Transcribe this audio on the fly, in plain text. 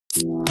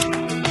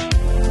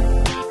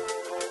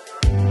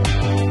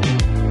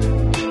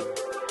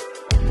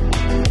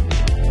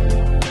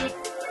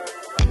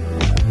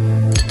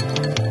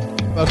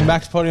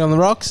back to Potty on the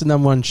Rocks, the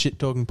number one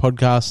shit-talking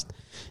podcast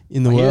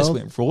in the world. You just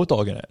went raw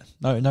dogging it.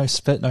 No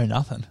spit, no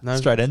nothing. No,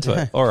 straight into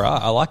yeah. it. All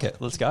right, I like it.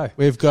 Let's go.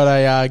 We've got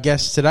a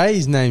guest today.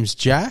 His name's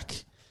Jack.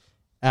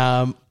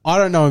 I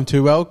don't know him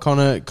too well.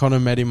 Connor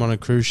met him on a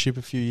cruise ship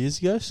a few years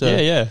ago. So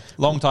Yeah.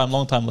 Long time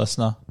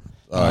listener.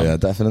 Oh, yeah,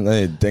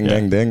 definitely.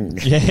 Ding, ding.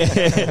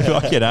 Yeah,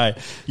 fucking A.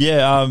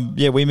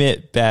 Yeah, we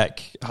met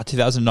back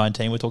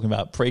 2019. We're talking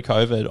about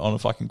pre-COVID on a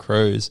fucking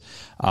cruise.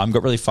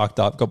 Got really fucked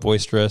up, got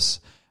boisterous.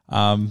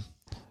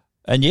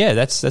 And yeah,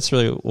 that's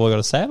really all I got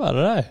to say about it,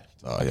 eh?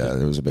 Oh, yeah,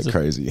 it was a bit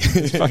crazy.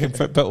 It's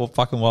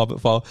fucking wild,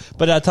 but foul.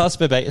 But tell us a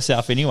bit about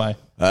yourself anyway.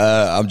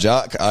 I'm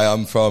Jack. I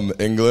am from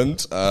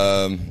England.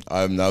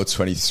 I'm now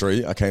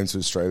 23. I came to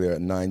Australia at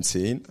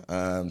 19.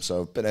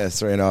 So I've been here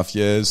 3.5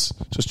 years,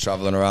 just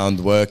traveling around,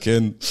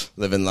 working,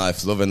 living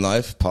life, loving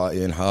life,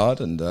 partying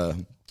hard, and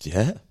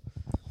yeah.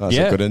 That's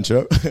a good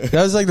intro. that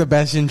was like the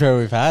best intro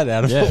we've had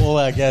out of all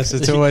our guests.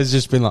 It's always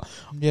just been like,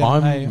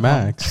 I'm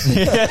Max.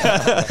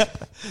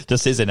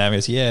 Just says their name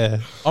is,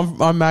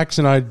 I'm Max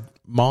and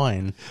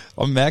mine.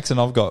 I'm Max and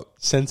I've got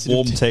sensitive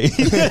warm tea.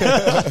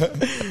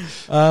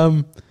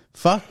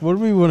 Fuck, what do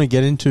we want to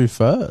get into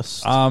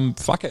first?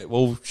 Fuck it.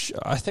 Well,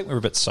 I think we're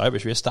a bit sober.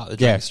 Should we start the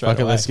drink straight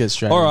away? Let's get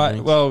straight. All right.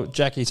 Well,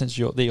 Jackie, since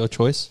you're your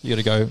choice, you got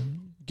to go.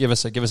 Give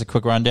us a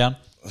quick rundown.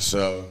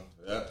 So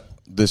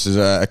this is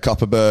a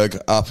Copperberg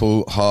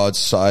apple hard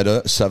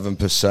cider,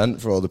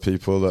 7% for all the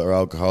people that are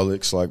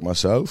alcoholics like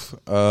myself.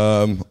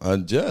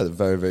 And yeah,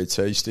 very, very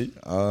tasty.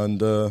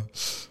 And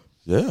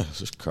yeah, it's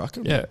just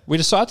cracking. Yeah, we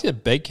decided to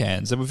get big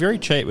cans. They were very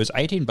cheap. It was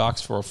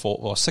 $18 for a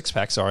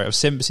 6-pack. Sorry, of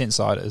 7%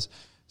 ciders.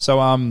 So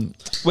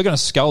we're going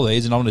to scull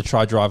these, and I'm going to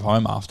try drive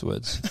home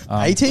afterwards.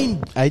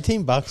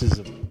 $18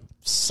 is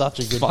such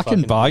a good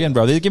fucking bargain,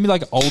 bro. They give me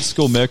like old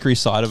school Mercury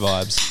cider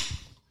vibes.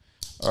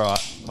 All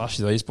right, pass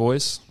you these,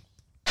 boys.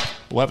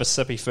 We'll have a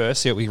sippy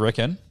first. See what we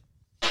reckon.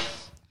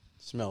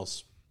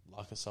 Smells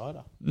like a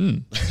cider.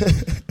 It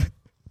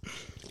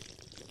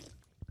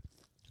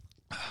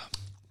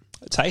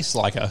tastes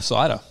like a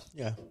cider.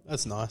 Yeah,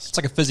 that's nice. It's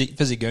like a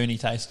fizzy goony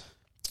taste.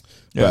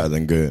 Yeah. Better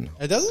than goon.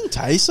 It doesn't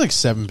taste like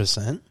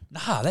 7%.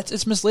 Nah,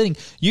 it's misleading.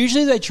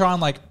 Usually they try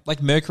and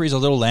like Mercury's or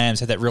Little Lambs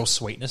have that real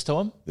sweetness to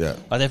them. Yeah.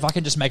 Like they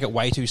fucking just make it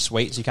way too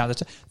sweet so you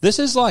can't. This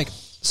is like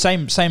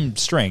same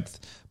strength,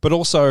 but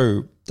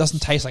also doesn't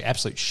taste like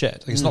absolute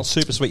shit. Like it's not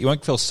super sweet. You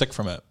won't feel sick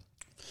from it.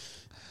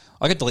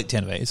 I could delete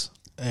 10 of these.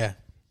 Yeah.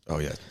 Oh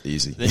yeah,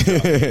 easy.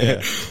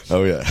 Yeah.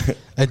 Oh yeah.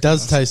 It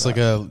does taste like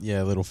a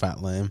little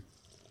fat lamb.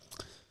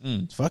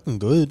 It's fucking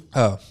good.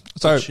 Oh,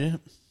 so Good shit.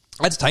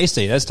 that's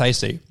tasty.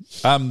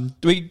 Do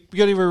we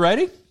got any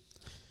rating?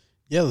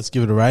 Yeah, let's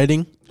give it a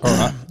rating.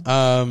 All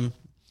right.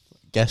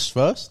 Guest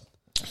first.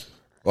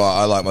 Well,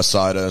 I like my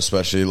cider,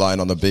 especially lying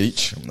on the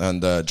beach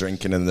and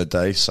drinking in the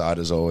day.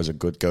 Cider's always a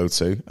good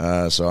go-to.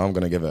 So I'm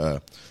going to give it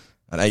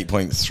an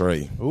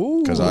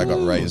 8.3 because I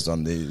got raised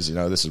on these. You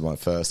know, this is my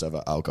first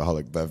ever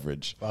alcoholic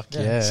beverage. Fuck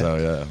yeah. So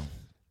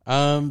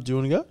yeah. Do you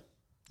want to go?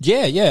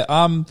 Yeah.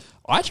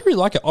 I actually really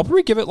like it. I'll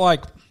probably give it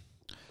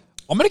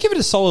I'm going to give it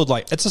a solid,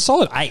 it's a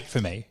solid 8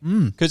 for me.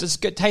 Because it's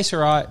good, tastes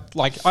all right.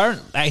 Like, I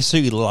don't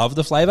absolutely love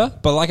the flavour,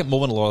 but I like it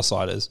more than a lot of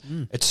ciders.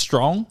 It's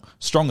strong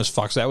as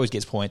fuck, so that always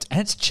gets points.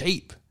 And it's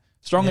cheap.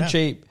 Strong and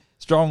cheap.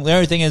 Strong. The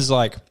only thing is,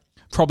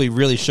 probably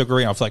really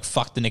sugary. I feel like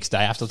fuck the next day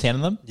after 10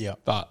 of them. Yeah.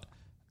 But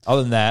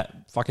other than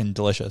that, fucking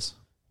delicious.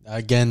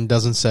 Again,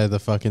 doesn't say the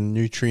fucking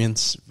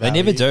nutrients value. They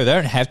never do. They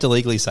don't have to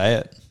legally say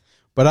it.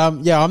 But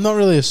I'm not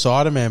really a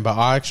cider man, but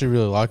I actually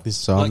really like this,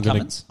 so I'm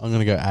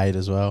gonna go 8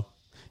 as well.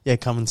 Yeah,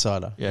 Cummins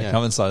cider. Yeah,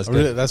 Cummins cider's good.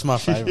 Really, that's my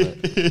favourite.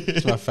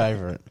 It's my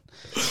favourite.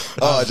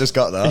 Oh, I just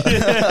got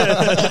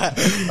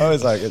that. I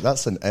was like,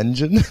 that's an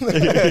engine.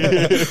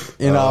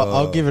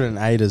 I'll give it an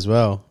 8 as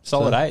well.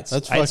 Solid so 8s.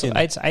 That's fucking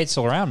fucking 8s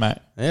all around, mate.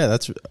 Yeah,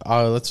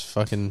 let's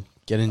fucking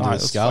get into the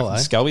skull.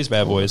 Skull these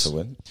bad boys.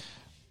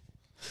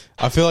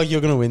 I feel like you're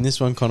gonna win this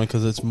one, Connor,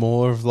 because it's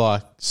more of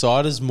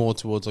cider's more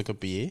towards a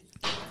beer.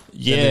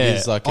 Yeah,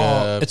 it is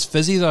it's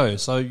fizzy though,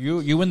 so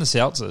you win the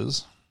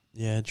seltzers.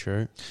 Yeah,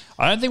 true.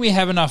 I don't think we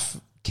have enough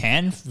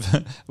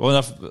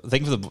enough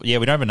thing for we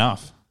don't have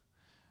enough.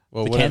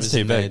 Well, the can's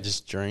too big.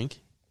 Just drink.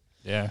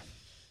 Yeah.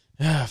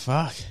 Yeah,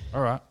 fuck.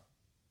 All right.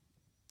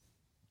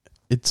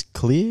 It's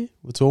clear.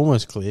 It's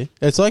almost clear.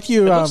 It's like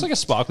It looks like a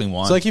sparkling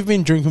wine. It's like you've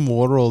been drinking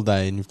water all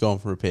day and you've gone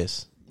for a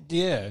piss.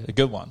 Yeah, a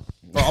good one.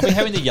 Well, I'll be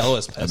having the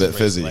yellowest piss. A bit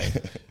fizzy.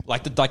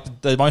 like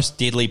the most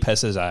deadly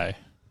pisses, eh?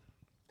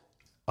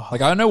 I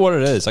don't know what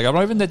it is. I'm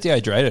not even that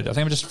dehydrated. I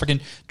think I'm just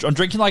I'm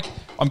drinking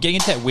I'm getting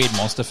into that weird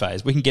monster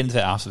phase. We can get into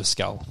that after the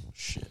skull.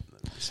 Shit.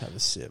 Let me just have a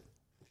sip.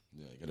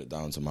 Yeah, get it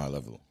down to my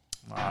level.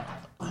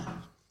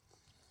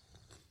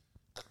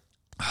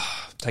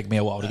 Take me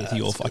a while to get to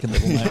your fucking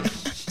level, mate.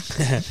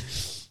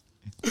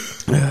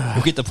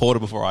 You'll get the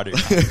porter before I do.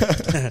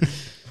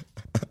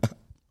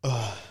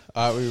 All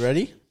right, we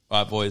ready?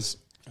 All right, boys.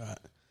 All right.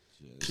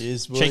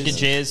 Cheers, boys. Chink and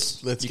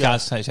cheers. Let's you go.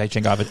 can't say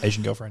chink. I have an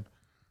Asian girlfriend.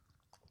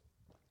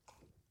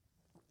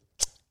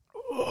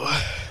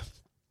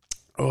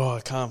 Oh,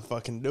 I can't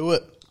fucking do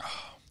it.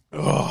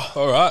 All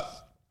right.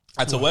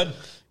 That's a win.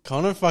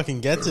 Connor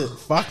fucking gets it.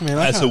 Fuck, man.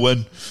 That's a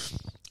win.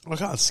 I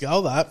can't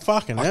skull that.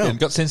 Fucking hell.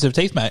 Got sensitive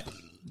teeth, mate.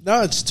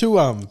 No, it's too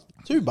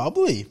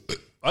bubbly.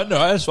 I know.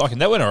 I just fucking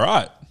that went all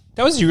right.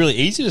 That was really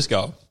easy to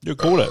skull. You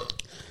called it.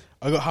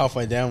 I got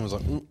halfway down and was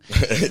like,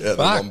 yeah, the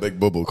one big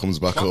bubble comes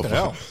back up.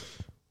 Hell.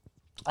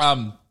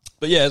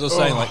 But yeah, as I was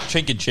saying, like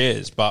chink and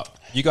cheers, but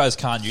you guys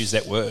can't use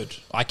that word.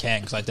 I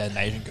can because I date an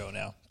Asian girl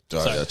now.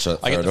 I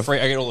get the free.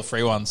 I get all the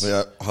free ones.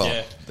 Yeah,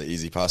 the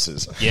easy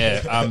passes.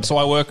 Yeah. So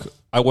I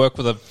work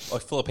with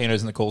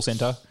Filipinos in the call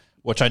center,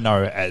 which I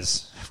know,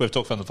 as we've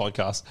talked about on the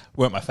podcast,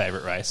 weren't my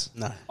favorite race.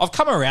 No. I've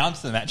come around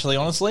to them actually,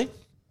 honestly.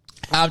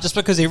 Just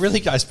because they're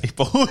really nice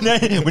people. When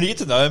you get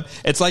to know them,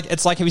 it's like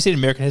have you seen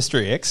American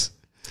History X?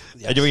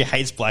 Yes. He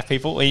hates black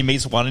people. He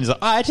meets one and he's like,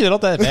 oh, actually, they're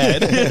not that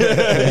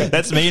bad.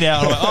 That's me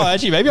now. I'm like, oh,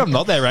 actually, maybe I'm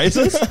not that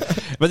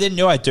racist. But then,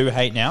 I do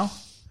hate now?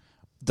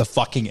 The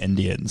fucking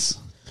Indians.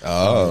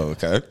 Oh,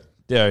 okay.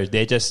 Dude,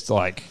 they're just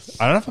like,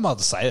 I don't know if I'm allowed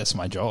to say this in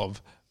my job,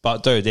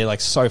 but dude, they're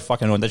like so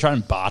fucking annoying. They try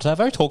and barter.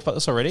 Have I talked about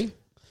this already?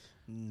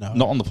 No.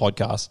 Not on the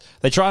podcast.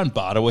 They try and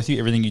barter with you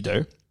everything you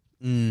do.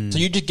 So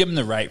you just give them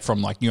the rate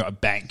from like, a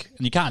bank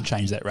and you can't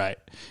change that rate.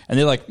 And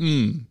they're like,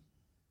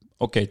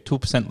 okay,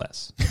 2%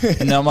 less.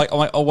 And then I'm like,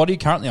 oh, what are you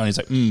currently on? He's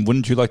like,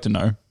 wouldn't you like to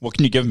know? What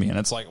can you give me? And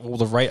it's like, well,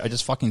 the rate, I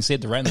just fucking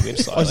said the rate on the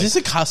website. is this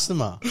a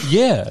customer?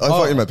 Yeah. I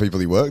thought you meant people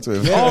he worked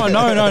with. Oh,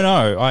 no.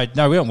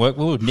 No, we don't work.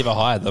 We would never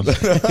hire them.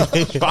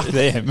 Fuck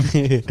them.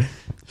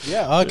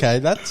 Yeah, okay.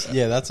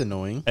 That's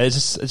annoying.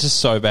 It's just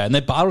so bad. And they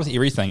barter with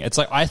everything. It's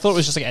like, I thought it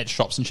was just like at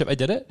shops and shit they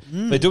did it.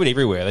 They do it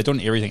everywhere. They do it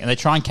in everything. And they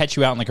try and catch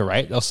you out on like a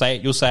rate. You'll say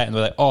it, and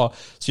they're like, oh,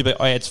 so you'll be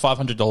like, oh, yeah, it's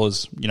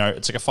 $500.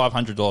 It's like a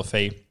 $500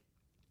 fee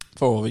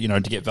for,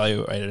 to get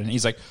valuated. And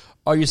he's like,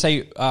 oh, you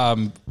say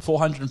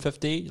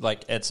 450?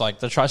 Like, it's like,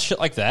 they try shit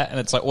like that. And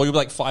it's like, or you'll be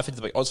like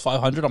 550. Like, oh, it's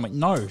 500. I'm like,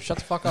 no, shut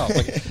the fuck up.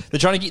 Like, they're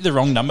trying to get the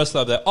wrong number.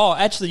 So they're like, oh,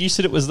 actually, you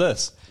said it was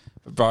this.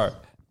 But bro,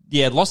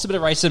 yeah, lost a bit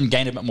of racism,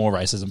 gained a bit more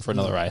racism for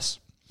another race.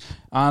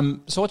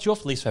 So what's your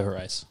least favorite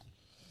race?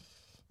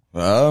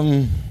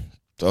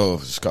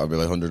 It's got to be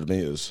like 100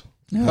 meters.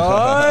 He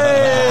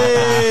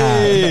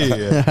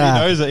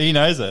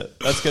knows it.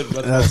 That's good.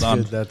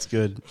 That's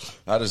good.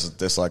 I just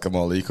dislike them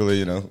all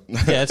equally, Yeah,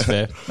 that's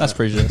fair. That's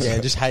prejudice. Yeah,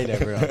 just hate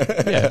everyone.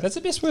 Yeah, that's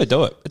the best way to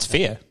do it. It's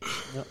fair.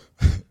 Yep.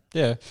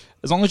 Yeah,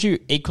 as long as you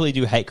equally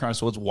do hate crimes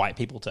towards white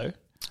people too.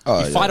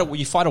 Oh,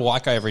 You fight a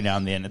white guy every now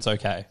and then. It's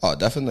okay. Oh,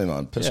 definitely,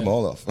 man. Piss them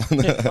all off.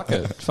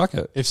 Yeah, fuck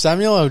it. If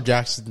Samuel L.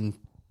 Jackson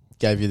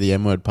gave you the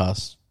M-word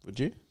pass, would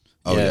you?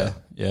 Oh, yeah.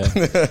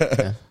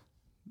 Yeah.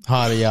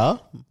 Harder, yeah?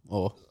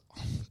 Or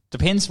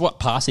Depends what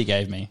pass he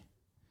gave me.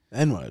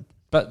 N-word.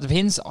 But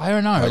depends, I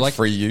don't know. Like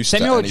free use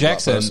Samuel to any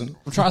Jackson, black person.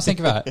 I'm trying to think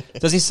about it.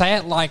 Does he say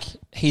it like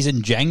he's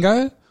in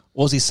Django?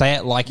 Or does he say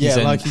it like he's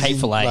in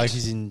Hateful Eight? Like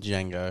he's in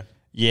Django.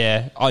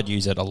 Yeah, I'd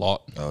use it a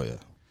lot. Oh, yeah.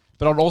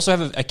 But I'd also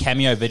have a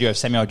cameo video of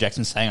Samuel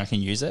Jackson saying I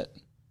can use it.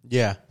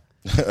 Yeah.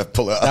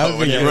 Pull it out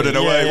when you're running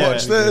away. Yeah.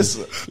 Watch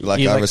this. Like,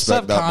 He's I like,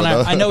 respect that.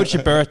 Connor, I know it's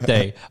your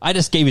birthday. I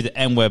just gave you the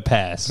N-word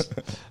pass.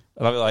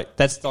 And I'll be like,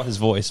 that's not his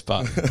voice,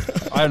 but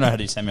I don't know how to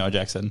do Samuel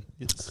Jackson.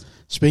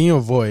 Speaking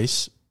of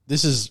voice,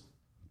 it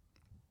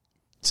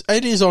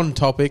is on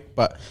topic,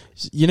 but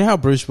you know how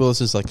Bruce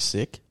Willis is like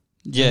sick?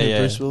 Yeah.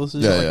 Bruce Willis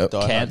is Yeah.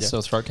 Cancer,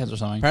 or throat cancer or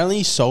something. Apparently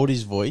he sold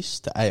his voice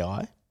to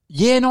AI.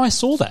 Yeah, no, I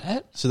saw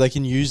that. So they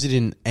can use it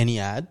in any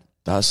ad.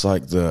 That's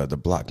like the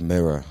Black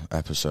Mirror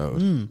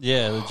episode.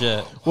 Yeah,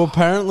 legit. Well,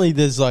 apparently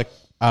there's like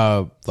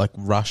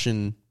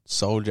Russian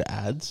soldier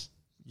ads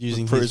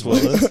using Bruce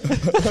Willis.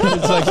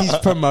 It's like he's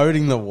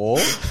promoting the war.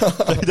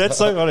 That's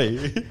so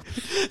funny.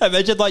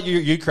 Imagine like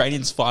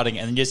Ukrainians fighting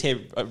and then you just hear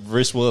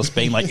Bruce Willis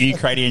being like,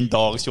 Ukrainian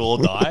dogs, you all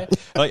die.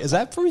 Like, is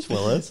that Bruce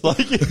Willis?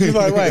 Like, You're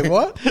like, wait,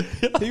 what?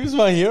 He was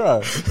my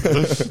hero.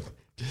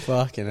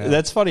 Fucking hell.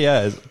 That's funny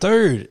as.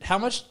 Dude, how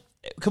much...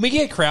 Can we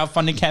get a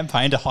crowdfunding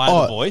campaign to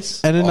hire the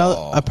voice? And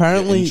another,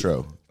 apparently... The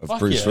intro of Fuck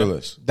Bruce yeah.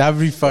 Willis. That'd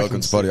be fucking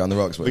Welcome to Body on the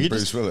Rocks with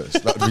Bruce Willis.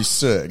 That'd be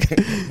sick.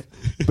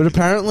 But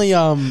apparently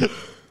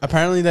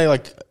they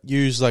like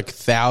use like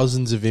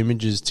thousands of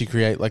images to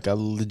create like a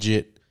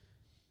legit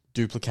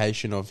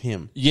duplication of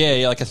him.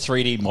 Yeah, like a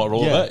 3D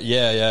model of it.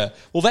 Yeah.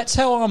 Well, that's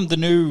how the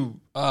new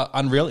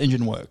Unreal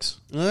Engine works.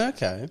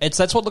 Okay.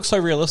 That's what looks so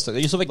realistic.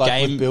 You saw a Like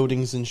game with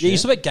buildings and shit. Yeah, you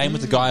saw a game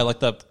with the guy,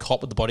 like the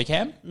cop with the body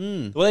cam.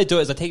 The way they do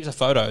it is they take the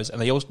photos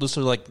and they also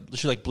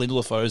literally blend all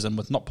the photos in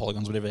with not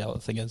polygons, whatever the other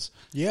thing is.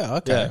 Yeah,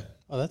 okay. Yeah.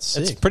 Oh, that's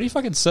sick. It's pretty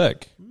fucking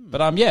sick.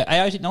 But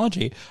AI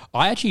technology.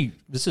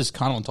 This is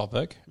kind of on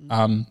topic.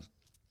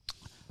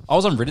 I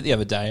was on Reddit the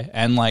other day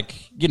and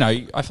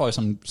I follow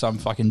some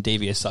fucking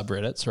devious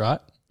subreddits, right?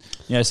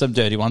 Some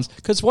dirty ones.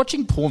 Because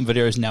watching porn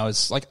videos now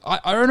is like,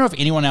 I don't know if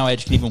anyone our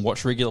age can even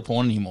watch regular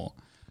porn anymore.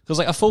 Because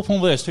a full porn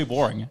video is too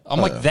boring.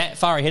 I'm that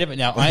far ahead of it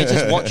now. I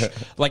just watch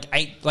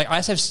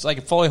I just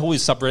have follow all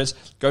these subreddits,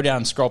 go down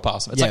and scroll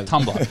past them. It's like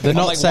Tumblr. They're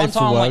not safe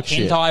for work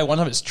shit. Hentai, one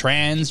time it's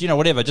trans,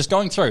 whatever. Just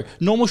going through.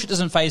 Normal shit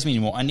doesn't faze me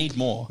anymore. I need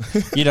more.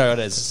 It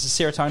is. It's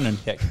a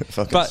serotonin kick.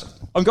 But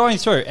I'm going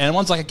through, and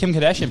one's like a Kim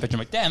Kardashian picture. I'm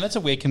like, damn, that's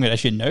a weird Kim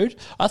Kardashian nude.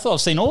 I thought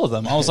I've seen all of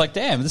them. I was like,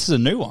 damn, this is a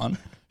new one.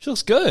 She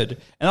looks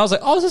good. And I was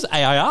like, oh, this is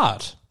AI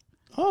art.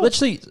 Oh.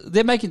 Literally,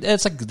 they're making,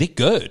 it's like, they're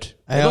good.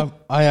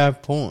 AI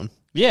porn.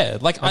 Yeah,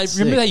 like That's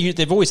I remember sick.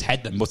 they've always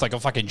had them with like a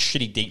fucking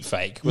shitty deep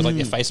fake with like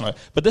their face on it.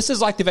 But this is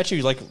like they've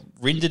actually like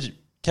rendered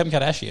Kim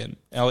Kardashian.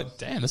 And I'm like,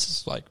 damn, this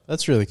is like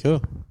That's really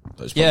cool.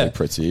 It's probably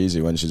pretty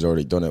easy when she's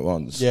already done it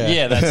once.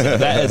 yeah, that's it.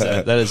 That is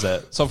it. That is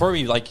it. So I'll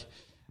probably like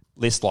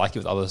less like it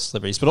with other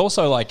celebrities, but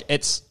also like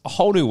it's a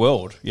whole new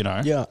world, you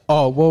know? Yeah.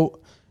 Oh, well,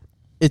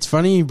 it's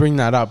funny you bring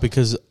that up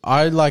because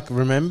I like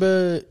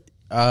remember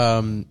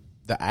the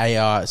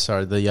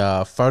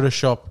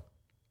Photoshop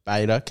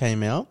beta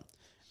came out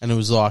and it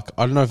was like,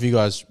 I don't know if you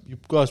guys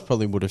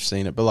probably would have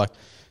seen it, but like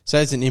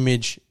say it's an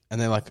image and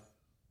they like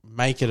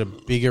make it a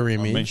bigger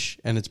image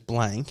and it's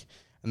blank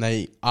and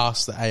they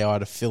ask the AI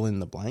to fill in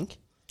the blank.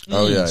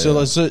 Oh, yeah. So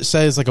let's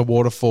say it's like a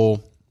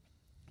waterfall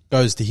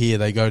goes to here,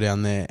 they go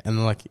down there and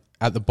then like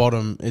at the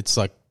bottom it's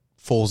like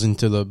falls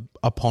into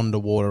a pond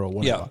of water or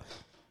whatever. Yeah.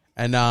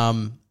 And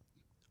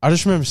I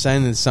just remember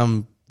saying to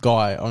some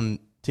guy on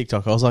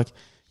TikTok, I was like,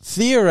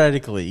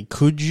 theoretically,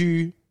 could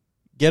you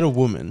get a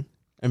woman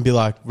and be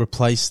like,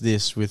 replace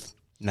this with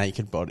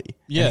naked body?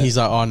 Yeah. And he's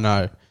like, oh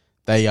no,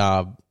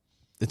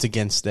 it's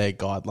against their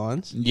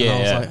guidelines. Yeah.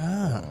 And I was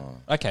like,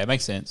 Okay, it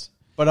makes sense.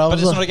 But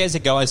it's not against the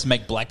guys to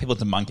make black people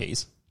into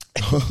monkeys.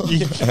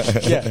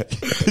 yeah.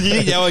 You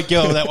need to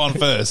go with that one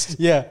first.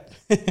 Yeah.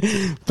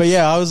 But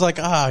yeah, I was like,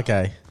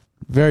 okay.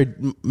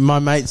 My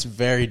mate's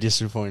very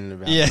disappointed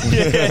about it.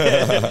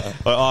 Yeah.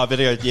 I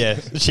better go, yeah.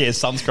 His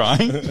son's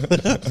crying. I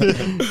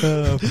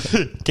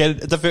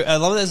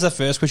love that as the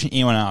first question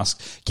anyone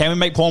asks. Can we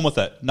make porn with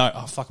it? No.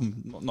 Oh, fuck,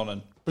 I'm not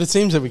in. But it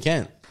seems that we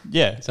can.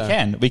 Yeah, we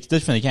can. We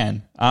definitely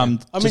can. I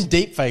mean,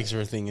 deep fakes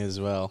are a thing as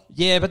well.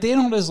 Yeah, but they're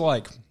not as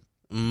like...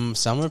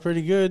 some are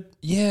pretty good.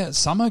 Yeah,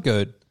 some are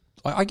good.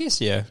 I guess,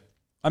 yeah.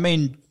 I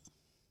mean...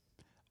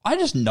 I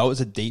just know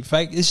it's a deep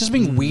fake. It's just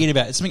something weird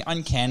about it. It's something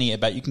uncanny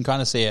about it. You can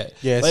kind of see it.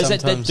 Yeah, like,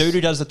 sometimes... that dude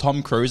who does the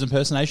Tom Cruise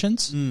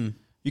impersonations.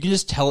 You can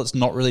just tell it's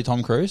not really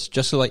Tom Cruise.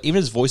 Just so, like, even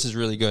his voice is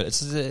really good.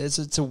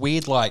 It's a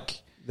weird, like...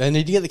 They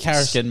need to get the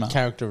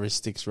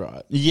characteristics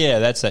right. Yeah,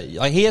 that's it.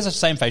 Like, he has the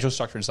same facial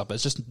structure and stuff, but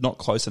it's just not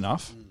close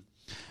enough.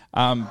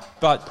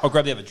 But I'll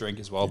grab the other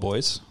drink as well,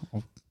 boys.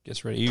 I'll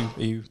get ready.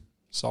 Are you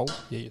sold?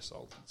 Yeah, you're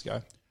sold. Let's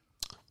go.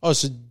 Oh,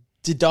 so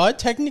did I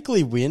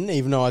technically win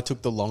even though I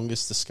took the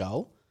longest to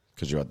scull?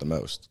 Because you had the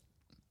most.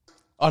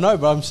 I know,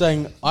 but I'm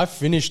saying I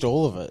finished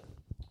all of it.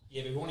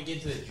 Yeah, but if we want to get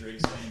to the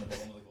drinks in the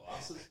bottom of the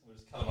glasses, we'll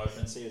just cut them open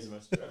and see who's the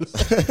most gross.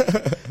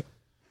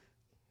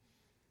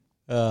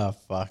 Oh,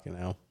 fucking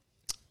hell.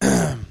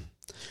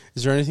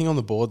 Is there anything on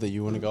the board that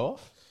you want to go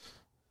off?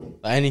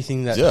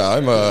 Anything that... Yeah,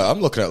 I'm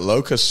looking at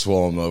locust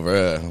swarm over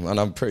here, and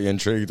I'm pretty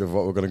intrigued of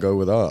what we're going to go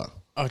with that.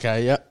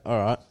 Okay, yeah, all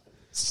right.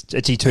 It's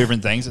actually two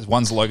different things. It's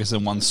one's locusts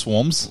and one's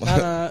swarms.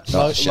 No,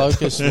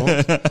 locust swarm. All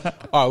right,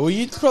 well,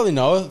 you probably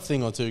know a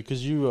thing or two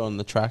because you were on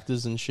the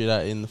tractors and shit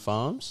out in the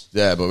farms.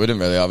 Yeah, but we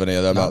didn't really have any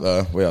of them out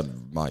there. We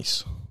had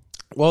mice.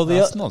 Well,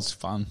 That's not as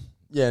fun.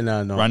 Yeah,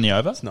 no. Run you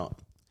over? It's not.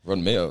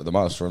 Run me over. The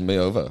mouse run me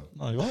over.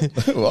 Oh, what?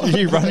 What? Are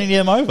you running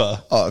them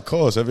over? Oh, of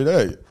course, every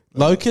day.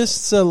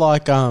 Locusts are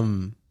like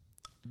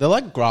they're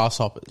like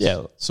grasshoppers.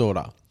 Yeah.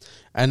 Sorta.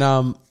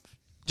 And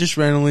just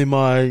randomly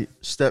my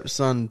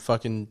stepson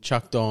fucking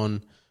chucked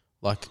on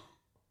like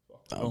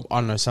I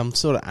don't know, some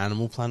sort of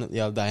Animal Planet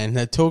the other day and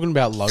they're talking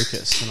about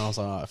locusts and I was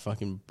like, oh,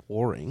 fucking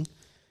boring.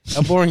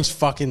 How boring's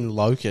fucking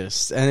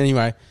locusts? And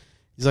anyway,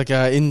 he's like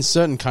in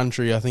certain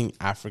country, I think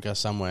Africa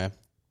somewhere,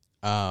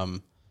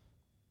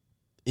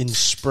 in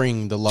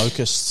spring the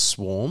locusts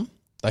swarm.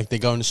 Like they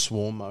go into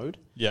swarm mode.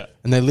 Yeah.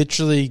 And they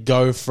literally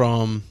go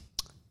from,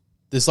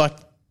 there's like,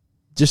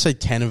 just say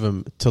 10 of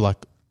them to like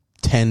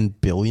 10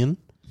 billion.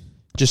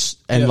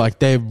 Like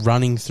they're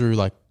running through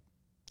like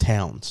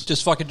towns.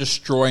 Just fucking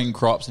destroying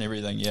crops and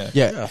everything, yeah.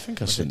 Yeah. I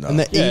think I've seen that. And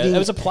they're eating. It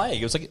was a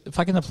plague. It was like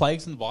fucking the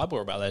plagues in the Bible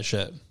are about that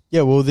shit.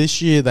 Yeah, well,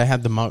 this year they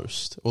had the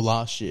most, or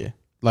last year.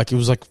 Like it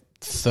was like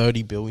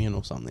 30 billion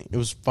or something. It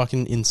was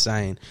fucking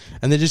insane.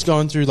 And they're just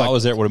going through like... I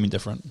was there, it would have been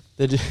different.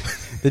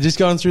 They're just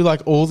going through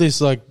like all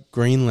this like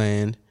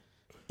Greenland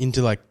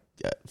into like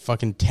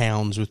fucking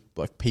towns with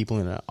like people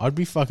in it. I'd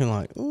be fucking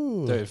like,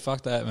 ooh. Dude,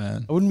 fuck that,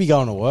 man. I wouldn't be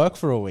going to work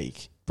for a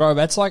week. Bro,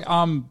 that's like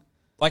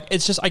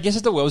it's just, I guess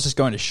the world's just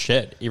going to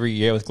shit every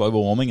year with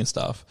global warming and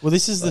stuff. Well,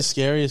 this is the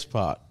scariest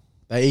part.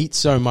 They eat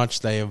so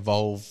much they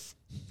evolve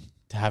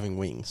to having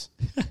wings.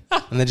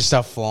 And they just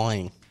start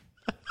flying.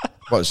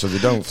 What, so they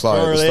don't fly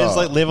at the It's start?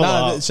 like level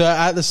up. So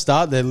at the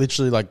start, they're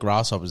literally like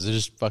grasshoppers. They're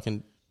just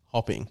fucking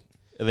hopping.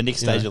 The next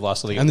stage of life,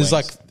 so they get and there's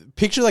wings. like,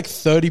 picture like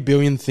 30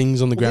 billion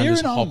things on the ground they're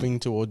just in, hopping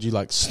towards you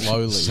like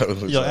slowly.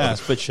 You're like,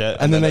 split shit.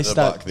 and then they at the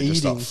start back, they eating.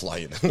 just start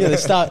flying. Yeah, they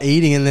start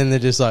eating and then they're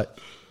just like...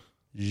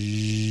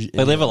 They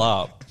level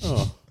up.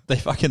 Oh. They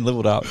fucking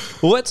leveled up.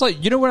 Well, it's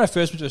like, you know, when I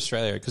first went to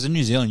Australia, because in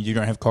New Zealand you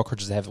don't have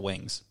cockroaches that have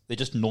wings. They're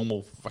just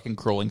normal fucking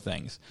crawling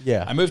things.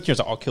 Yeah. I moved here, I was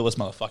like, I'll kill this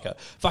motherfucker.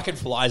 Fucking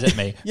flies at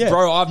me. Yeah.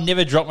 Bro, I've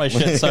never dropped my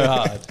shit so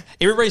hard.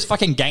 Everybody's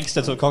fucking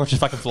gangster till cockroaches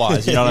fucking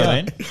flies. You know what I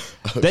mean?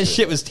 That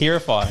shit was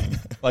terrifying.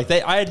 Like,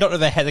 I did not know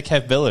they had the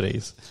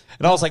capabilities.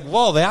 And I was like,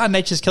 whoa, they are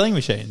nature's killing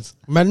machines.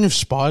 Imagine if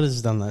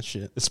spiders done that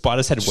shit. The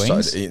spiders had wings.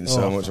 Started eating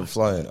so much and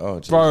flying. Oh,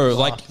 geez. Bro,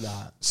 like,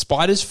 that.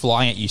 spiders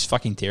flying at you is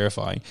fucking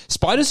terrifying.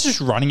 Spiders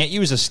just running at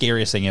you is the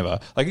scariest thing ever.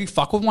 Like, you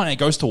fuck with one and it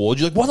goes towards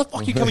you. Like, why the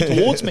fuck are you coming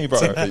towards me, bro?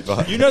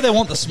 You know they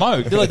want the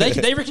smoke. They're like,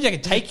 they reckon they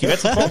can take you.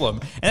 That's the problem.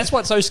 And that's why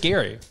it's so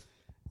scary.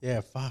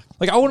 Yeah, fuck.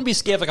 Like, I wouldn't be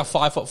scared of like a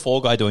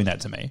 5'4" guy doing that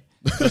to me.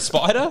 The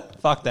spider?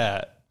 Fuck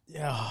that.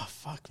 Yeah, oh,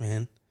 fuck,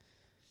 man.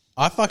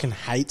 I fucking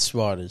hate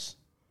spiders.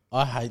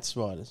 I hate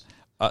spiders.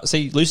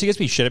 See, Lucy gets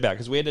me shit about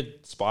because we had a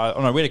spider.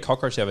 Oh no, we had a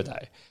cockroach the other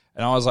day,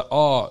 and I was like,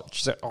 "Oh,"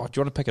 she's like, "Oh, do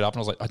you want to pick it up?" And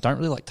I was like, "I don't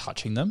really like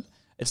touching them.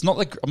 It's not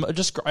like I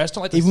just don't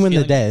like the Even when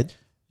feeling. they're dead.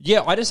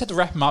 Yeah, I just had to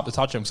wrap them up to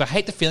touch them because I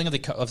hate the feeling of the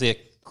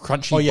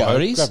crunchy Oh, yeah,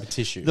 bodies. grab a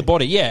tissue. The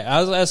body, yeah.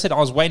 As I said, I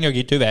was waiting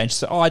to do that, and she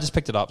said, "Oh, I just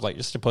picked it up, like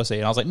just a pussy."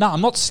 And I was like, "No,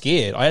 I'm not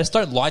scared. I just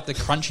don't like the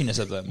crunchiness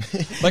of them."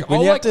 Like, When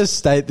I'll you like. have to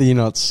state that you're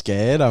not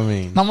scared, I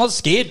mean. No, I'm not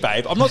scared,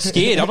 babe. I'm not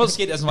scared. I'm not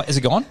scared. Is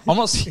it gone? I'm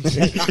not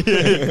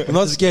scared. I'm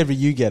not scared, but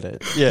you get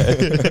it. Yeah.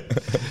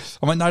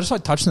 I'm like, no, I just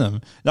like touching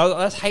them. No,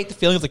 I just hate the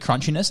feeling of the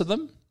crunchiness of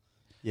them.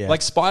 Yeah.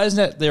 Like spiders,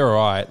 they're all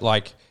right.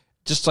 Like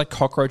just like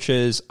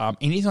cockroaches,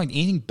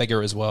 anything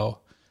bigger as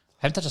well.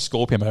 I haven't touched a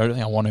scorpion, but I don't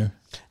think I want to.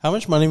 How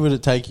much money would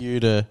it take you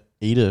to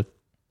eat a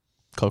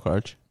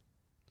cockroach?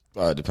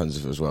 It depends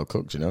if it was well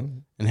cooked, you know.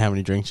 And how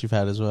many drinks you've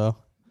had as well?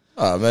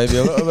 Maybe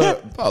a little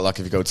bit. Well, like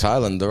if you go to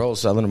Thailand, they're all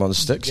selling them on the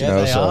sticks, you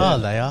know.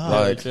 They are.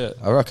 Like, Shit.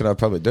 I reckon I'd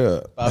probably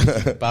do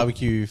it.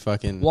 Barbecue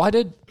fucking... Well,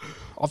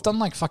 I've done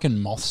like fucking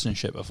moths and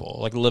shit before,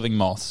 like living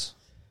moths.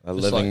 A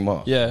living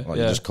moth. Yeah, Like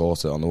yeah. you just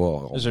caught it on the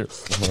wall.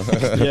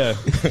 Yeah.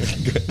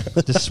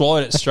 Just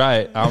swallowed it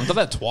straight. I've done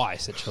that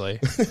twice, actually.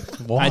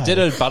 Why? I did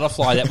a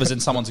butterfly that was in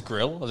someone's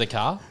grill of the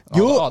car.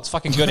 It's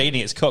fucking good eating.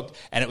 It's cooked.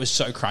 And it was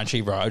so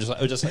crunchy, bro. I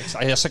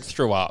just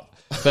threw up.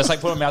 So it's like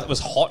put in my mouth. It was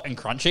hot and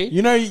crunchy.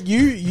 You know,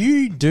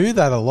 you do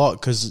that a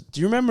lot because do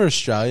you remember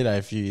Australia Day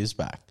a few years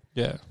back?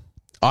 Yeah.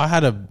 I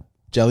had a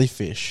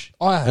jellyfish.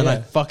 Oh, yeah, and I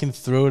yeah. fucking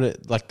threw it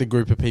at like the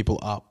group of people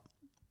up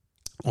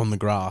on the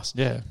grass.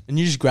 Yeah. And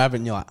you just grab it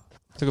and you're like,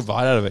 Took a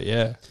bite out of it,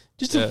 yeah.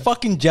 just a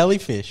fucking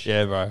jellyfish.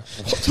 Yeah, bro.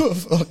 What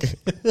the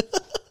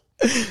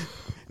fuck?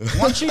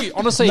 Once you,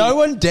 honestly, No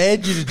one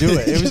dared you to do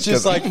it. It was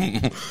just like,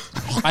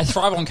 I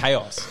thrive on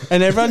chaos.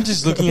 and everyone's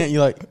just looking at you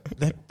like,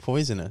 they're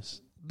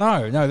poisonous.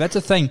 No, that's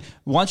the thing.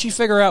 Once you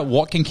figure out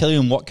what can kill you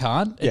and what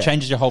can't, it Yeah.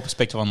 changes your whole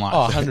perspective on life.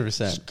 Oh,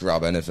 100%.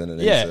 Grab anything and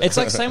Yeah, eat it. it's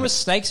like same with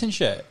snakes and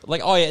shit.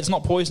 Like, oh yeah, it's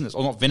not poisonous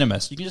or not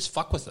venomous. You can just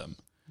fuck with them.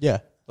 Yeah.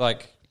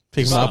 Like,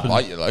 Pick them up and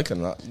bite you like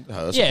and that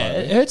hurts. yeah,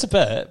 apparently. it hurts a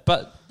bit,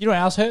 but you know what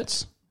else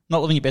hurts?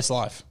 Not living your best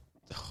life.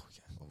 Oh,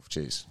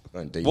 jeez.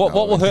 Going deep What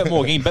now, will man. hurt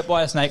more, getting bit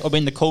by a snake or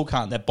being the cool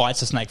cunt that bites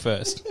the snake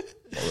first?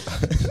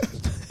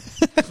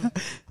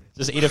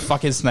 Just eat a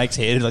fucking snake's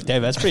head. Like,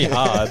 damn, that's pretty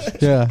hard.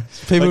 yeah.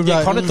 People Like, would be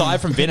like, Connor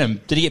died from venom.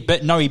 Did he get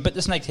bit? No, he bit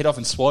the snake's head off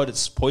and swallowed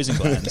its poison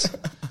glands.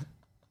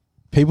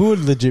 people would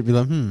legit be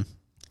like, I'm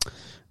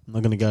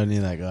not going to go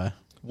near that guy.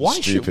 Why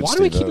do we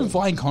Steve keep Irwin.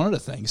 inviting Connor to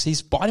things?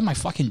 He's biting my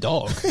fucking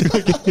dog.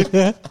 Fucking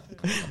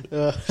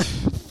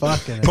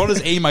hell.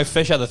 Connor's eating my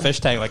fish out of the fish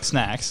tank like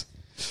snacks.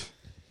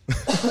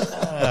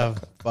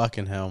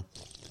 Fucking hell.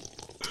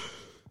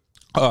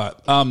 All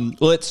right.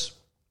 Let's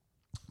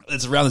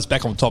round this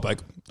back on topic.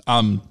 I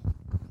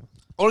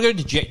want to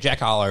go to Jack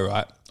Harlow,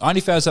 right? I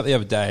only found this out the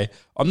other day.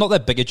 I'm not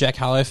that big a Jack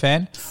Harlow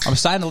fan. I'm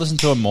starting to listen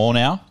to him more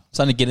now.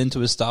 Starting to get into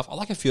his stuff. I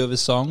like a few of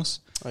his songs.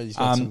 Oh, he's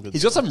got some good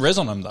he's got some riz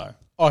on him, though.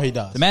 Oh, he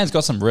does. The man's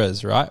got some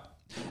riz, right?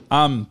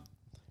 I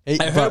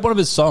heard one of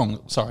his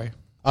songs. Sorry.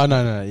 Oh,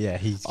 no. Yeah,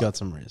 he's got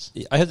some riz.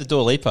 I heard the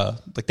Dua Lipa.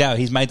 Like, now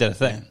he's made that a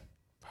thing.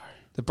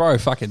 The bro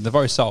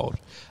sold.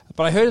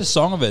 But I heard a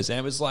song of his, and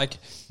it was like,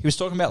 he was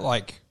talking about,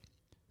 like,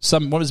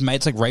 one of his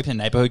mates, like, raping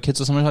neighborhood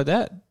kids or something like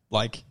that.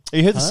 Like, have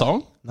you heard the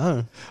song?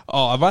 No.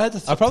 Oh, I might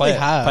have to I probably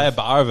have. play a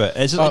bar of it.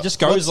 It just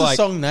goes what's like...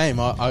 the song name?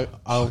 I'll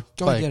Go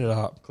play, and get it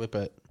up. clip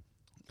it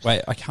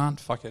Wait, I can't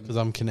fucking... because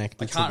I'm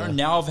connected. I can't... to the,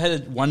 Now I've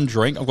had one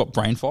drink. I've got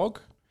brain fog.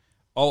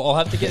 I'll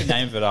have to get the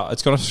name of it up.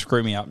 It's going to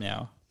screw me up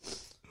now.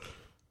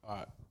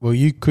 Will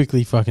you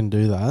quickly fucking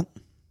do that?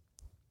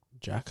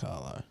 Jack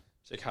Harlow.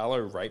 Jack Harlow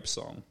rape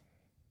song.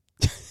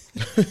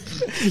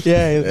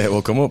 Yeah, It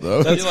will come up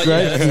though. That'd be like,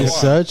 great yeah, for your that's the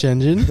search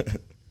engine.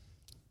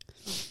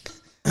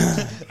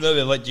 No,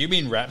 they're like, do you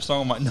mean rap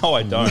song? I'm like, no,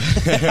 I don't.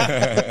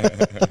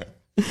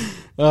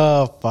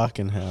 Oh,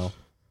 fucking hell.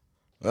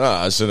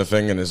 I seen a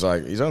thing and it's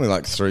like he's only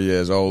like 3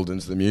 years old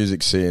into the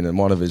music scene, and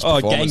one of his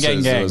Gang, performances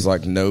gang, gang. was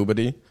like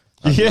nobody.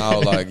 And Yeah.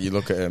 now like you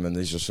look at him and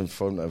he's just in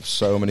front of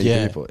so many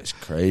Yeah. people. It's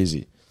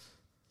crazy.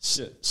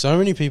 So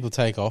many people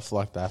take off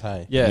like that,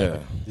 hey? Yeah.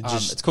 Yeah.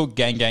 It's called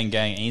Gang, Gang,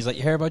 Gang. And he's like,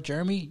 you hear about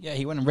Jeremy? Yeah,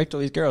 he went and raped all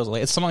these girls.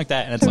 Like, it's something like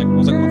that. And it's like, I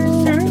was like, what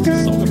the fuck is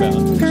this song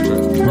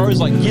about? The bro's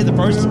like, yeah, the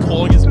bro's just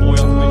calling his boy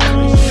on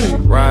the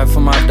Ride for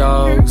my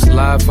dogs,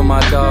 lie for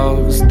my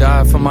dogs,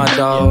 die for my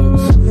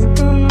dogs.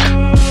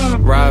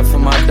 Ride for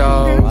my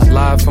dogs,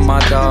 lie for my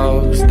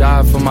dogs,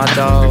 die for my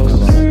dogs.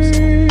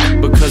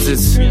 Because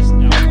it's...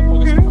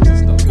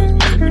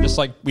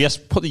 We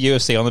just put the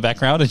UFC on the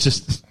background and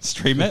just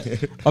stream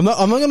it. I'm not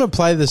gonna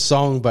play the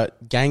song,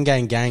 but Gang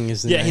Gang Gang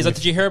is the Yeah, name. he's like,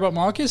 did you hear about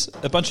Marcus?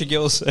 A bunch of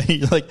girls. He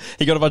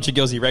got a bunch of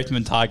girls. He raped them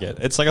in Target.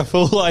 It's like a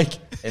full like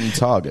In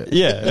Target?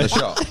 yeah, In the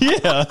shop?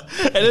 yeah.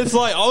 And it's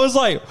like I was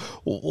like,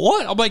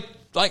 what? I'm like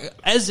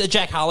as a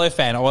Jack Harlow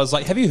fan, I was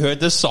like, have you heard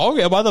this song?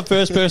 Am I the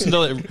first person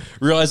to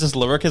realize this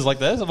lyric is like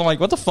this? I'm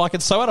like, what the fuck?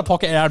 It's so out of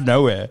pocket and out of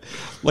nowhere.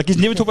 Like he's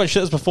never talked about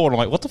shit this before. And I'm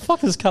like, what the fuck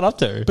is this cut up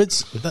to? But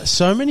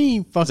so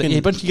many fucking...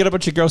 You got a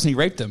bunch of girls and he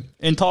raped them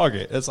in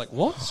Target. It's like,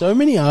 what? So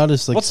many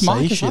artists like What's say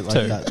Marcus shit up like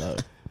to? that though.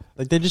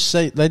 Like they just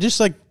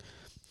like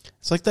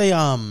it's like they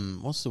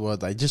what's the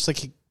word? They just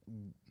like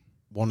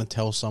want to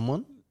tell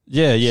someone.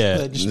 Yeah, yeah.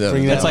 They just Yeah,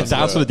 bring It's that like up.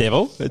 Dance with the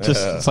Devil.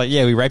 It's like,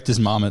 yeah, we raped his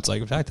mom. It's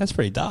like, in fact, that's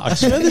pretty dark. I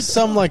swear there's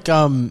some like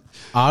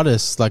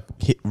artists like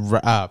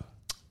I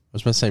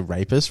was going to say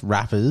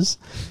rappers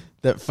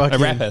that A fucking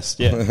rapist,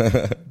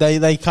 yeah.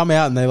 they come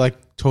out and they like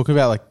talk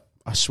about like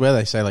I swear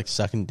they say like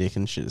sucking dick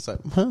and shit. It's like,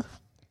 huh?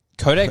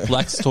 Kodak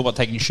Black's talk about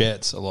taking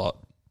shits a lot.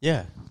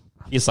 Yeah.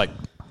 He's like,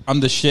 I'm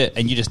the shit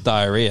and you just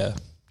diarrhea.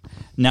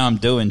 Now I'm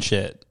doing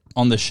shit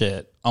on the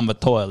shit on the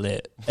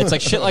toilet. It's like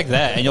shit like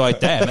that, and you're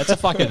like, damn, that's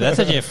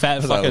actually a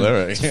fat fucking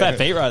lyric. it's a fat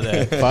beat right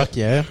there. Fuck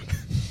yeah.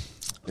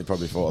 He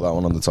probably thought of that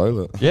one on the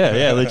toilet.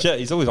 Yeah, legit.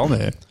 He's always on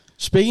there.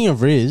 Speaking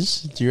of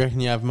Riz, do you reckon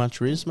you have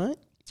much Riz, mate?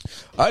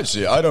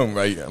 Actually, I don't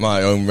rate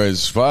my own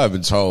Riz, but I've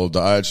been told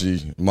that I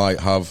actually might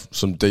have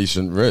some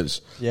decent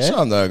Riz. Yeah? So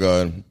I'm there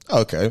going,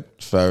 okay,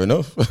 fair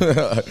enough.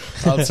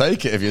 I'll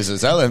take it if you're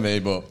telling me,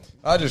 but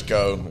I just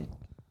go,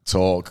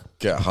 talk,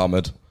 get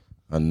hammered,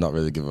 and not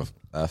really give a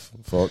F.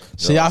 Fuck.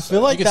 See, I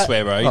feel like You can that.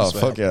 swear, bro. You Oh, can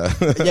swear. fuck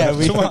yeah. Yeah,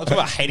 we Talk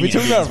about hating we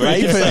talking about Indians, bro.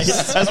 You can say-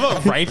 rapists. That's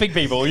about raping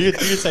people. You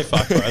can say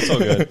fuck, bro. That's all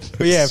good.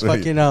 But yeah, Sweet.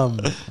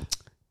 fucking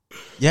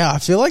yeah, I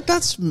feel like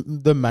that's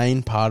the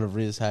main part of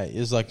Riz. Hey,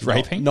 is like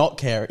Raping? not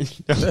caring.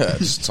 Yeah,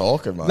 just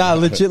talking, man. Nah,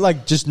 legit,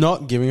 like just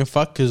not giving a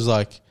fuck. Because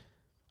like,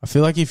 I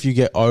feel like if you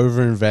get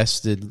over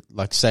invested,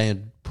 like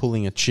saying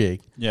pulling a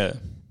chick, Yeah.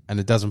 and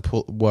it doesn't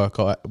work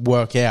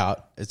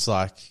out, it's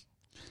like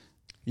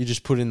you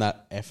just put in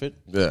that effort.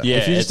 Yeah. Yeah.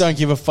 If you just it's- don't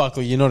give a fuck,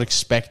 or you're not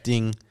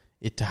expecting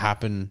it to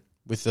happen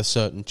with a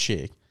certain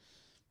chick,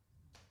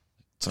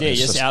 Yeah,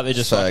 It's just out there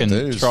just fair fucking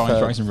dues, throwing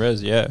fair. some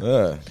res, yeah.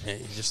 Yeah. yeah,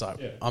 you're just like,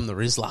 I'm the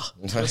Rizzler.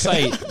 I'll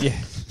say, yeah.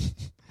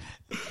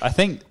 I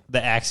think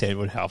the accent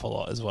would help a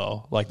lot as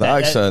well. Like The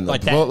that, accent.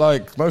 like Well, that.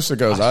 like, most of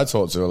the girls I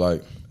talk to are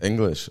like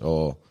English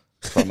or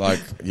from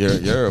like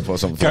Europe or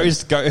something.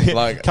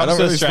 Like, I comes don't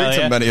to really speak to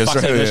Australia, many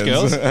fucks English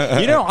Australians.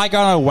 girls. You know, I go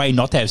on a way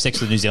not to have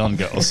sex with New Zealand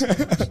girls.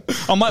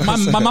 Oh, my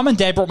mum and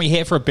dad brought me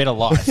here for a better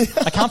life.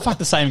 I can't fuck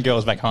the same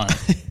girls back home.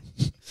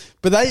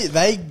 But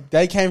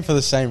they came for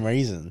the same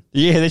reason.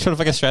 Yeah, they try to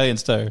fuck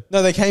Australians too.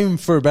 No, they came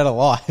for a better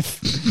life.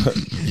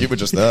 You were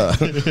just there.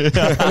 You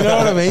know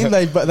what I mean?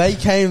 They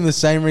came the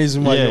same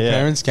reason why Yeah, your yeah.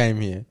 parents came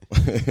here.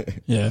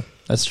 Yeah,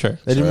 that's true.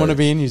 They didn't True. want to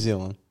be in New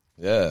Zealand.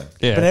 Yeah.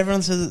 Yeah, But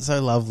everyone says it's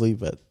so lovely,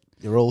 but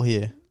you're all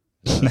here.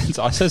 I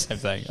say the same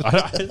thing. I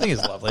don't think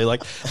it's lovely.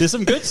 Like, there's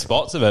some good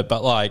spots of it,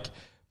 but like,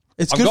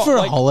 It's I've good got, for a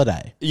like-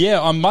 holiday.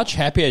 yeah, I'm much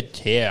happier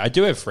here. I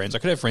do have friends. I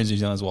could have friends in New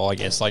Zealand as well, I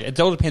guess. Like, it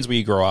all depends where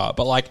you grow up.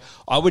 But, like,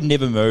 I would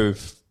never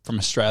move from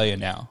Australia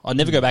now. I'd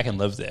never go back and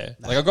live there.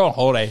 Like, I go on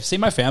holiday. See,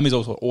 my family's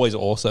also always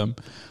awesome.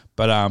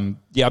 But,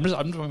 yeah,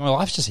 my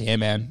life's just here,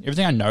 man.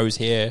 Everything I know is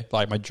here.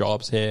 Like, my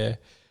job's here.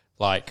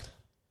 Like,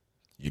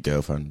 Your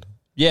girlfriend.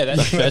 yeah,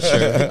 that's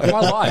true. My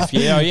life,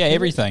 yeah,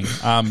 everything.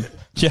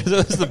 Yeah, so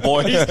this is the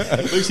boys.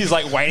 Lucy's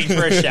like waiting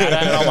for a shout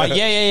out, and I'm like,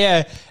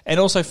 yeah. And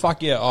also,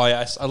 fuck yeah, oh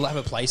yeah, I'll have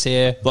a place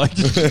here. Like,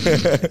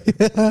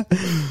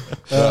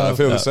 I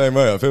feel the same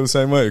way. I feel the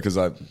same way because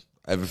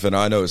everything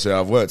I know is here.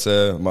 I've worked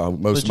here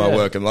most of my legit.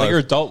 working life. Like, your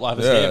adult life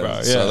is here, bro.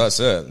 Yeah. So that's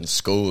it. And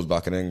school's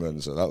back in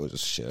England, so that was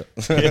just shit.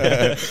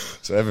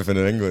 So everything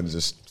in England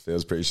just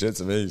feels pretty shit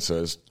to me.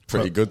 So it's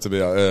pretty good to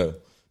be out here.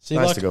 See,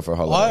 nice like, to go for a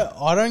holiday.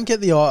 I don't get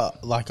the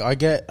I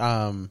get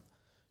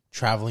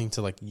traveling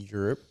to like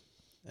Europe,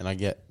 and I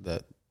get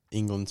that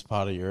England's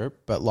part of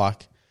Europe, but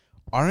like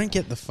I don't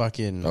get the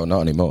fucking. Oh,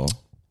 not anymore.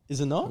 Is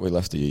it not? We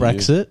left the EU.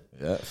 Brexit.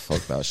 Yeah, fuck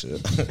that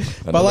shit.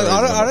 But like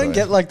I don't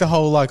get like the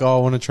whole like, oh,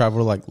 I want to travel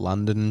to like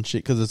London and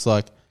shit, because it's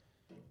like,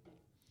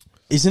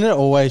 isn't it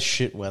always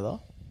shit weather?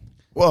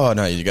 Well,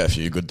 no, you get a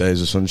few good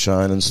days of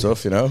sunshine and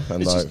stuff, you know,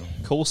 and It's like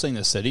just cool seeing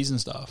the cities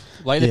and stuff.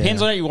 Like, it Yeah.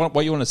 depends on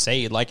what you want to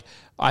see. Like,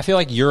 I feel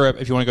like Europe,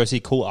 if you want to go see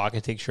cool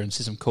architecture and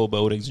see some cool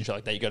buildings and shit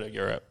like that, you go to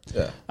Europe.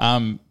 yeah.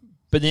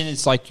 But then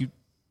it's like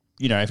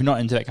you know, if you're not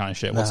into that kind of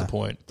shit, what's the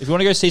point? If you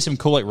want to go see some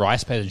cool like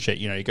rice paddies and shit,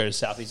 you know, you go to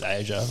Southeast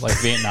Asia, like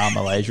Vietnam,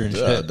 Malaysia, and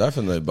Yeah, shit.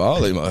 definitely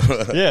Bali, man.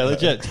 Yeah,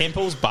 legit.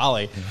 Temples,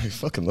 Bali. I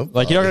fucking love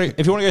Like, Bali. you know,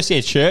 if you want to go see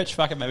a church,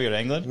 fucking maybe go to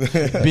England.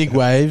 Big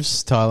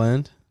waves,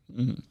 Thailand.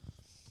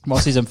 Might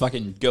see some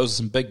fucking girls with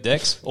some big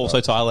dicks.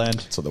 Also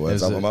Thailand. Took the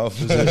words Is out of my mouth.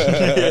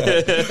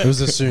 It was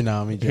a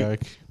tsunami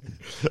joke.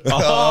 See,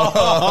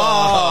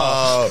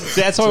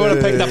 that's why I would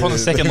have picked up on the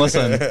second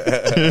listen.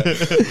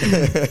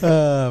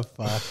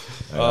 Fuck.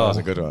 That was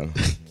a good one.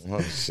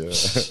 Oh,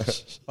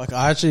 shit. Like,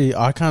 I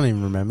can't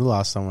even remember the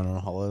last time I went on a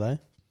holiday.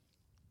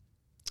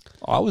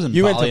 I was in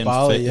You went Bali to in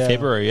Bali, yeah.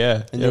 February,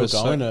 yeah. And It you were was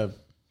going to...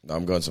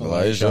 I'm going to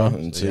Malaysia. Malaysia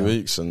in 2 Yeah.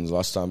 weeks, and the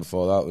last time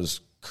before that was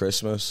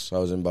Christmas. I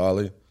was in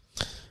Bali.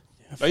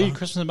 Oh, you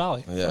Christmas in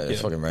Bali? Yeah, Fuck it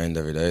fucking rained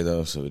every day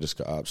though, so we just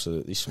got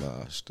absolutely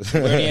smashed. We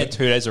only had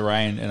 2 days of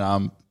rain in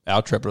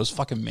our trip, but it was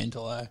fucking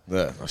mental, eh?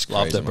 Yeah, that's crazy.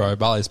 Loved it, bro. man.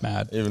 Bali's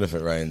mad. Even if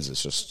it rains,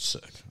 it's just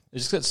sick. It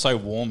just gets so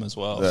warm as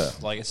well. Yeah.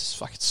 Like, it's just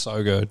fucking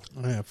so good.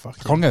 Oh, yeah, fuck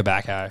I can't go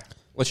back, eh?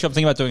 Let's I'm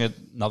thinking about doing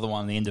another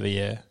one at the end of the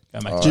year.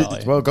 Go back to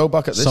Bali. Well, go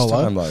back at this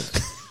Solo? time, like.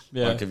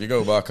 Yeah. Like, if you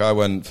go back, I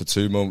went for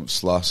 2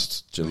 months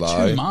last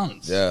July. 2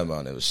 months? Yeah,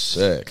 man, it was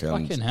sick.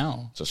 And Fucking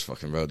hell. just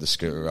fucking rode the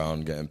scooter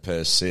around, getting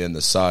pissed, seeing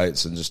the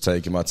sights, and just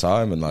taking my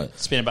time. And like,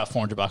 Spent about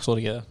 $400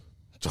 altogether.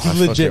 I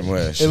Legit. fucking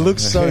wish. It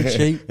looks so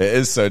cheap. It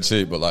is so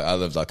cheap, but like, I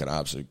lived like an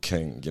absolute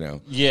king, you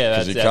know? Yeah,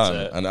 'Cause that's you can.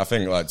 it. And I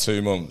think like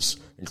 2 months,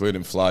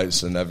 including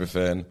flights and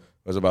everything,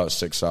 was about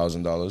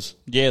 $6,000.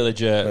 Yeah,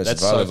 legit. Yes,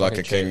 That's if I so live like a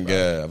fucking cheap, king, bro.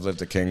 yeah, I've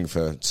lived a king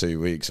for 2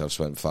 weeks. I've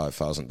spent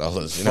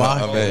 $5,000. You know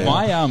what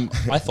I mean?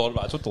 I thought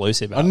about it. I talked to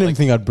Lucy about I it. didn't even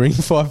think I'd bring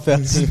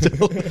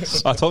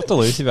 $5,000. I talked to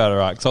Lucy about it,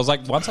 right? Because I was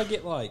like, once I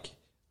get like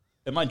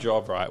in my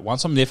job, right?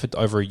 Once I'm there for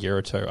over a year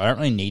or two, I don't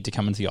really need to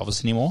come into the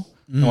office anymore.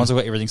 And once I've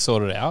got everything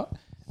sorted out,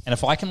 and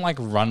if I can like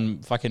run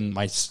fucking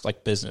my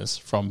like business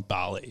from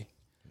Bali,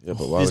 Yeah,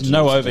 but why There's would you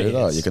no need to do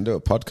overheads. that? You can do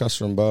a podcast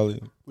from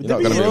Bali. You're there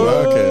not going to be- be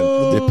working.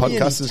 Oh, The yeah,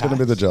 podcast is going to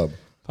be the job.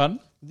 pardon?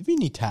 There'd be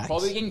any tax.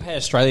 Probably getting paid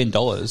Australian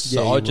dollars, so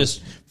Yeah, I you would would.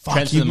 just Fuck,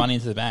 transfer you'd the be- money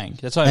into the bank.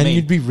 That's what I And mean.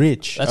 you'd be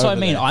rich. That's what I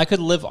over mean. there. I could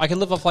live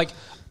off like,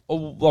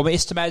 well, my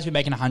estimate is we're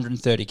making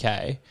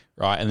 130k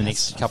right in the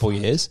next couple of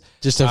years.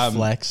 Just a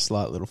flex,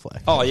 slight little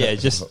flex. Oh yeah,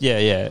 just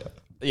yeah,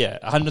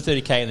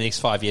 130k in the next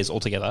 5 years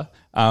altogether.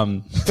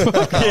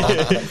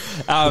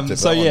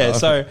 So yeah,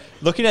 so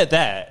looking at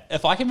that,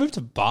 if I can move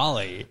to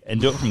Bali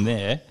and do it from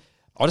there,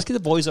 I'll just get the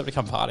boys up to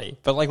come party.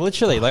 But like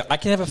literally, like I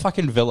can have a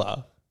fucking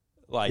villa,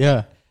 like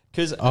Yeah.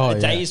 because Oh, a yeah.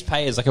 day's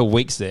pay is like a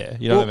week's there.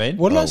 You know what I mean?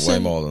 What did I Way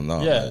send? more than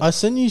that. Yeah. I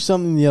sent you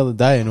something the other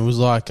day, and it was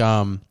like,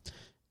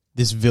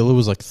 this villa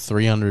was like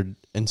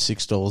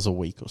 $306 a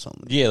week or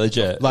something. Yeah,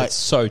 legit. Like- It's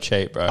so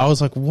cheap, bro. I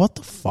was like, what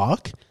the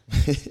fuck?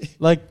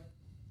 Like,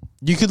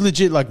 you could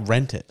legit like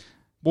rent it.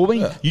 Well, I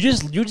mean, you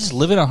just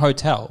live in a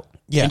hotel.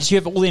 Yeah. And just you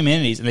have all the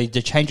amenities, and they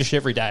change your shit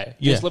every day.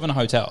 You just Yeah. live in a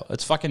hotel.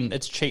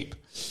 It's cheap.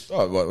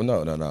 Oh, well,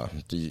 no.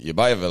 You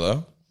buy a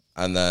villa,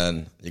 and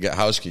then you get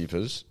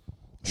housekeepers.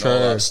 True. No,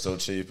 that's still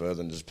cheaper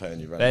than just paying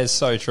you rent. That is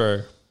so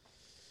true.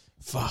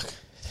 Fuck.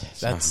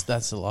 That's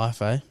the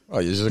life, eh? Oh,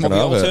 you're just Well, going to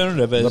the have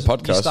alternative it. is The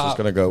podcast you is start-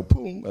 going to go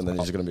boom, and then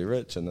you're just going to be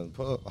rich, and then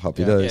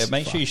happy days. Yeah,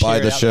 make sure you buy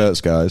share the it out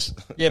shirts, guys.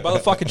 Yeah, buy the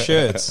fucking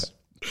shirts.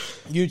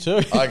 You too.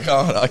 I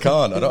can't.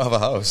 I don't have a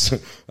house.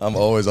 I'm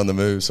always on the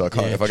move, so I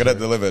can't. Yeah, if I get it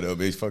delivered, it'll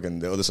be fucking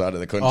the other side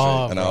of the country,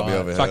 Oh, and I'll be right.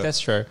 over Fuck, here. that's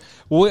true.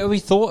 Well, we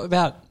thought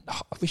about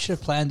we should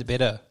have planned it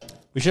better.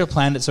 We should have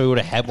planned it so we would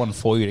have had one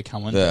for you to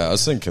come in. Yeah, I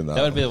was thinking that.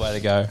 That would be the way to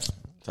go.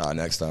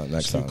 Next time.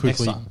 quick.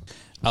 Next time.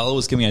 Ella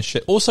was giving me a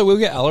shit. Also, we'll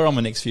get Ella on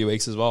the next few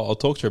weeks as well. I'll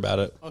talk to her about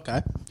it.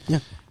 Okay. Yeah.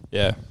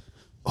 Yeah.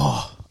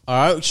 All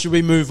right. Should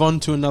we move on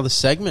to another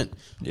segment?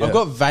 Yeah. I've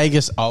got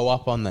Vegas O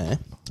up on there.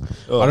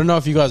 Oh. I don't know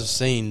if you guys have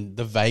seen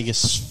the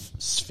Vegas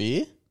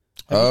sphere.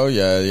 Oh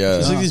yeah.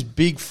 It's like this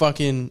big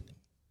fucking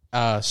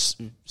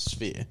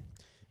sphere.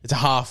 It's a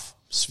half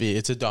sphere.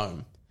 It's a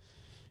dome,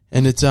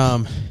 and it's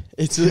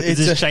It's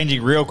just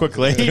changing real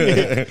quickly.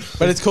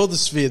 but it's called the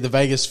sphere, the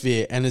Vegas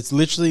sphere, and it's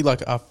literally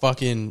like a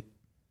fucking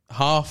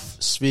half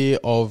sphere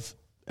of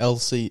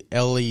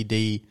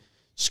LED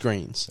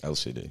screens.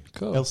 LCD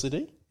Cool.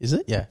 LCD? Is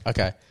it? Yeah.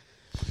 Okay.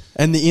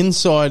 And the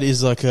inside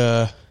is like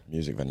a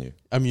music venue.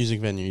 music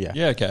venue. Yeah.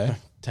 Yeah, okay.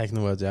 Taking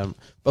the words out.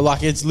 But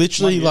like it's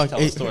literally Might like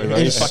need to tell the story, bro.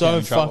 it's You're so fucking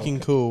in trouble. fucking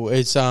cool.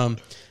 It's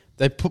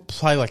they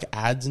play like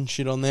ads and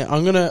shit on there.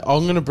 I'm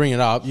gonna bring it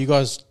up. You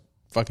guys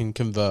fucking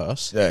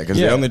converse. Yeah, because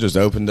Yeah. they only just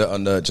opened it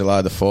on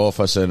July the 4th.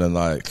 I said, and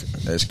like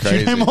it's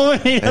crazy. You know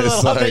what I mean? I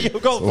It's love that like-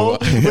 you've got full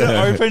what- when it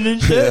opened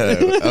and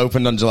shit. Yeah,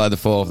 opened on July the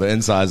 4th. The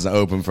inside's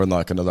open for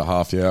like another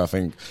half year, I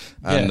think.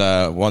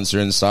 And once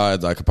you're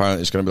inside, like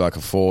apparently it's going to be like a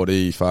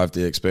 4D,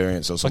 5D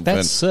experience or something.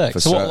 that's sick. For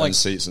So what, certain like-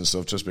 seats and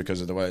stuff, just because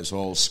of the way it's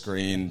all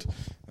screened.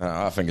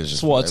 I think it's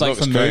just. So what, it's it like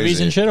for looks movies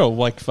crazy. and shit, or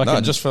like fucking...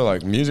 No, just for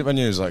like music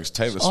venues, like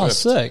Taylor Oh, Swift.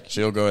 sick.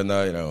 She'll go in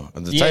there, you know,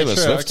 and the Yeah, Taylor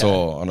true, Swift okay.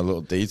 tour on a little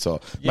detour.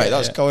 Yeah, Mate,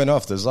 that's yeah. going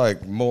off. There's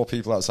like more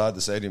people outside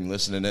the stadium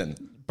listening in.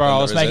 Bro, than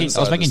I was there is making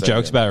inside the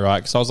jokes stadium. about it, right?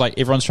 Because I was like,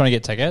 everyone's trying to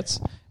get tickets,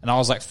 and I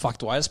was like, "Fuck,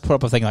 do I just put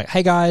up a thing like,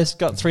 hey guys,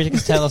 got 3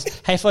 tickets to tell us,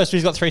 hey Flo's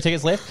got 3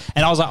 tickets left?"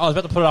 And I was about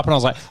to put it up, and I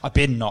was like, I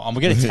better not. I'm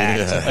gonna get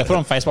attacked. I put it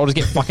on Facebook, I'll just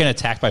get fucking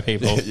attacked by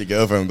people. Your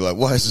girlfriend will be like,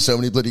 why is there so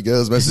many bloody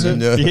girls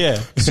messaging you?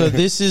 Yeah. So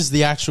this is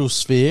the actual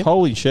sphere,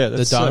 Holy shit, the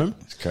that's dome.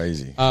 It's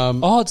crazy.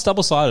 Oh, it's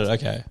double sided.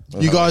 Okay.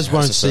 You guys That's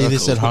won't a see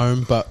this circle. at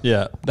home, but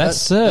Yeah, that's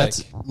sick.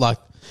 That's like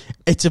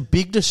it's a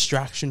big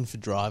distraction for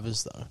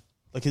drivers though.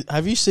 Like,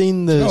 have you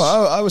seen the? No,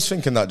 I was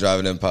thinking that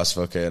driving in past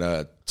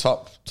fucking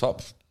top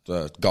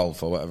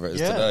Golf or whatever it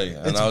is today,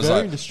 and I was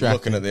like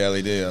looking at the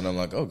LED, and I'm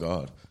like, oh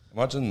god,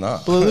 imagine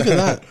that. Well, look at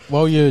that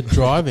while you're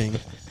driving.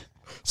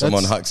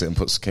 Someone hacks it and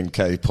puts King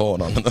K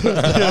porn on.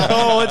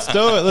 Oh, let's do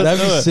it. That'd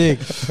be sick.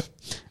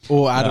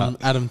 Or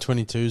Adam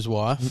 22's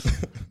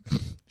wife.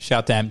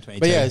 Shout to Adam 22.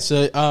 But yeah,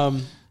 so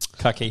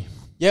Cucky.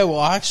 yeah, well,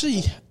 I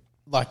actually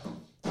like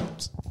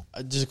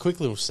just a quick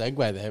little segue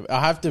there. I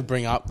have to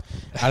bring up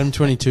Adam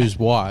 22's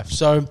wife.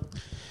 So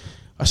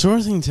I saw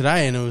a thing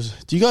today, and it was.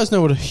 Do you guys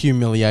know what a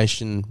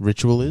humiliation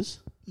ritual is?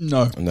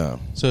 No.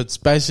 So it's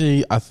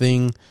basically a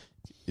thing.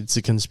 It's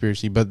a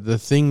conspiracy, but the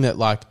thing that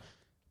like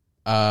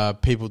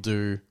people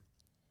do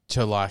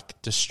to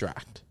like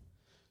distract.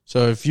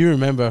 So if you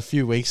remember, a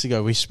few weeks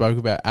ago we spoke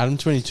about Adam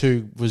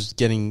 22 was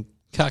getting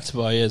Cucked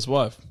by his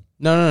wife.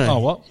 No. Oh,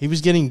 what? He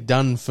was getting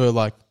done for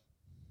like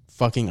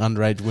fucking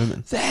underage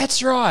women.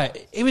 That's right.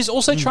 He was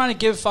also trying to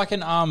give fucking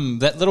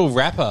that little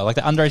rapper, like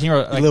the under 18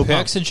 like Lil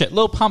perks Pump. and shit.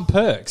 Lil Pump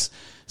perks.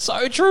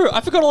 So true. I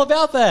forgot all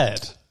about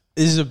that.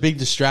 This is a big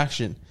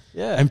distraction.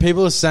 Yeah. And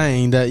people are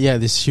saying that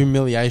this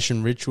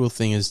humiliation ritual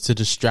thing is to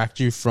distract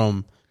you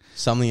from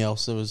something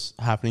else that was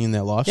happening in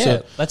their life. Yeah,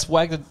 So, let's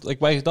wag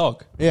the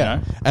dog. yeah. You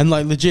know? And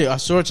like legit, I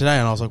saw it today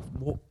and I was like,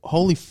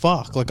 holy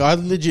fuck. Like I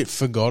legit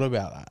forgot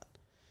about that.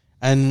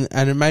 And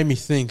it made me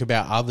think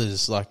about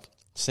others like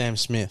Sam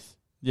Smith.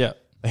 Yeah.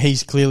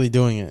 He's clearly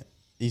doing it.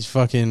 He's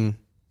fucking,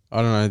 I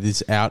don't know,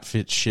 this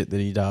outfit shit that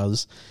he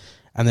does.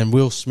 And then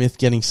Will Smith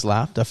getting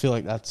slapped. I feel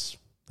like that's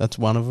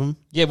one of them.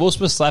 Yeah, Will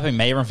Smith slapping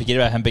made everyone forget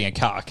about him being a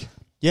cuck.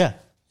 Yeah.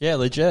 Yeah,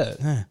 legit.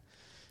 Yeah.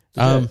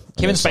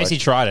 Kevin Spacey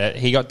tried it.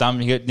 He got done.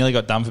 Nearly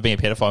got done for being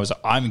a pedophile. He was like,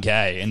 "I'm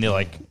gay," and they're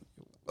like,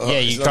 "Yeah,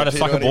 you tried to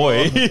fuck a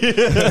boy."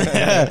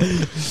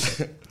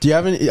 Do you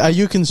have any? Are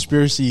you a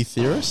conspiracy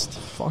theorist?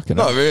 Fucking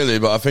Not really,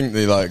 but I think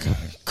they like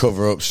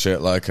cover up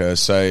shit like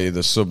say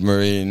the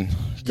submarine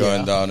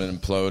going down and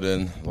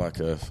imploding, like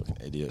a fucking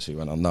idiot who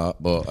went on that.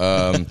 But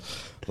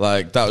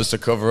like that was to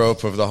cover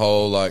up of the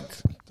whole like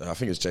I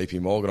think it's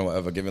JP Morgan or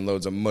whatever giving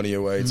loads of money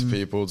away to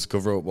people to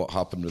cover up what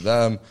happened with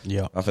them.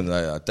 Yeah, I think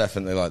they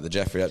definitely like the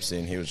Jeffrey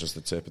Epstein. He was just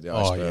the tip of the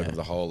iceberg of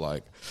the whole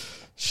like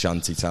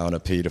shanty town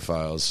of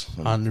paedophiles.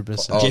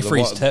 100%.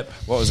 Jeffrey's tip.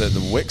 What was it?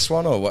 The Wix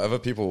one or whatever?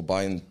 People were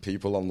buying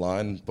people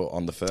online, but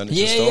on the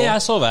furniture store. Yeah, I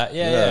saw that.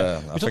 Yeah.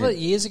 We talked about it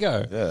years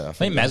ago. Yeah, I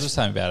think Maz was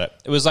telling me about it.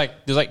 It was like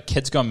there was like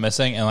kids gone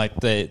missing, and like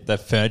the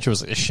furniture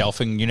was like a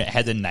shelving unit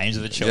had the names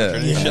of the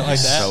children and shit like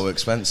that. So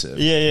expensive.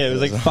 Yeah, it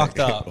was like fucked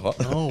up.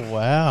 Oh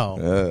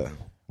wow.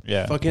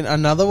 Yeah. Fucking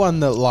another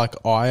one that like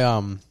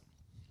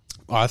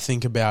I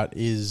think about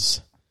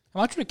is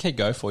How much would a kid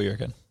go for, you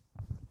reckon?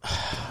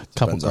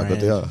 couple Depends how good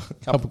they grand. are.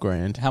 Couple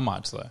grand. How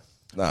much though?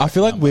 Nah, I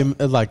feel like women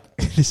are like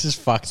this is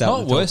fucked up.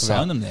 Not to worth talk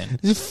selling about. them then.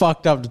 This is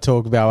fucked up to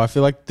talk about. I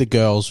feel like the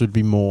girls would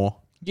be more.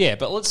 Yeah,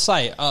 but let's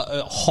say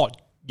a hot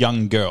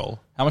young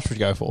girl. How much would you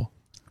go for?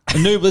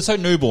 Let's say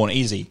newborn,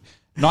 easy.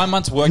 9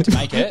 months work to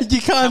make it. You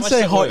How can't much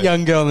say that hot worth?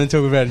 young girl and then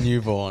talk about a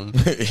newborn.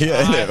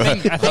 yeah, I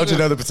think how do you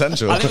know the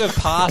potential? I think we've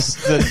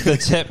passed the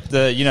tip,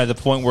 the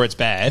point where it's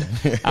bad.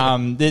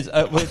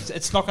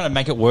 It's not going to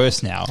make it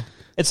worse now.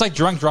 It's like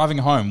drunk driving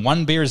home.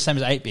 1 beer is the same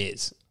as 8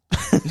 beers.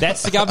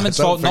 That's the government's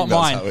I don't fault, not think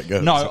that's mine. how it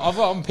goes. No,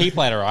 I'm a P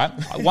plater, right?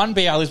 1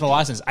 beer, I lose my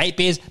license. 8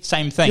 beers,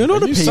 same thing. You're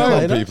not a you P still on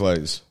plater. P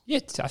plays. Yeah,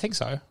 I think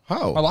so.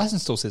 How? My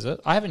license still says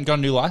it. I haven't got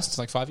a new license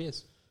in like 5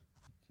 years.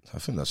 I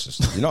think that's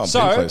just you're not on P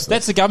So plays.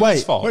 that's the government's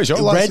Wait, fault. Wait, is your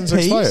Red license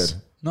peas? expired?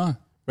 No.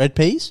 Red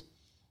peas?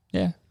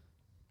 Yeah.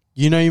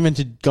 You know you meant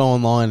to go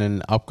online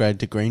and upgrade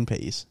to green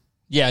peas.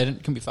 Yeah, it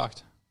couldn't be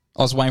fucked.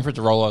 I was waiting for it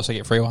to roll out so I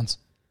get free ones.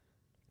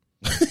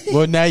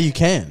 Well, now you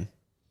can.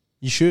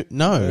 You should.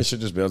 No. You should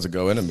just be able to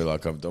go in and be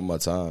like, I've done my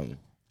time.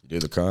 You do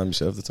the crime, you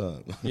serve the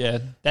time. Yeah,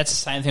 that's the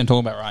same thing I'm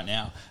talking about right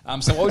now.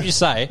 So what would you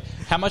say?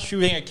 How much do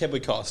you think a kid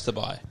would cost to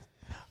buy?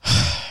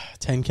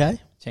 10K?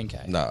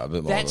 10K. Nah, a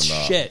bit more That's than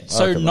that. shit. I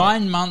So reckon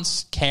 9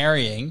 months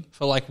carrying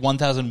for like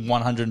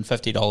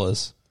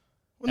 $1,150.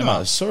 that. No,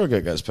 a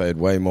surrogate gets paid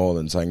way more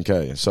than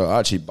 10K. So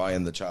actually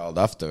buying the child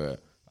after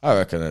it, I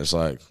reckon it's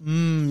like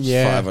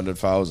Yeah.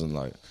 500,000,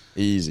 like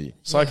easy.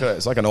 It's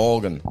like an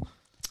organ.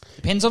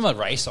 Depends on the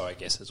race, though, I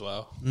guess, as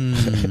well. I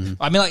mean,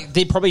 like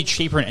they're probably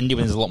cheaper in India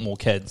when there's a lot more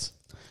kids.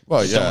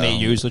 Well, Just don't need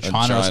to use with And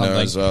China or something.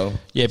 as well.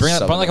 Yeah, buying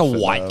like a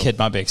 $750. white kid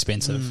might be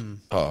expensive.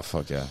 Oh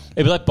fuck yeah!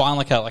 It'd be like buying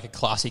like a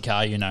classy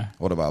car, you know.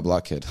 What about a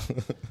black kid?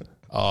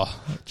 Oh,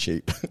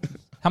 Cheap.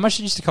 how much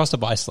did it used to cost to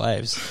buy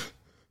slaves?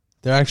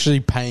 They're actually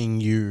paying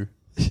you.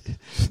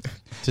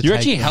 You're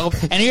actually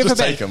helping, and you're,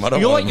 Just take 'em, I don't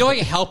you're want like 'em. you're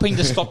like helping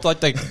to stop like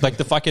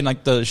the fucking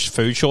like the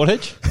food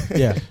shortage.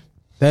 Yeah.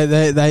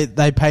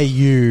 They pay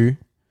you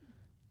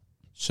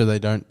so they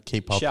don't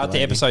keep Shout out to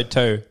populating. episode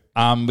 2.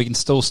 We can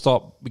still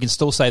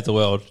save the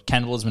world.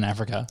 Cannibalism in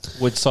Africa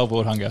would solve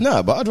world hunger.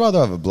 No, but I'd rather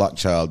have a black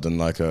child than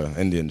like a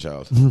Indian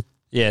child.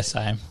 Yeah,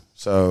 same.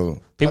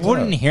 So People I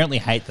wouldn't don't know. inherently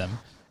hate them,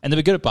 and they'd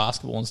be good at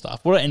basketball and stuff.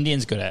 What are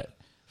Indians good at?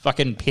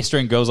 Fucking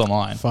pestering girls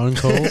online. Phone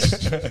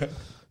calls.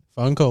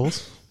 Phone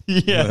calls.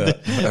 Yeah,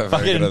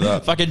 Very good at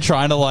that. fucking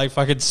trying to like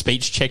fucking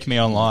speech check me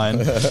online.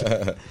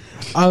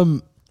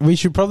 We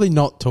should probably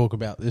not talk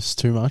about this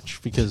too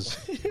much because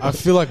I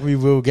feel like we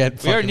will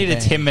get. We already need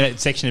banned. a 10-minute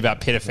section about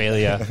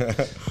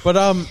pedophilia.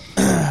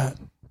 But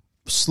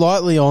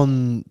slightly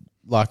on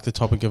like the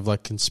topic of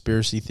like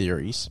conspiracy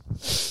theories.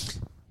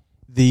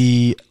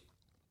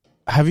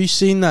 Have you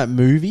seen that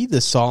movie,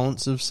 The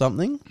Silence of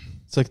Something?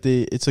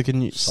 It's like a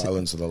new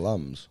Silence of the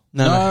Lambs.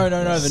 No,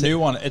 the new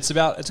one. It's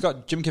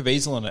got Jim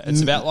Caviezel in it.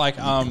 It's about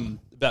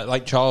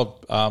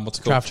child what's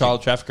it called? Trafficking.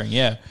 Child trafficking.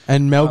 Yeah,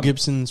 And Mel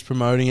Gibson's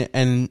promoting it,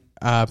 and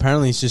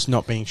apparently it's just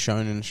not being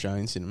shown in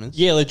Australian cinemas.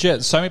 yeah,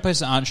 legit. So many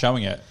places aren't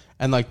showing it.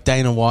 And like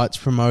Dana White's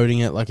promoting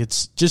it, like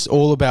it's just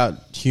all about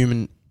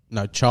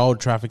child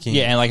trafficking.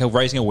 Yeah, and like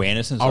raising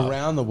awareness and stuff.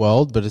 Around the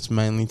world, but it's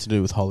mainly to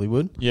do with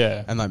Hollywood.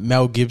 Yeah, And like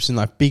Mel Gibson,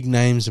 like big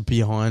names are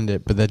behind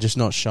it, but they're just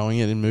not showing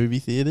it in movie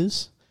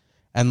theaters.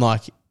 And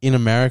like in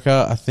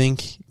America, I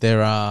think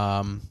there's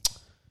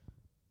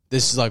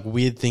like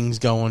weird things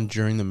go on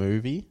during the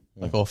movie,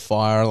 like all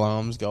fire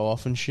alarms go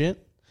off and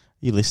shit.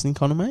 You listening,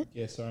 Connor, mate?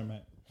 Yeah, sorry,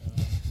 mate.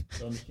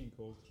 So I'm just getting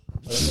called.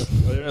 I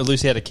don't know if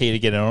Lucy had a key to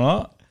get in or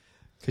not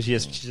because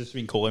she's just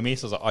been calling me.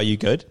 So I was like, "Are you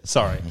good?"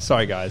 Sorry,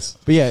 guys.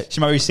 But yeah, She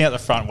might be sitting at the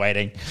front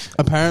waiting.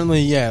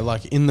 apparently, yeah,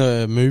 like in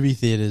the movie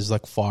theaters,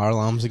 like fire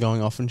alarms are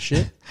going off and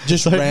shit,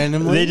 just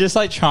randomly. They're just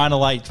like trying to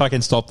like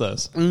fucking stop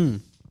this.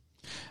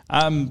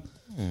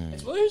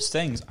 It's one of those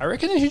things. I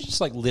reckon they should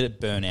just like let it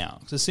burn out.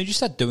 Because as soon as you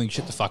start doing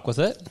shit to fuck with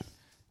it,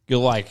 you're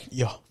like,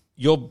 Yeah.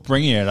 you're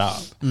bringing it up.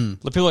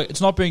 Like people are like,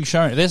 it's not being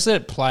shown. If they just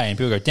let it play and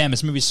people go, damn,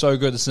 this movie's so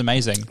good, this is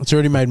amazing. It's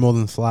already made more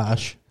than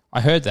Flash. I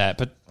heard that,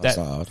 but That's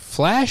that not hard.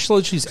 Flash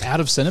literally is out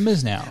of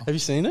cinemas now. Have you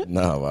seen it?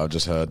 No, I've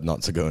just heard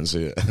not to go and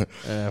see it.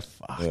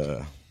 Fuck.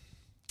 Yeah.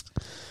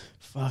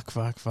 Fuck.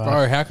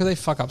 Bro, how could they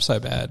fuck up so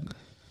bad?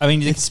 I mean,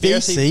 the It's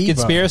conspiracy, DC,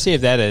 conspiracy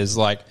of that is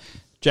like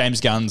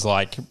James Gunn's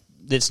like,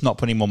 let's not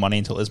put any more money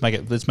into it. Let's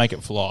make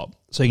it flop,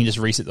 so you can just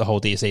reset the whole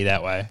DC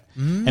that way.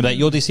 And be like,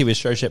 your DC was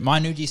show shit. My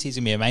new DC is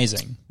gonna be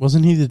amazing.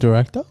 Wasn't he the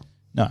director?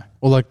 No,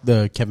 Or like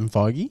the Kevin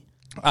Feige?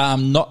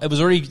 not. This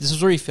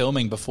was already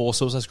filming before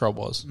Suicide Squad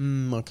was.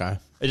 Okay.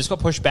 It just got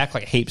pushed back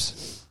like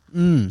heaps.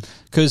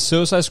 Because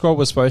Suicide Squad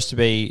was supposed to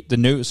be the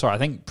new. Sorry, I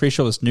think pretty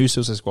sure this new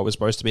Suicide Squad was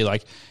supposed to be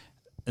like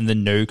in the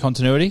new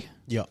continuity.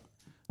 Yeah.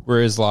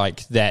 Whereas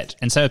like that,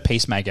 and same with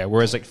Peacemaker.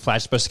 Whereas like Flash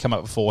is supposed to come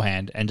up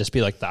beforehand and just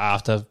be like the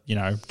after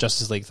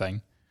Justice League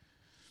thing.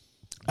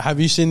 Have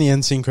you seen the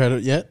end scene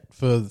credit yet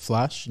for the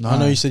Flash? No. I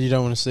know you said you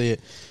don't want to see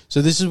it.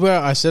 So this is where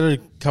I said it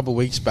a couple of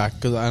weeks back,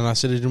 and I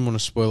said I didn't want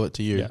to spoil it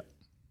to you. Yeah.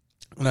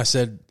 And I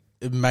said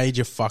it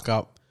major fuck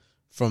up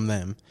from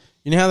them.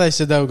 You know how they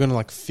said they were going to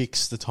like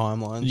fix the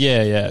timeline?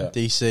 Yeah.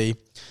 DC.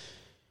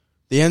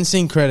 The end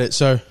scene credit.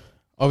 So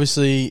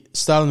obviously,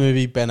 start of the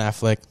movie, Ben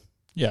Affleck.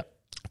 Yeah.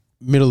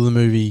 Middle of the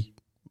movie,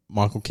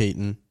 Michael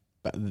Keaton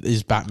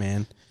is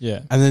Batman. Yeah.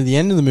 And then at the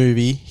end of the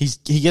movie,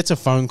 he gets a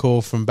phone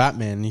call from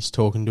Batman and he's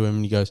talking to him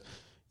and he goes,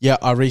 yeah,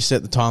 I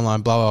reset the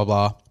timeline, blah, blah,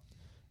 blah.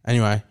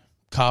 Anyway,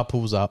 car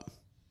pulls up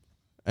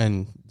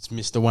and it's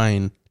Mr.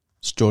 Wayne.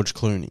 It's George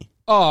Clooney.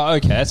 Oh,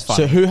 okay, that's fine.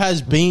 So who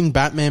has been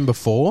Batman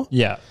before?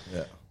 Yeah.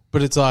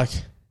 But it's like,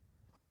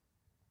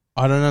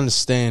 I don't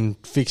understand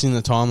fixing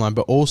the timeline,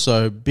 but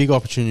also big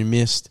opportunity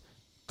missed.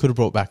 Could have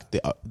brought back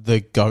the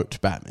GOAT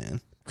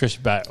Batman.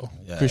 Christian Bale.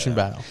 Christian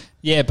Bale.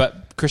 Yeah,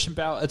 but Christian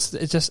Bale, it's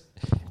just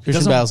Christian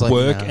doesn't Bale's like,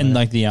 work no. in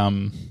like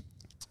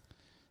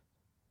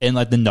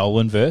the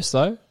Nolan verse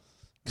though,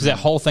 because that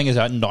whole thing is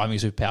about not having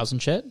superpowers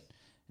and shit.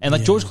 And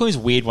like George Clooney's a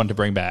weird one to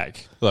bring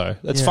back though.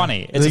 It's Yeah.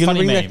 funny. Are It's they a gonna funny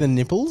bring meme. back the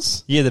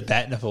nipples? Yeah, the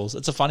bat nipples.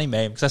 It's a funny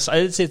meme because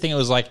I did see a thing. It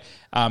was like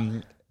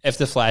if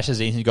the Flash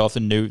has anything to go off the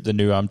new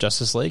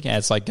Justice League, and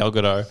it's like Gal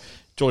Gadot,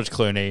 George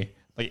Clooney,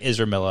 like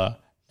Ezra Miller,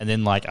 and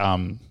then like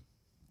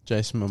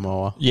Jason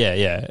Momoa.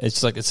 yeah.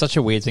 It's like it's such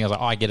a weird thing. I was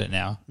like, oh, I get it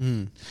now.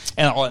 And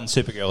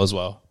Supergirl as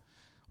well.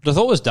 What I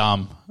thought was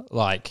dumb,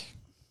 like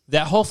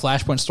that whole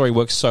Flashpoint story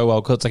works so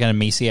well because it's like an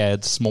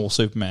emaciated small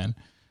Superman.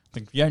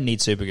 Like you don't need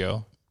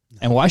Supergirl.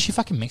 And why is she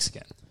fucking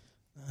Mexican?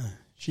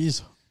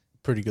 She's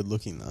pretty good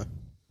looking though.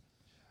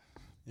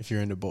 If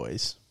you're into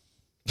boys.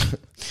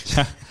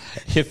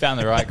 You found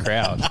the right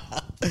crowd.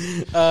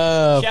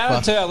 Shout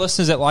out to our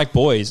listeners that like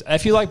boys.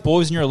 If you like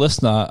boys and you're a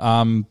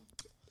listener,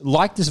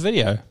 like this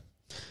video.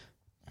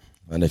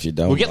 And if you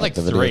don't, We'll get like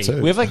the video three.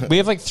 too. We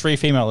have like 3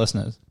 female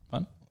listeners.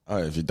 Fun. Oh,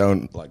 if you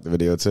don't like the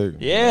video too.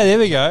 Yeah, there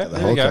we go. The There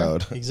whole we go.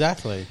 crowd.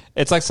 Exactly.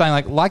 It's like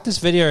saying like this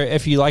video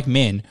if you like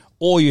men,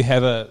 or you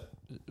have I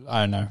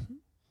don't know,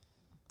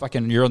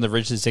 fucking you're on the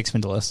registered sex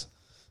offender list.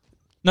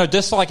 No,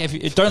 dislike if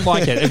you don't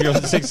like it if you're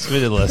on the sex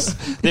offender list.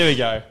 There we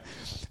go.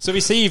 So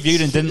we see you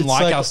viewed and didn't It's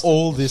like like us.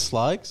 all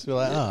dislikes. We're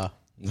like, Oh,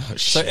 So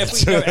shit. if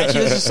we go,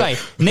 actually, let's just say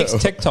next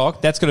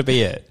TikTok, that's going to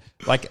be it.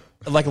 Like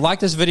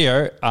this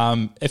video.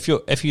 If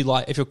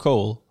you're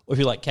cool, or if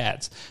you like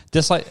cats.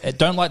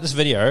 Don't like this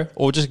video,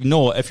 or just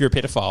ignore if you're a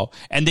pedophile.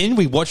 And then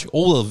we watch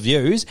all the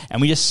views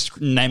and we just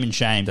name and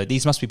shame. Like,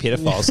 these must be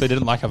pedophiles, so they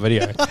didn't like our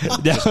video.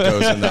 Just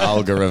goes in the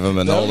algorithm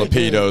and all the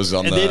pedos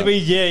on and there. then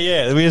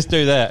we just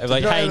do that.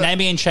 Like, hey,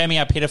 naming and shaming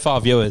our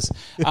pedophile viewers.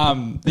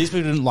 These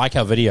people didn't like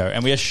our video,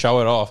 and we just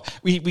show it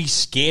off. We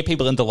scare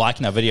people into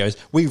liking our videos.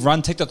 We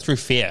run TikTok through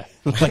fear,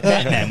 like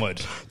Batman would.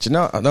 Do you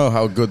know? I know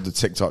how good the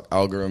TikTok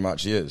algorithm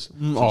actually is.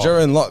 So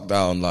during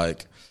lockdown,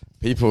 like,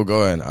 people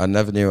going, I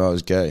never knew I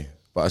was gay,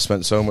 but I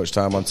spent so much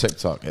time on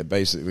TikTok. It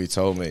basically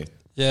told me,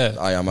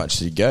 I am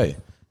actually gay,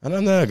 and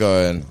I'm there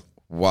going,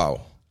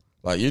 wow.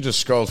 Like, you just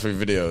scroll through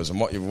videos and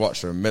what you've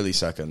watched for a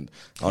millisecond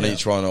on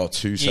each one, or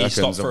 2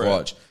 seconds of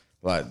watch.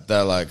 Like,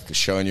 they're like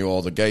showing you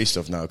all the gay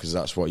stuff now because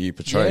that's what you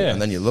portray,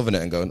 and then you're loving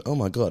it and going, oh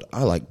my god,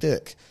 I like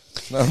dick.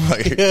 And I'm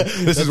like,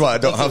 this is why I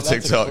don't have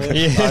TikTok. I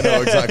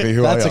know exactly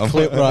who I am. That's a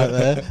clip right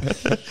there.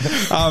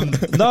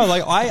 No,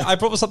 like I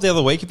brought this up the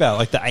other week about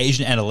like the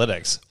Asian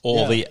analytics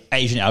or the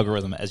Asian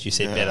algorithm, as you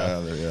said better.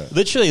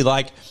 Literally,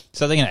 like,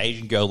 something an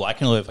Asian girl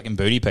liking all the fucking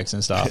booty pics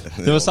and stuff.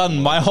 All of a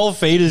sudden, my whole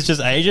feed is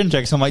just Asian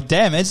chicks. I'm like,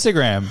 damn,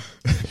 Instagram.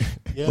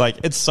 Like,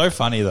 it's so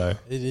funny though.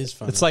 It is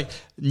funny. It's like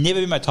never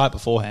been my type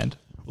beforehand.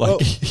 Like,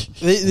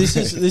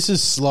 this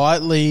is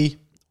slightly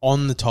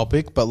on the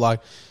topic, but like,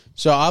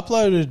 so I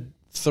uploaded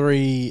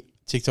 3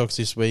 TikToks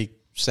this week,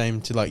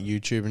 same to like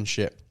YouTube and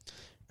shit,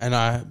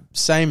 and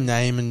same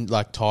name and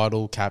like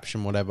title,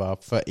 caption, whatever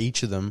for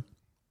each of them.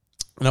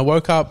 And I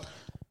woke up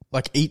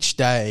like each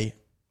day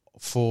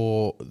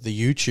for the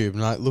YouTube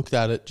and I looked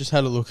at it, just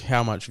had a look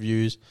how much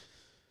views.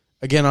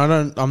 Again,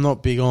 I'm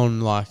not big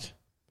on like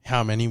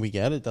how many we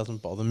get. It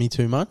doesn't bother me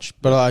too much,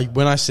 but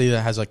when I see that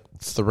it has like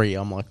 3,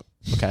 I'm like,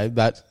 okay,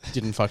 that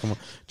didn't fucking work.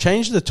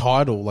 Change the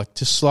title like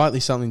to slightly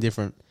something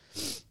different.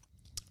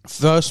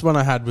 First one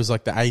I had was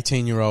like the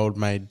 18-year-old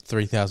made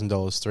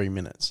 $3,000 3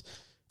 minutes.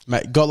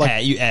 Got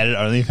like you added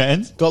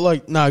OnlyFans?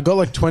 Got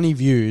like 20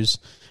 views.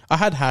 I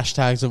had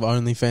hashtags of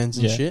OnlyFans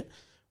and shit.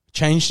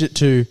 Changed it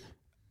to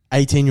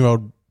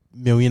 18-year-old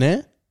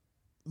millionaire.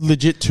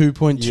 Legit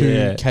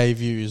 2.2k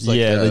views. Like,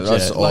 legit.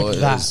 That's all like it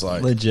that. is.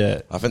 Like,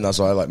 legit. I think that's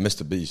why I like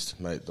Mr. Beast,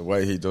 mate. The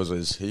way he does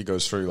is he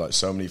goes through like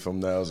so many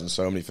thumbnails and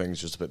so many things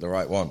just to pick the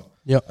right one.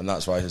 Yep. And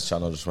that's why his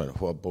channel just went,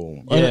 what,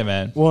 boom. Yeah,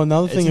 man. Well,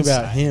 another thing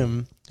about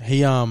him,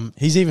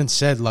 he's even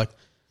said like,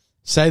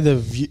 say the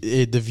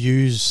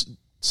views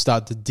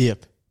start to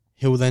dip,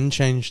 he'll then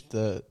change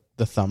the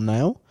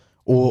thumbnail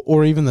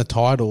or even the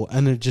title,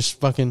 and it just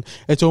fucking,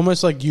 it's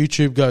almost like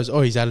YouTube goes,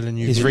 oh, he's added a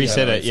new He's video.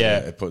 reset it,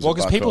 It puts well, it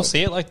because back people up.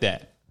 see it like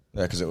that.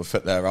 Yeah, because it will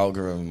fit their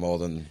algorithm more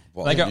than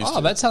what They go, used oh,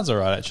 to. that sounds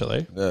alright,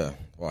 actually. Yeah.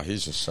 Wow,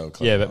 he's just so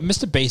clever. Yeah, but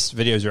Mr. Beast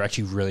videos are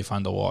actually really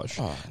fun to watch.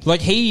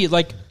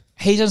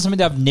 He's done something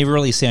that I've never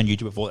really seen on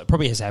YouTube before. That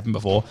probably has happened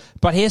before,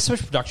 but he has so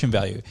much production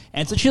value,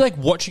 and it's literally like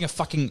watching a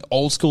fucking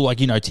old school, like,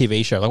 you know,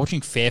 TV show, like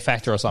watching Fear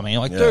Factor or something.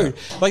 You're like, dude,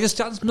 like this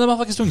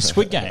motherfucker's doing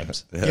Squid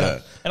Games.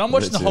 And I'm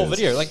watching the whole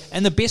video. Like,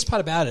 and the best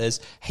part about it is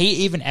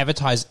he even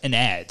advertised in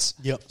ads.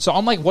 Yep. So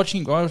I'm like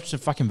watching a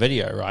fucking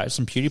video, right?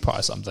 Some PewDiePie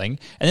or something,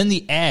 and then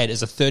the ad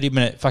is a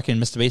 30-minute fucking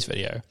Mr. Beast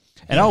video.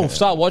 And I'll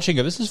start watching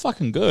it. This is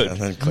fucking good. And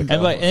then click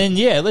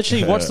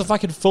literally watch the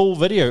fucking full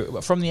video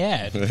from the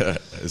ad.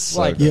 It's so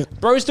Like, good.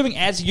 bro's doing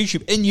ads on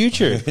YouTube in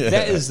YouTube.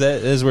 That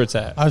is where it's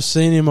at. I've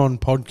seen him on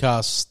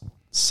podcasts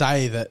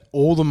say that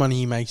all the money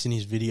he makes in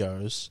his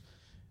videos,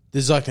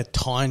 there's like a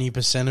tiny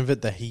 % of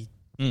it that he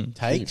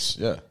takes.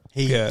 Yeah.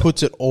 He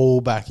puts it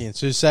all back in.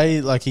 So say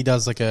like he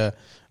does like a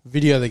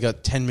video that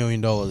got $10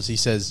 million. He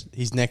says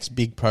his next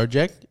big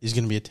project is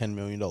going to be a $10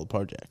 million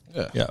project.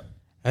 Yeah.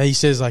 And he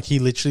says like he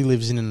literally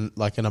lives in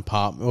an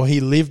apartment, or he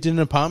lived in an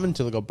apartment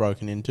until it got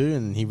broken into,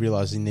 and he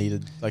realized he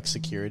needed like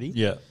security.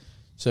 Yeah.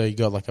 So he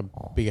got like a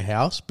bigger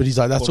house, but he's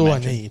like, that's all I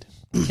need.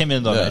 $10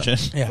 million mansion.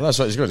 Yeah. Well, that's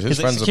what he's good. His He's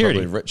like friends security.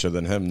 are probably richer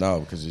than him now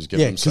because he's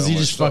given them so because he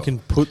much just stuff. fucking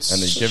puts and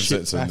he gives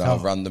shit it to back now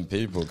up. random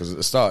people. Because at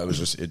the start it was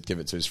just he'd give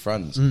it to his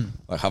friends,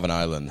 like have an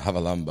island, have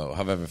a Lambo,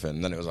 have everything.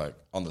 And then it was like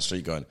on the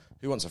street going,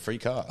 who wants a free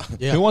car?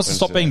 Yeah. Who wants to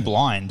stop being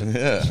blind?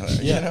 Yeah,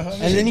 Yeah. You know what I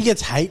mean? And then he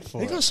gets hate for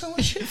He it. got so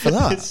much shit for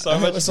that. It's so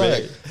And much it was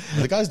big.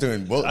 like, the guy's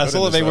doing well. I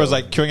saw the video was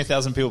like queuing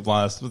 1,000 people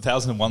blind,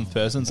 1,001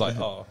 persons. Like,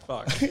 oh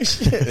fuck.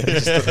 just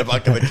at the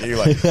back of the queue,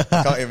 like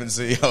I can't even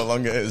see how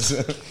long it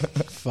is.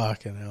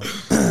 Fucking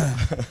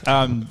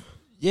hell.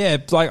 Yeah,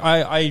 like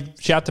I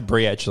shout out to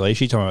Brie actually.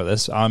 She told me about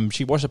this.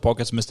 She watched a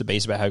podcast with Mr.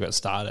 Beast about how it got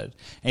started,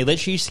 and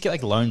she used to get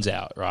like loans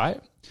out,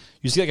 right?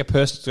 You used to get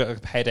like a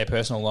payday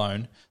personal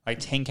loan, like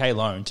 10K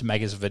loan to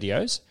make his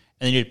videos,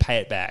 and then you'd pay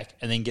it back,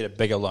 and then get a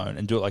bigger loan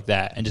and do it like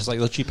that, and just like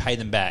literally pay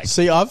them back.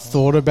 See, I've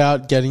thought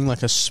about getting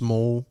like a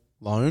small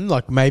loan,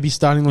 like maybe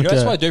starting like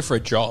That's what I do for a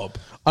job.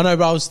 I know,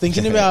 but I was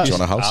thinking about. Do you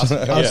want a house?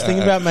 I was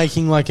thinking about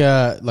making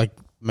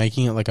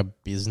making it like a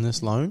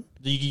business loan.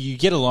 You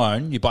get a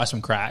loan, you buy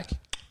some crack.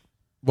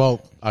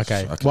 Well,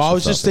 okay. I can Well, I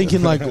was shift just that.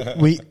 thinking like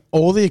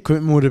all the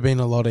equipment would have been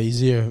a lot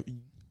easier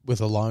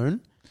with a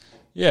loan.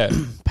 Yeah,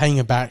 Paying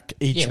it back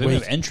each but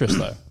week. of interest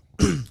though.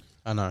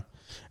 I know. It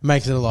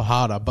makes it a lot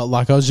harder. But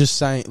like I was just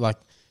saying, like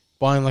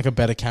buying like a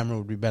better camera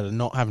would be better.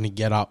 Not having to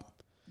get up.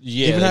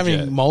 Yeah, Even legit.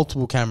 having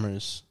multiple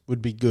cameras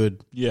would be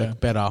good. Yeah. Like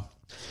better.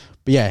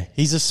 But yeah,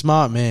 he's a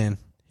smart man.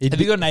 Have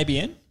you got an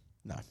ABN?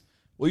 No.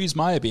 We'll use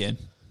my ABN.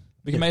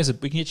 We can make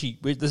it. We can actually.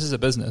 This is a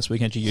business. We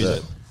can actually use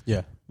it.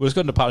 Yeah. We're just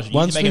going to partnership.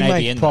 Once you we can make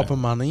make an ABN proper though.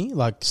 money,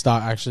 like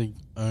start actually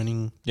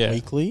earning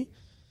weekly.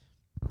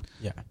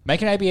 Yeah.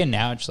 Make an ABN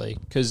now, actually,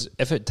 because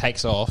if it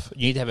takes off,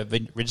 you need to have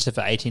it registered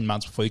for 18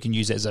 months before you can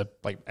use it as a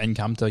like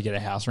income to get a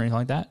house or anything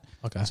like that.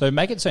 Okay. So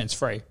make it so it's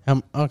free.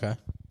 Okay. Literally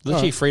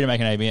Alright. free to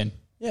make an ABN.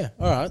 Yeah.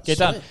 All right. Get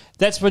done.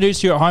 That's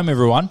produced you at home,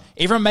 everyone.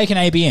 Everyone make an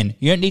ABN.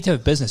 You don't need to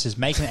have a business. Just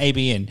make an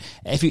ABN.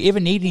 If you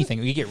ever need anything,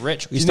 or you get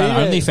rich, or you start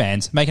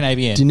OnlyFans, make an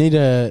ABN. Do you need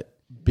a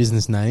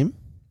business name?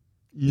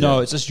 No,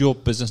 it's just your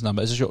business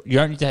number. It's just you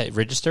don't need to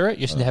register it.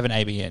 You just need to have an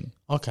ABN.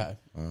 Okay.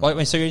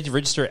 So you need to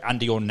register it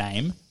under your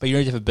name, but you don't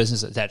need to have a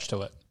business attached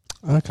to it.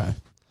 Okay.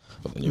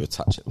 But then you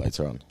attach it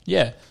later on.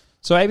 Yeah.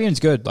 So ABN's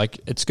good. Like,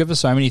 it's good for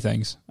so many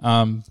things.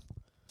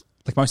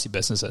 Like mostly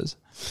businesses.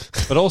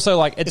 But also,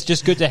 like, it's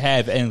just good to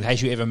have in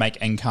case you ever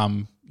make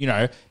income, you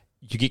know,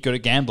 you get good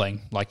at gambling.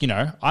 Like, you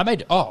know,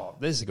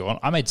 this is a good one.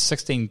 I made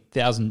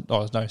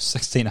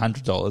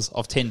 $1,600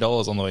 of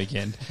 $10 on the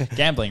weekend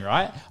gambling,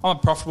 right? I'm a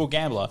profitable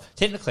gambler.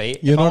 Technically,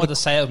 if I wanted to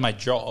say it was my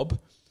job,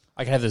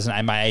 I could have this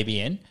in my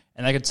ABN,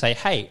 and they could say,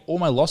 hey, all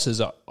my losses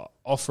are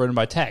off-roaded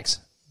by tax.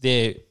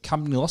 They're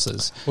company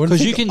losses.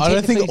 Because I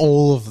don't think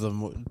all of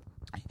them would.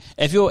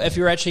 If you're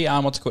actually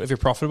if you're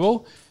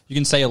profitable, you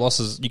can say your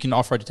losses. You can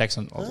off-road your tax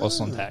on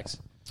losses on tax.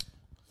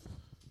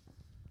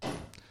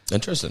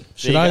 Interesting.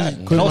 Should I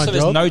and quit also, my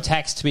there's job? no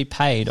tax to be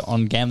paid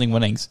on gambling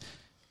winnings.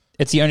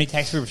 It's the only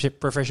tax-free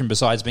profession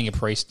besides being a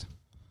priest.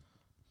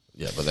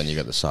 Yeah, but then you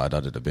get the side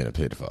added of being a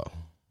paedophile.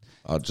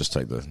 I'll just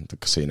take the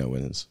casino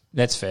winnings.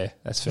 That's fair.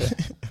 That's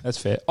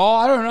fair. Oh,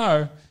 I don't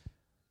know.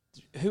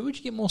 Who would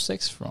you get more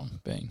sex from?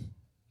 Depends.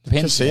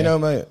 Casino,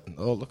 mate.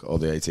 Oh, look at all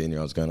the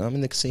 18-year-olds going, I'm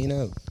in the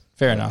casino.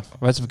 Fair enough.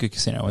 I've had some good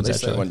casino ones, At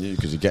least they actually. want you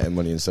because you're getting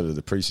money instead of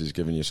the priest who's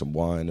giving you some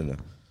wine and a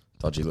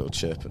dodgy little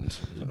chip and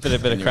Bit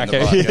of and crack.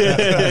 you're in the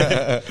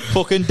back.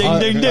 Fucking ding,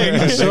 ding, ding.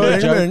 I saw a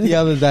joke the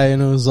other day,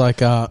 and it was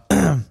like,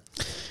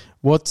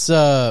 what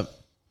does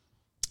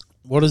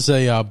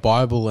a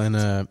Bible and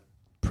a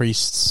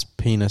priest's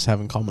penis have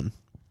in common?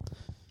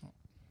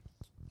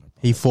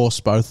 He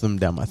forced both of them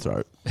down my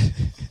throat.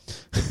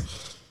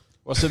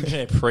 What's the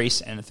difference between a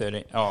priest and a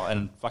 13? Oh,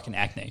 and fucking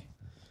acne.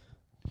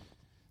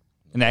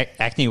 And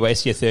acne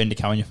waits your 13 to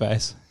come on your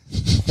face.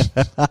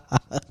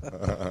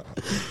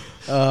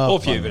 Or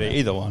puberty,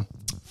 either one.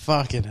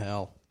 Fucking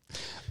hell.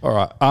 All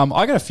right.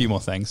 I got a few more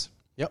things.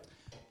 Yep.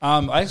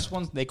 I just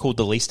want they called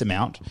the least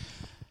amount.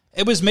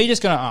 It was me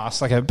just going to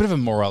ask like a bit of a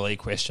morality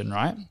question,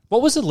 right?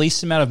 What was the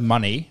least amount of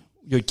money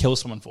you'd kill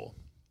someone for?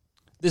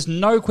 There's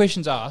no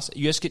questions asked.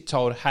 You just get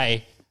told,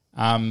 hey,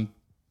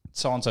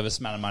 so-and-so this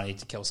amount of money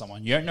to kill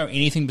someone. You don't know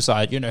anything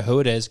beside. You don't know who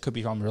it is. Could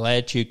be someone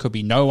related to you. Could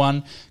be no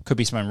one. Could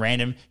be someone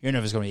random. You don't know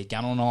if it's going to be a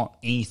gun or not.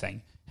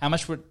 Anything. How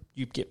much would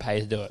you get paid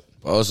to do it?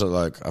 But also,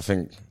 like, I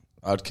think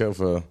I'd kill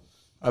for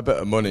a bit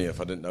of money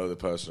if I didn't know the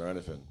person or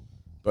anything.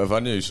 But if I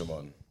knew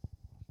someone...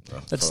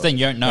 That's the thing.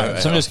 You don't know. Yeah,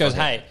 Someone just goes,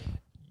 fuck hey,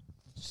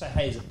 say,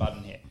 hey, there's a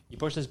button here. You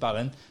push this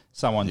button,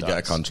 someone You does. get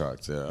a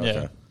contract, yeah.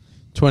 Okay.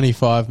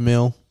 25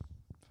 mil.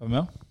 5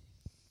 mil?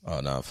 Oh,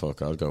 no,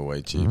 fuck. I'll go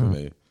way cheaper,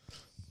 mate.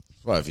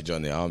 Well, if you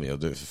join the army, you'll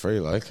do it for free,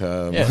 like.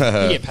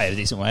 Yeah, you get paid a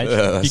decent wage.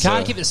 You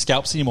can't keep the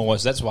scalps anymore,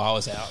 so that's why I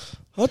was out.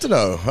 I don't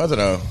know.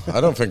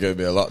 I don't think it would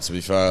be a lot, to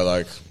be fair.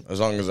 Like, as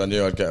long as I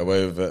knew I'd get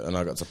away with it and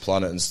I got to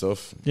plan it and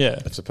stuff. Yeah.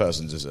 If the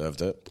person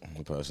deserved it,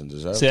 the person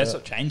deserved See, it. that's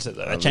what changed it,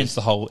 though. That changed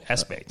the whole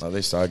aspect. At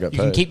least I get You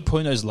paid. can keep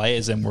putting those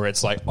layers in where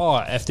it's like, oh,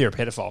 if they're a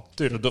pedophile,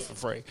 dude, I'll do it for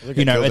free. They get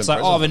You know, killed it's in like,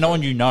 prison oh, but no for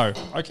one you know.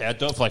 Okay, I'll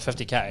do it for like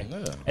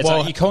 $50K. It's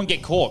like, you can't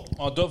get caught.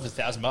 I'll do it for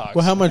 $1,000.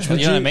 Well, how much would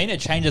you know what I you- mean?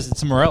 It changes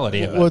the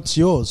morality of it. What's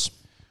yours?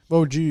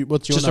 What's your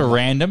Just number? a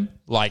random,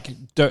 like,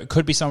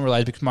 could be someone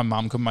related because my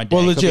mum, could be my dad.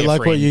 Well, could be legit, a like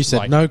what friend, you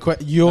said. like-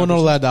 You're not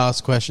allowed to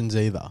ask questions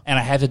either. And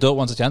I had to do it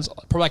once a chance,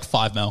 probably like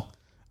 5 mil. All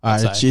right,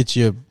 I'd say. it's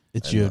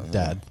your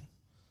dad.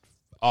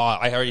 Oh,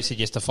 I already said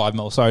yes to 5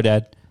 mil. Sorry,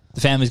 Dad.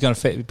 The family's going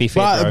to be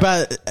fair.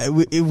 But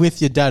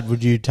with your dad,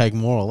 would you take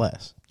more or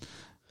less?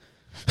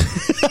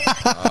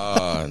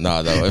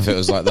 No, though. If it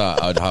was like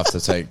that, I'd have to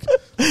take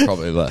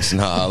probably less.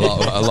 No,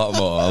 a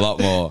lot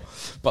more.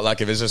 But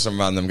like, if it's just some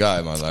random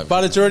guy, man. Like,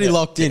 But it's already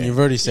locked in. You've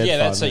already said Yeah, 5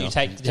 that's so mil. you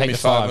take give me the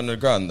 5. 500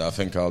 grand. I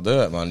think I'll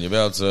do it, man. You'll be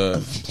able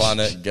to plan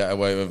it, get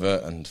away with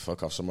it, and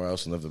fuck off somewhere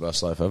else and live the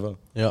best life ever.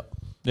 Yep.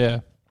 Yeah.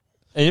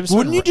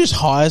 Wouldn't you just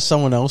hire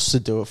someone else to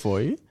do it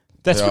for you?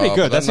 That's Yeah, pretty but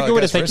good. That's a then good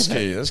way to that think gets of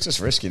risky. it. That's just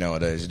risky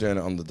nowadays. You're doing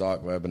it on the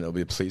dark web, and it'll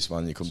be a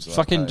policeman. You come to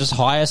Fucking just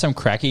hire some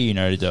cracky, you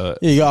know, to do it.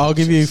 Here you go. I'll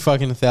give you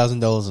fucking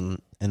 $1,000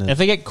 and If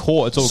they get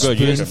caught, it's all good.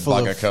 You just,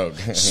 Spoonful bag of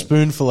coke.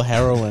 spoonful of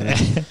heroin.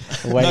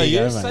 Away no, you you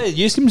go, just mate. say,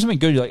 you just give them something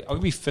good. You're like, I'll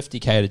give you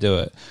 $50K to do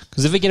it.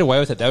 Because if they get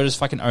away with it, they'll just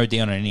fucking OD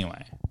on it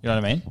anyway. You know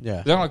what I mean?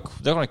 Yeah. They're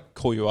gonna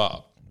call you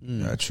up.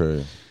 Yeah,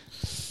 true.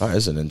 That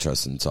is an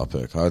interesting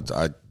topic.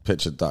 I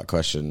pictured that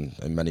question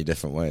in many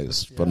different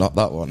ways, but not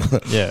that one.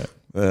 Yeah.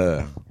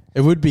 Yeah.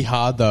 It would be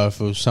hard though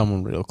if it was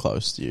someone real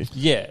close to you.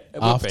 Yeah, it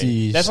would After be.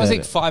 you That's why I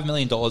said think $5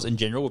 million in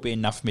general would be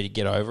enough for me to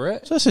get over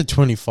it. So I said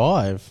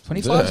 25.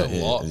 25 is a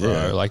Yeah, lot,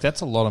 yeah. bro. Like,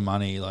 that's a lot of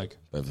money. Like,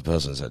 If the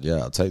person said, "Yeah,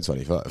 I'll take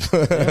 25."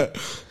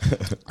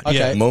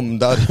 Okay. Mum,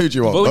 Dad, who do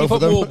you want? but when you Both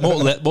put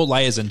of them. more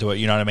layers into it,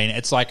 you know what I mean?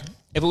 It's like,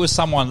 if it was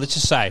someone, let's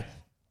just say,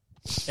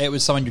 it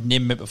was someone you've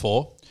never met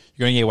before,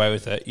 you're going to get away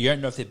with it. You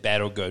don't know if they're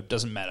bad or good.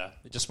 Doesn't matter.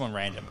 It's just one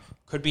random.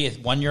 Could be a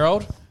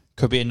 1-year-old,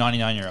 could be a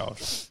 99-year-old.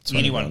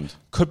 Anyone. grand.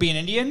 Could be an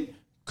Indian,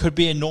 could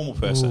be a normal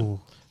person. Ooh.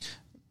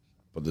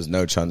 But there's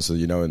no chance of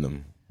you knowing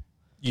them.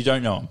 You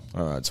don't know them.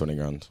 All right, 20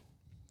 grand.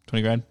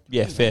 20 grand?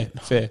 Yeah, fair.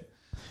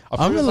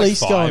 I'm at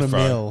least going a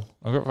mil.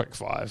 I've got like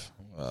 5.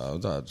 I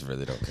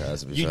really don't care.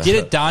 To be You fair. did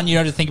it done. You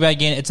don't have to think about it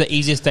again. It's the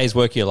easiest day's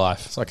work of your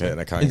life. It's like hitting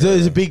a kangaroo.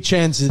 There's a big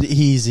chance that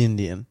he's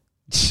Indian.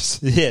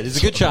 Yeah, there's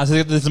a good chance.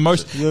 There's the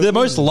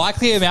most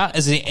likely amount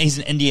is he's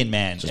an Indian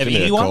man. If give me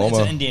a anyone, it's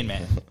coma. an Indian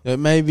man.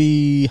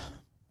 Maybe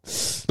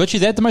But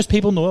they're the most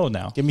people in the world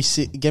now. give me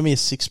a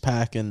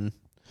 6-pack and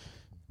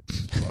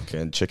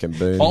Fucking chicken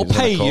boom. I'll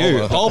pay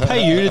you. I'll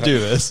pay you to do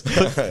this.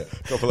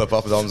 Couple of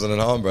poppadoms and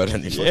an arm bread,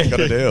 and you fucking got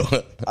a deal.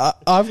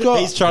 I've got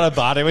He's trying to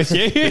barter with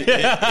you.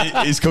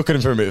 He's cooking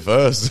for me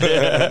first.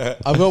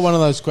 I've got one of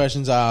those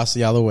questions I asked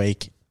the other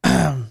week.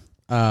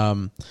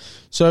 So,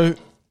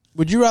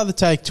 would you rather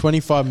take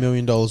 $25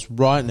 million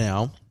right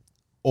now,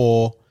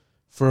 or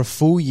for a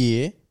full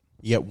year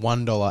you get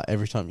 $1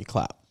 every time you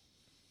clap?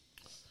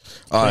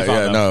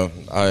 Yeah, no.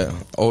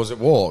 Or was it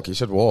walk? You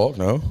said walk,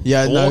 no?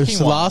 Yeah, no. Walking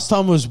So one. last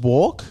time was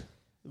walk,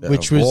 Yeah,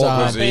 which was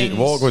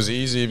walk was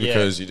easy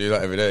because you do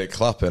that every day,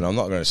 clapping. I'm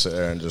not going to sit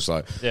there and just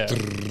like, Yeah.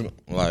 trying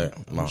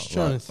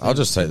to I'll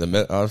just take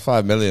the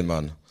 5 million,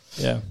 man,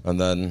 Yeah. and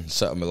then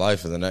set up my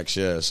life for the next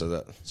year. So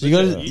that so you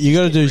got to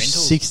do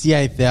rentals.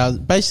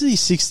 68,000, basically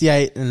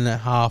 68 and a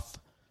half.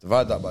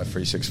 divide that by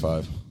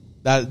 365.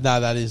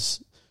 That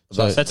is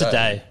so That's a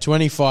day.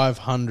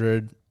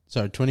 2,500.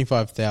 Sorry,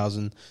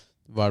 25,000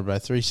 divided by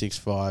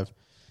 365.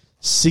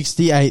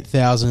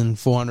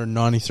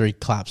 68,493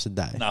 claps a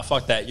day. Nah,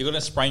 fuck that. You're going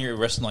to sprain your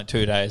wrist in like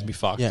 2 days and be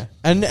fucked. Yeah,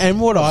 and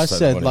what I save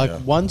said, money, like yeah.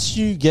 once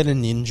you get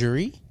an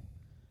injury,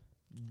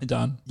 You're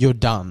done. you're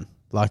done.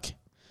 Like,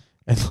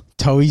 and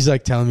Toey's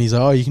like telling me, he's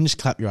like, "Oh, you can just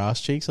clap your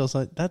ass cheeks." I was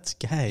like, "That's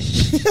gay."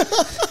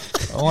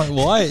 I'm like,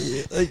 why? He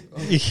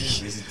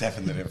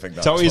definitely didn't think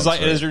that. So he's like,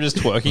 Ezra just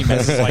twerking.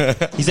 Man's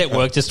like, he's at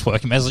work just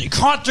twerking. Man's like, you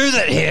can't do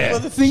that here. Well,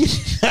 the thing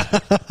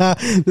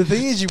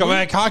is, you Come on,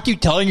 I can't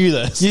keep telling you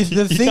this. Yeah,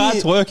 the you thing can't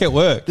is- twerk at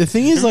work. the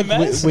thing is, like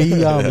we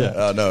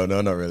no,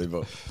 not really.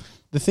 But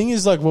the thing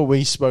is, like what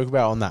we spoke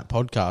about on that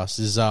podcast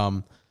is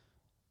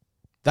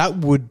that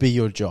would be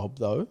your job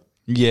though.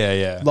 Yeah,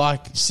 yeah.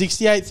 Like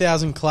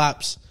 68,000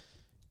 claps,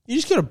 you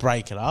just got to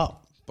break it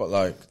up.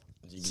 like,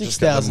 you can just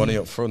get the 6,000. money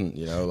up front,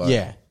 you know. Like,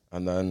 Yeah.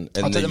 And then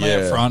I'll in take the the money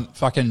year, up front,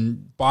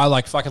 fucking buy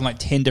like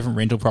 10 different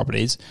rental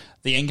properties.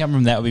 The income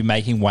from that would be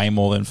making way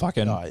more than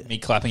fucking me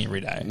clapping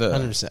every day. Yeah.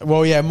 100%.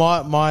 Well, yeah,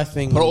 my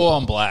thing. Put it all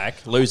on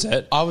black, lose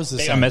it. I was the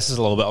Think I same. misses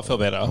a little bit, I'll feel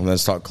better. and then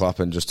start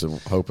clapping just to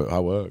hope it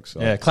works.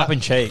 So. Yeah, clapping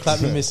cheeks. Clap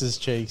your missus'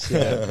 cheeks.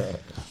 Yeah.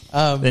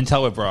 Then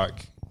tell we're broke.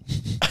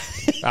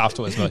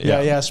 Afterwards, but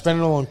Yeah, spend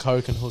it all on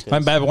coke and hookers. My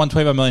babe won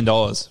 $25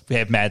 million. We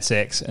had mad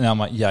sex. And I'm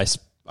like, yeah,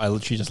 I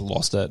literally just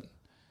lost it.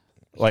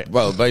 Like,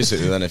 Well,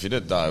 basically, then if you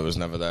did die, it was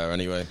never there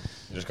anyway.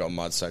 You just got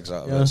mad sex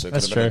out of Yeah, it. So it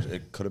that's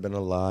it could have been a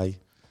lie.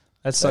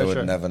 that's They so would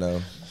true. never know.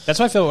 That's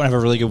why I feel when I have a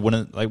really good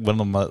win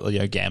on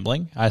my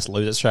gambling. I just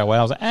lose it straight away.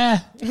 I was like,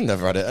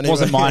 Never had it it anyway.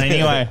 wasn't mine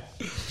anyway.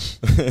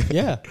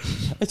 Yeah.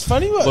 It's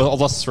funny what Well, I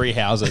lost 3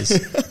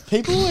 houses.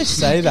 people always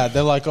say that.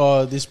 They're like,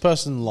 oh, this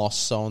person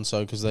lost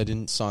so-and-so because they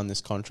didn't sign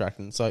this contract.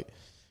 And it's like,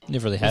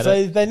 Never really if had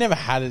it. they never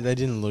had it. They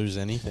didn't lose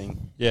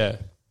anything. Yeah.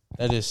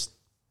 They just...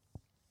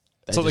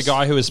 It's like the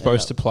guy who was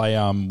supposed to play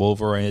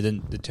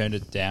Wolverine, they turned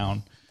it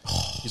down.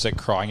 He's like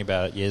crying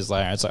about it years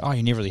later. It's like, oh,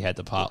 you never really had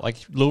the part. Like,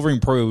 Wolverine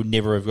probably would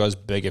never have goes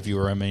big if you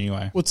were him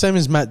anyway. Well, same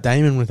as Matt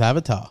Damon with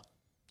Avatar.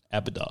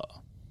 Abadar.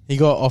 He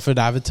got offered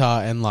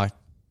Avatar and like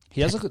He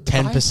does look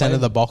 10%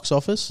 of the box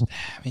office.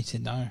 Me too,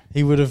 no.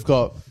 He would have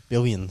got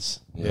billions.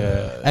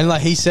 Yeah. And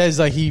like he says,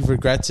 like he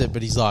regrets it,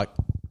 but he's like,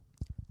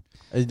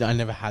 I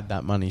never had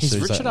that money. He's so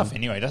rich like, enough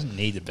anyway. He doesn't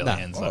need the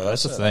billions. Nah. Like, Oh,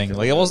 that's the that's thing. it.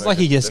 Like, it wasn't like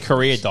his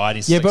career died.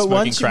 He's Yeah, like but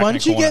smoking crack in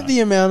once a you get corner. the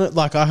amount of,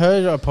 like I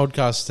heard a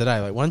podcast today,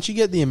 like once you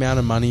get the amount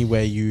of money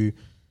where you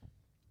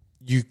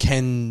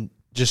can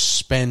just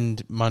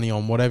spend money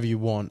on whatever you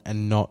want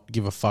and not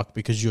give a fuck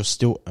because you're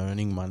still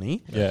earning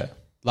money. Yeah.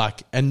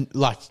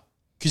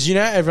 Because you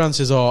know everyone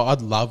says, oh,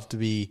 I'd love to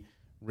be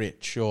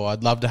rich or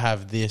I'd love to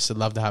have this, I'd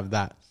love to have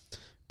that.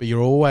 But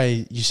you're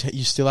always,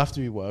 you still have to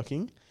be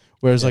working.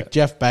 Whereas like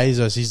Jeff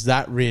Bezos, he's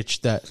that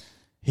rich that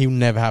he'll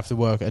never have to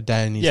work a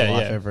day in his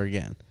life ever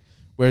again.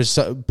 Whereas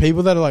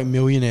people that are like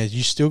millionaires,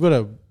 you still got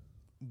to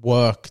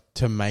work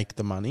to make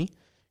the money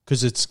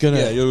because it's going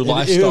to, your it'll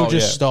lifestyle,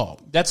 just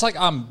stop. That's like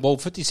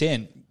 50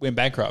 Cent went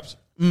bankrupt.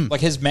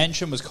 Like his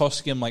mansion was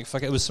costing him like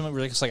it was something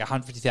ridiculous, like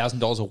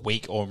 $150,000 a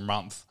week or a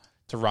month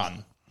to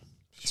run.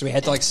 So he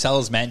had to like sell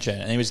his mansion,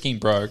 and he was getting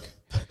broke.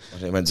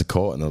 He went to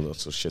court in a little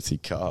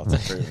shitty car to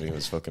prove he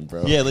was fucking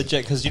broke. Yeah,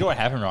 legit. Because you know what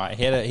happened, right?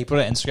 He put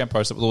an Instagram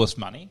post up with all this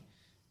money.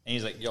 And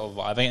he's like, yo,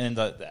 vibing. And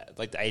then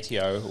the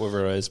ATO,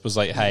 whoever it is, was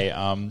like, hey,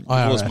 all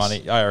this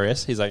money,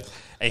 IRS. He's like,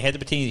 and he had to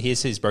pretend he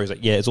sees bro. He's like,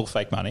 yeah, it's all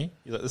fake money.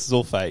 He's like, this is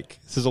all fake.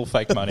 This is all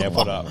fake money I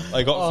put up.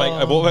 I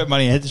bought that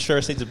money. I had to show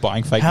receipts of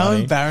buying fake money. How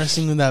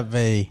embarrassing would that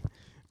be?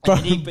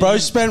 Bro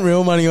spent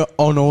real money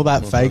on all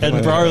that fake money.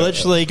 And bro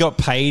literally got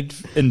paid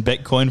in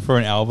Bitcoin for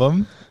an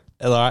album.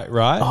 Right?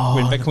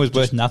 When Bitcoin was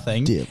worth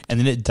nothing, and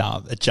then it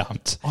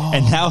jumped.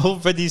 And now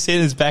 50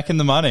 Cent is back in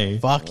the money.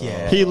 Fuck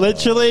yeah. He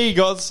literally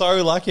got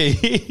so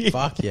lucky.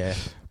 Fuck yeah.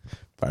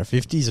 Bro,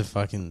 50's a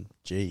fucking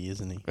G,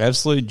 isn't he?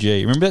 Absolute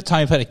G. Remember that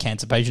time he played a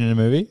cancer patient in a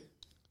movie?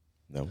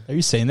 No. Have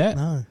you seen that?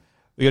 No.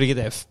 We got to get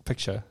that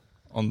picture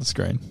on the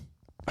screen.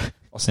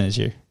 I'll send it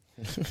to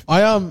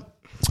you.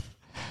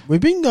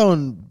 We've been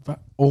going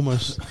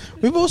almost.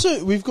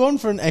 We've gone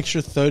for an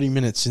extra 30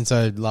 minutes since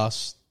I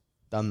last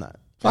done that.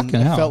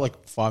 Fucking it hell. felt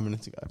like 5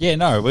 minutes ago. Yeah,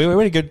 no, we had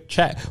a good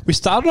chat. We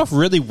started off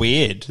really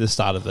weird, the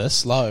start of this.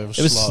 Slow. It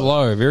was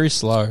slow, very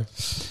slow. We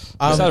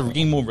started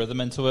getting more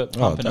rhythm into it,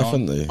 pumping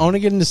definitely. I want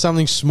to get into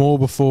something small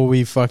before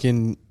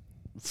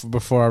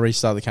I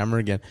restart the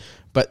camera again.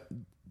 But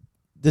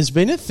there's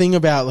been a thing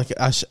about like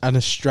an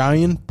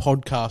Australian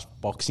podcast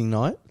boxing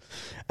night.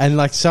 And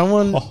like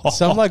some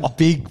like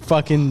big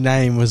fucking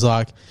name was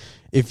like,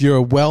 if you're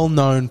a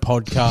well-known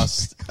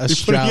podcast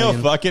Australian, you're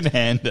putting your fucking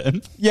hand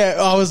in. Yeah,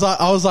 I was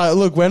like,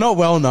 look, we're not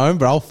well-known,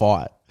 but I'll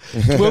fight.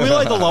 We're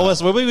like the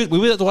lowest. We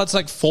were it's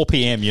like 4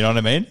 p.m. You know what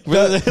I mean?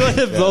 We're like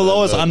the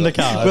lowest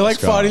undercard. We're like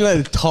fighting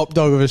like the top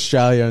dog of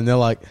Australia, and they're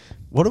like,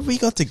 what have we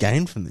got to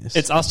gain from this?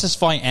 It's us just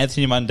fighting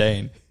Anthony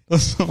Mundine.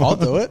 I'll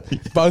do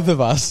it. Both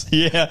of us.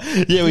 Yeah,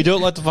 we do it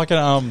like the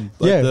fucking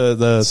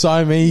the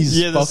Siamese.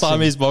 Yeah, the boxing.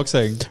 Siamese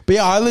boxing. But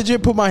yeah, I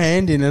legit put my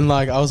hand in, and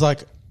like I was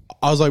like,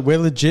 we're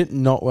legit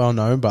not well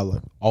known, but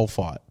like, I'll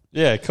fight.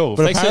 Yeah, cool.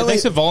 But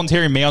Thanks for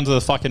volunteering me onto the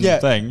fucking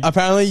thing.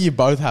 Apparently, you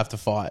both have to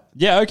fight.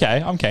 Yeah,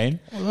 okay, I'm keen.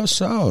 Well, that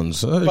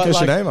sounds. Get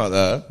your name out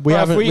there. We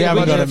haven't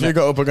got if you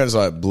got up against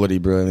like bloody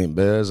brilliant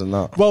bears and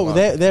that. Well,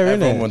 they're in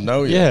it. Everyone would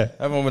know you. Yeah.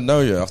 Everyone would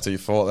know you after you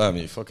fought them.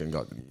 You fucking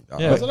got.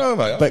 Yeah. I don't know,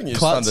 mate. I think you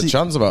stand a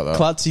chance about that.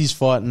 Klutzy's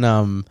fighting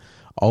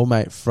old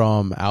mate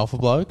from Alpha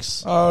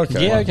Blokes. Oh,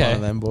 okay. Yeah, okay. One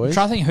of them boys. I'm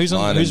trying to think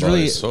who's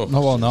really tough.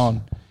 not well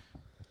known.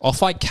 I'll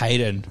fight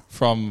Caden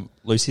from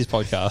Lucy's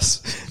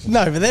podcast.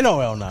 No, but they're not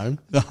well known.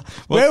 Well,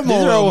 We're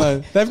more well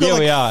known. They've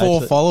got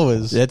 4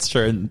 followers. That's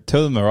true. And 2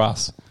 of them are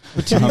us.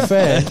 But to be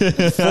fair,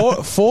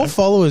 four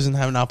followers and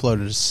haven't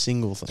uploaded a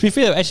single thing. To be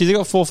fair, actually, they've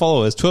got 4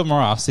 followers. 2 of them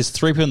are us. There's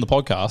 3 people in the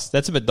podcast.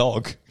 That's a bit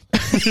dog.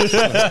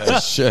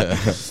 Shit.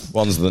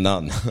 One's the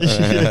nun.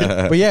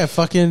 But yeah,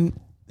 fucking,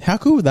 how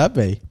cool would that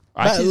be?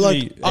 I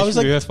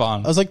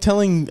was like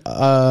telling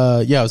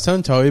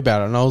Toby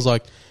about it, and I was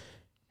like,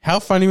 how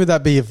funny would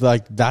that be if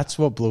like that's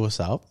what blew us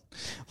up?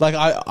 Like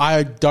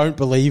I don't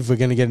believe we're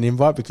going to get an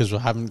invite because we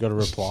haven't got a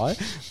reply.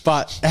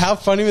 But how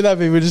funny would that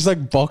be? We're just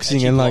like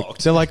boxing and like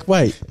they're like,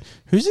 wait,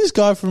 who's this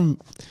guy from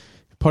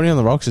Potty on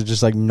the Rocks that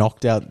just like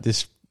knocked out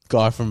this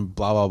guy from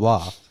blah blah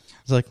blah?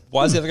 It's like,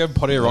 why is he ever going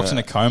Potty on the Rocks in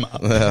a coma?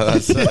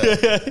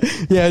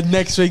 Yeah,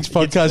 next week's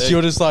podcast,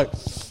 you're just like,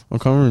 I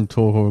can't even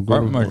talk. We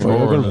went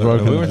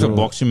to a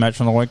boxing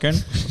match on the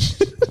weekend.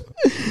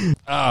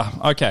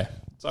 Okay.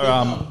 So,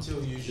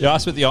 you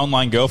asked about the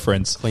online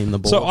girlfriends. Clean the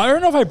board. So, I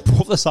don't know if I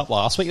brought this up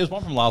last week. It was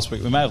one from last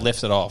week. We may have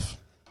left it off.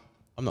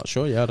 I'm not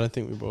sure. Yeah, I don't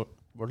think we brought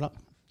it up.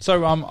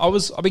 So,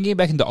 I've been getting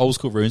back into old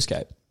school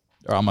RuneScape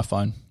on my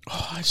phone.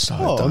 Oh, I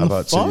started that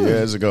about 2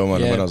 years ago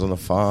when I was on the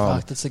farm.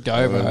 Fuck, that's a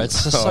go, bro.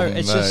 It's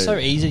just so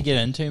easy to get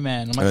into,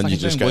 man. I'm like fucking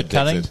doing wood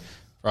cutting.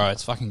 Bro,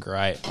 it's fucking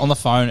great. On the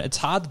phone, it's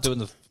hard to do in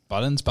the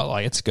buttons, but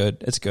like it's good.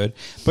 It's good.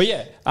 But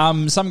yeah,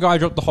 some guy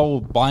dropped the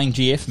whole buying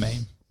GF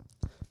meme.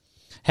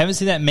 Haven't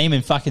seen that meme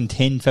in fucking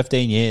 10,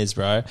 15 years,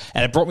 bro.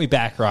 And it brought me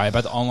back, right,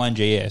 about the online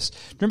GS.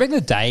 Remember back in the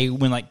day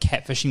when, like,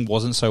 catfishing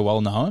wasn't so well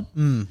known?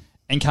 Mm.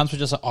 And cunts were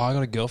just like, oh, I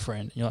got a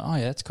girlfriend. And you're like, oh,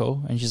 yeah, that's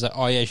cool. And she's like,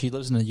 oh, yeah, she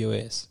lives in the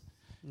US.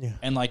 Yeah.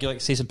 And, like, you like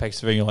see some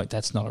pictures of her and you're like,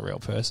 that's not a real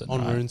person.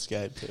 On right?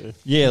 RuneScape, too.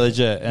 Yeah,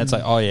 legit. And it's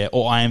like, oh, yeah,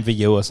 or I am for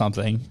you or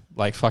something.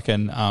 Like,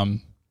 fucking,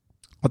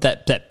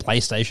 that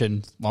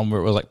PlayStation one where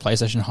it was, like,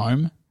 PlayStation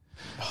Home.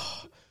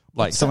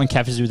 Like someone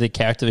captures you with their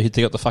character who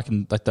they got the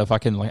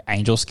fucking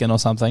angel skin or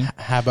something.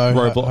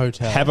 Habbo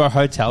Hotel. Habbo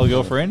Hotel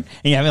girlfriend.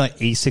 And you're having like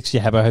E6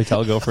 your Habbo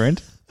Hotel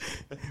girlfriend.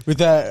 With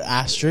the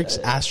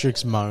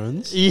asterisk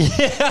moans. Yeah.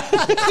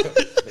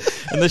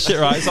 And this shit,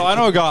 right? So I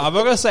know a guy, I'm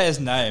not going to say his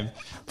name,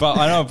 but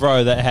I know a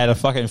bro that had a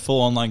fucking full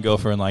online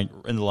girlfriend like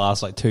in the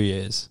last like 2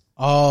 years.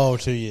 Oh,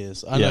 2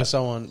 years. I know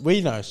someone.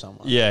 We know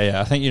someone.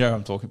 Yeah. I think you know what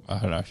I'm talking about.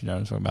 I don't know if you know what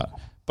I'm talking about.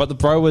 But the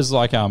bro was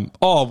like, I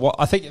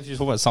think if you're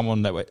talking about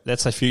someone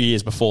that's a few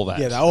years before that.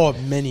 Yeah,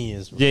 many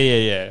years.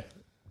 Yeah.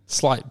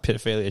 Slight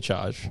pedophilia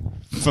charge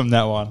from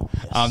that one.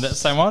 Yes. That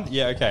same one?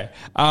 Yeah, okay.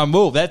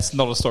 Well, that's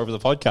not a story for the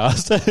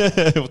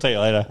podcast. We'll tell you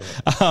later.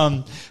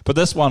 But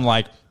this one,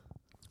 like,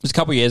 was a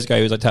couple of years ago.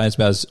 He was like telling us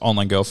about his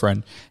online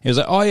girlfriend. He was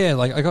like, "Oh yeah,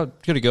 like I got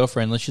a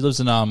girlfriend. Like she lives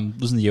in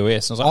the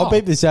US." And I was like, I'll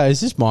beep this out.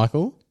 Is this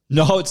Michael?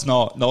 No, it's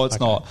not. No,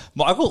 it's not.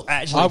 Michael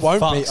actually I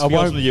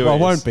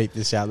won't beep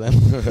this out then.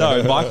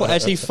 No, Michael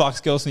actually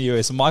fucks girls in the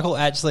US. And Michael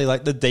actually,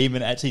 like, the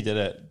demon actually did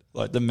it.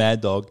 Like, the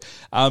mad dog.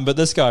 But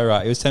this guy,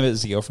 right, he was telling me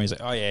this girlfriend. He's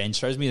like, oh, yeah. And he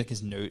shows me, like,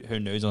 her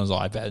nudes on his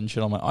iPad and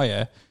shit. I'm like, oh,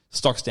 yeah.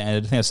 Stock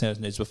standard. I think I've seen his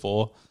nudes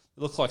before.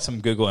 It looked like some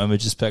Google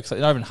Images pics.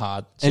 Like, not even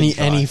hard.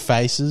 Any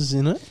faces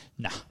in it?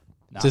 Nah.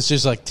 So it's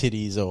just like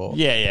titties or...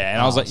 Yeah.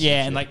 And I was like,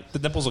 yeah. And, like, the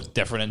nipples look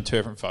different in two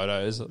different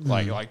photos.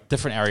 Like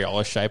different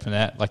areola shape and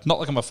that. Like, not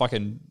like I'm a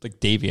fucking,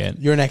 like, deviant.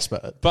 You're an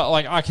expert. But,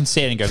 like, I can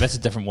see it and go, that's a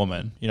different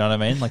woman. You know what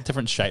I mean? Like,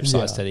 different shape,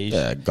 size, titties.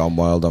 Yeah, gone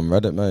wild on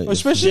Reddit, mate. Well,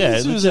 especially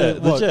this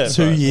was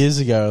 2 years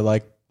ago.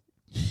 Like,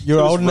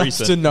 you're old enough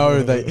to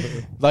know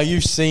that... Like,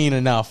 you've seen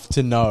enough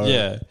to know.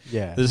 Yeah.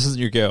 This isn't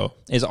your girl.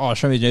 He's like, oh,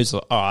 show me the nudes.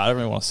 Like, oh, I don't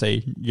really want to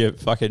see your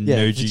fucking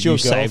nudes you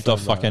saved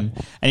off fucking...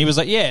 And he was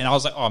like, yeah. And I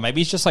was like, oh,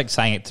 maybe he's just like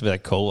saying it to be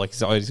like cool. Like,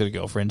 he's always got a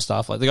girlfriend and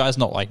stuff. Like, the guy's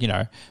not like,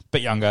 a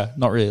bit younger.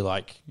 Not really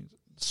like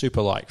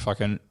super like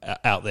fucking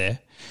out there.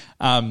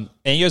 And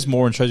he goes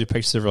more and shows you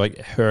pictures of like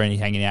her and he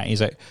hanging out. And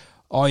he's like,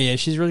 oh, yeah,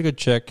 she's a really good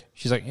chick.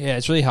 She's like, yeah,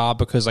 it's really hard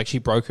because like she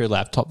broke her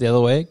laptop the other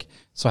week.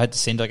 So I had to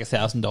send like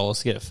 $1,000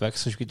 to get it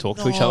fixed so she could talk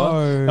to each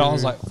other. And I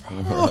was like,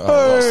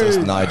 this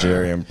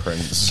Nigerian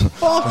prince.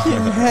 Fucking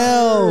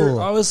hell.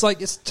 I was like,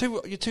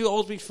 you're too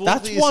old to be fooled.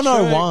 That's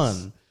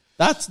 101.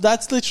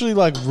 That's literally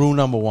like rule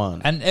number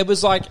one. And it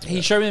was like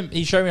he showed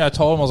me. I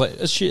told him, I was like,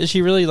 is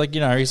she really like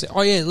He's like,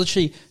 oh yeah,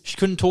 literally she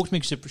couldn't talk to me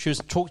because she was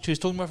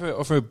talking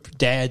off her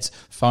dad's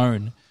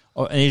phone.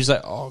 And he was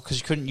like, oh, because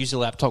she couldn't use the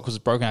laptop because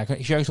it's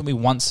broken. She only told me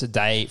once a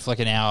day for like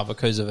an hour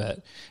because of it.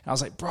 And I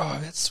was like, bro,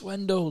 that's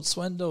swindled.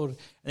 And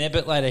then a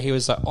bit later, he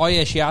was like, oh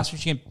yeah, she asked me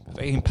if she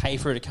can pay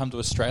for her to come to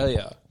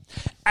Australia.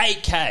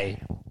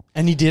 $8K.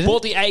 And he did it?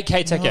 Bought the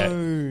 $8K ticket.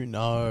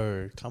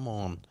 No, come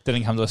on.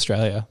 Didn't come to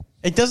Australia.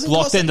 It doesn't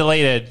blocked and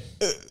deleted.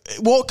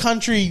 What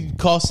country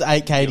costs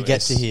 $8K to get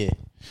to here?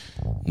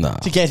 Nah.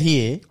 To get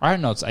here? I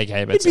don't know it's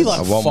 $8K, but it'd be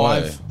like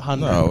 $500.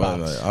 No,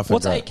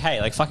 what's $8K?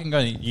 Like fucking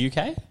going to the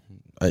UK?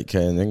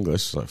 $8K in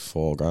English is like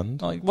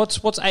 $4,000. Like what's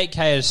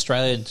 $8K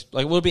Australian?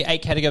 Like will it be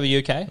 $8K to go to the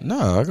UK?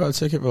 No, I got a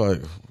ticket for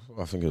like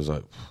I think it was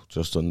like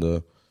just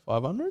under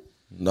 500.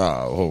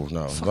 No,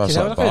 that's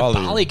like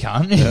Bali,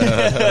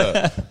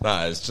 cunt.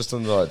 Nah, it's just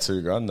under like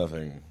 $2,000, I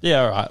think.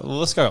 Yeah, all right. Well,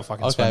 let's go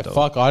fucking. Okay,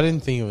 fuck. I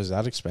didn't think it was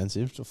that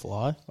expensive to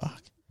fly.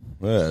 Fuck.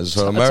 Yeah,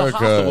 so America. It's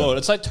half the world.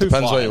 It's like two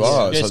depends flights. where you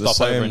are. Yeah, It's like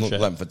the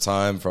same length of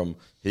time from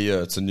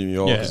here to New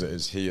York as it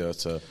is here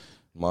to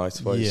my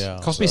place. Yeah.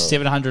 It cost me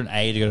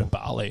 $780 to go to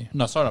Bali.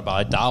 No, sorry, not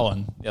Bali.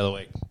 Darwin the other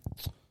week.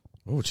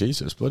 Oh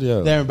Jesus, bloody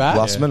hell! There and back?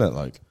 Last minute,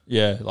 like.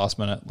 Yeah, last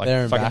minute. Like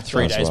there and fucking back.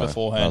 3 days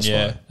beforehand.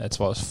 That's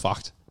why I was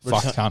fucked.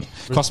 Fuck, cunt.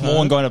 Cost more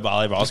than going to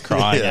Bali, but I was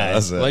crying.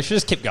 That's it. Like, should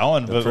just keep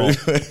going. Was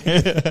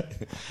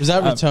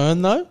that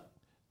return though?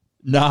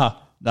 Nah.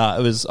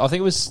 It was. I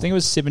think it was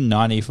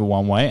 $790 for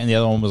one way, and the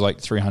other one was like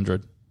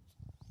 $300.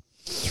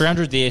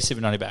 $300 there,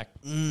 $790 back.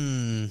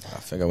 I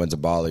think I went to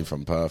Bali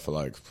from Perth for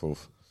like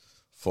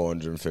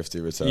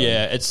 $450 return.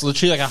 Yeah, it's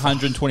literally like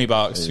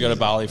 $120 to go to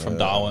Bali from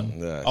Darwin.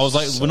 Yeah, I was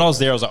like, when I was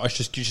there, I was like,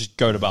 you should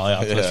go to Bali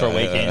after for a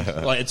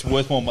weekend. Like, it's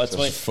worth more. It's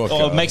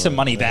like, make some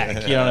money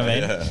back. You know what I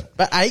mean? Yeah.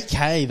 But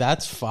 $8K,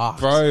 that's fucked.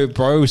 Bro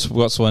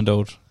got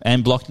swindled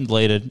and blocked and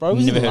deleted. Bro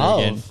was never in heard love.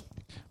 again.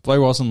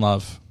 Bro was in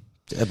love.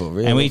 Yeah, but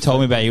really, and when he told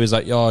me about it, he was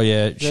like, oh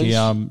yeah,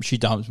 she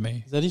dumped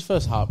me. Is that his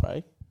first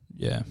heartbreak?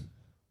 Yeah.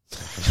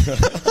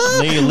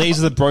 Leaves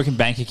with a broken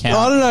bank account.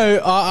 I don't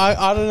know.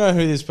 I don't know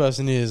who this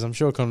person is. I'm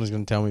sure Connor's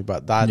going to tell me,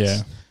 but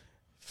that's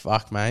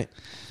fuck, mate.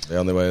 The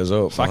only way is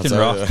up. Fucking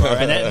rough, bro.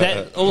 And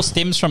that all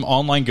stems from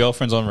online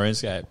girlfriends on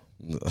RuneScape.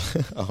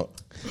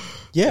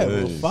 Yeah,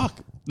 well, fuck.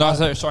 No,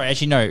 sorry.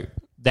 Actually, no.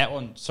 That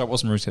one. So it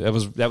wasn't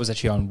RuneScape. That was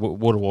actually on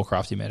World of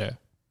Warcraft. He met her.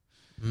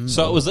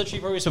 So it was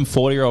literally probably some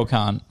 40-year-old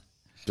cunt,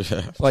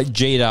 like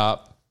G'd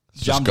up,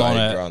 jumped on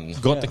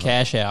it, got the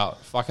cash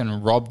out,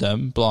 fucking robbed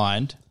him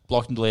blind.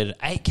 Blocked and deleted.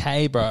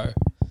 $8K, bro.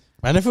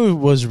 Man, if it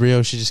was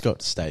real, she just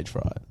got stage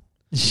fright.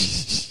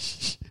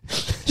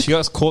 She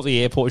got caught at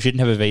the airport. She didn't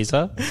have a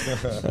visa.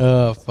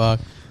 Oh, fuck.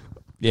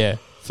 Yeah.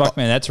 Fuck,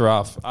 man. That's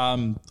rough.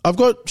 I've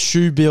got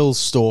Shoe Bill's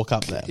stalk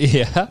up there.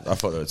 Yeah. I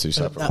thought there were two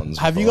separate ones.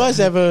 Have you guys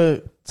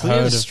ever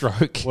heard of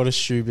stroke? What a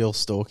Shoe Bill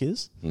stalk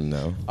is?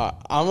 No.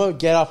 I'm going to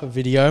get up a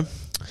video.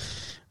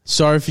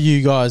 Sorry for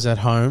you guys at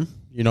home.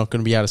 You're not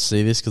going to be able to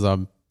see this because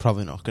I'm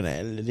probably not going to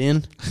edit it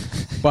in.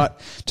 But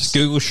just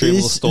Google Shoe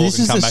Bill stalk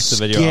and come back to the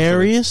video. This is the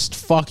scariest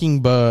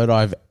fucking bird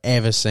I've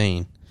ever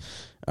seen.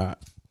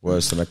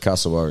 Worse than a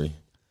cassowary.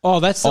 Oh,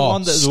 that's the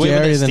one that's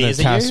scarier than a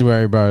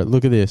cassowary, bro.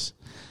 Look at this.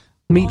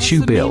 Meet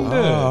Shoe Bill,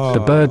 the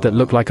bird that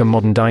looked like a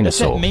modern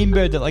dinosaur. That mean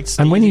bird that, like,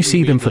 and when you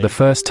see them for the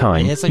first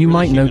time, you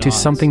might notice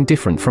something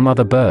different from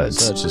other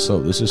birds.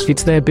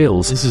 It's their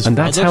bills, and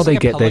that's how they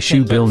get their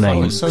Shoe Bill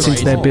name,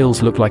 since their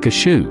bills look like a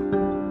shoe.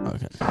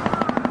 Okay.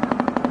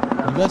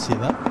 You guys hear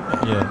that?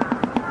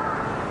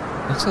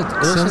 Yeah. It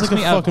sounds like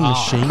a fucking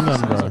machine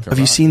gun, bro. Have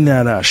you seen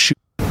that shoe?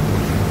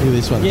 Look at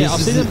this one. Yeah,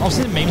 This I've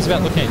seen the memes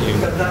about looking at you.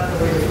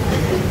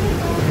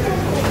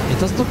 It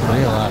doesn't look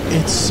real.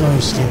 It's so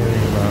scary,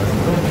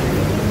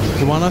 bro.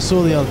 The one I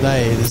saw the other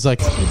day, there's like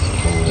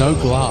no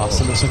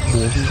glass, and it's like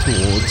walking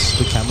towards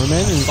the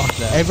cameraman, and Fuck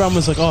that. everyone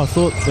was like, "Oh, I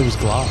thought there was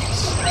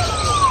glass."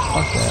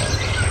 Fuck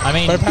that. I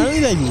mean, But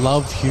apparently they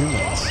love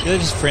humans, they're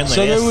just friendly.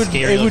 so They're it would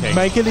scary looking.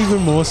 make it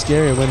even more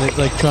scary when it's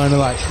like trying to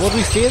like. Well, to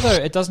be fair though,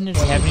 it doesn't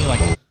even have any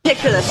like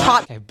Ridiculous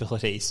hot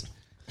capabilities.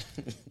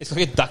 It's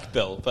like a duck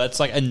bill, but it's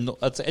like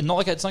it's not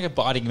like a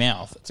biting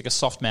mouth. It's like a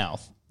soft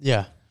mouth.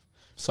 Yeah.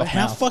 But Soft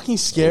how mouth. fucking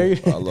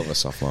scary? I love a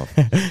soft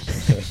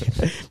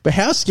mouth. But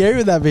how scary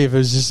would that be if it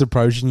was just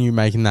approaching you,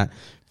 making that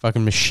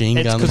fucking machine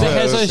It's gun? because it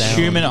has those sound?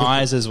 human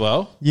eyes as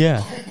well.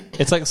 Yeah.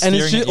 It's like And staring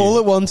it's just at you. all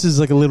it wants is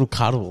like a little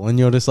cuddle, and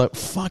you're just like,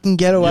 fucking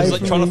get away It's like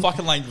from trying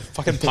me. to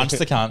fucking punch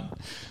the cunt.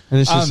 And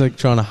it's just like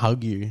trying to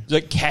hug you.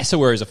 Like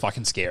cassowaries are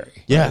fucking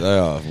scary. Yeah. They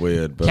are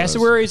weird. But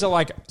Cassowaries are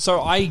like,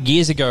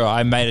 years ago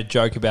I made a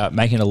joke about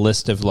making a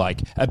list of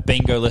like a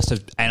bingo list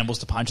of animals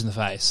to punch in the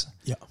face.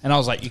 Yeah. And I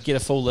was like, you get a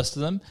full list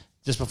of them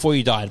just before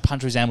you died,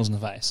 punch these animals in the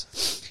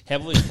face.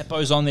 Have all these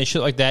hippos on there,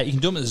 shit like that. You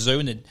can do them at the zoo,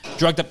 and the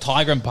drugged up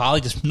tiger and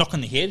barley just knock on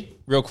the head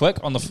real quick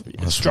on the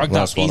it's drugged up,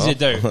 that's one easy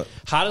to up. do.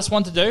 Hardest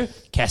one to do,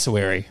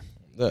 cassowary.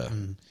 Yeah.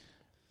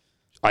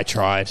 I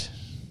tried.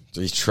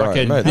 You try,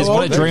 Fucking- mate. there's they-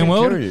 one at they can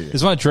Dreamworld. kill you.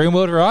 There's one at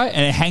Dreamworld, right?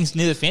 And it hangs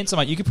near the fence. I'm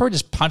like, you could probably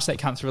just punch that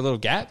cunt through a little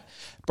gap.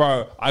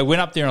 Bro, I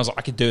went up there and I was like,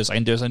 I can do this.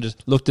 And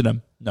just looked at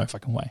him. No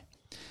fucking way.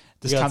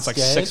 This You got cunt's like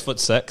scared?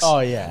 6'6". Oh,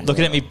 yeah.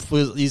 Looking at me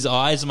with his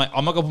eyes. I'm like,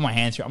 I'm not going to put my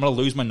hands through. I'm going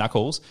to lose my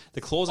knuckles.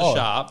 The claws are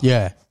sharp.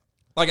 Yeah.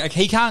 Like,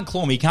 he can't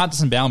claw me. He can't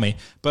disembowel me.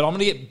 But I'm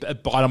going to get a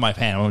bite on my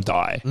pan. I'm going to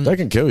die. They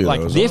can kill you. Like,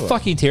 though, as they're well.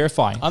 fucking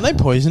terrifying. Aren't they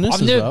poisonous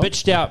I've as never well?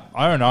 bitched out.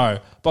 I don't know.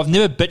 But I've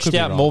never bitched be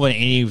out wrong. more than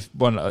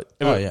anyone.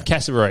 yeah.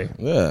 Cassowary.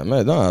 Yeah,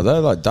 mate. No, they're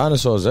like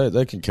dinosaurs.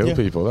 They can kill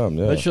people. Them.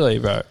 Yeah. Literally,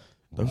 bro.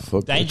 Don't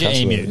fuck Danger with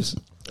emus.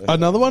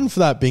 Another one for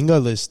that bingo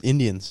list,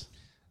 Indians.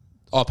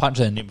 Oh, I punched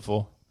an Indian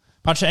before.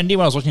 Punched an Indian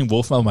when I was watching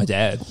Wolfman with my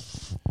dad.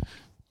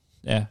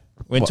 Yeah.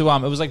 Went to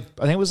it was like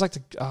I think it was like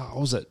what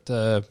was it?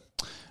 The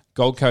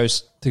Gold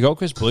Coast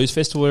Blues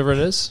Festival, whatever it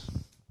is.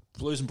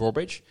 Blues in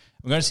Broadbeach.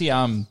 We're going to see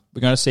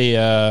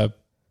I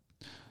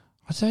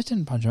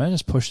didn't punch him, I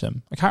just pushed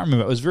him. I can't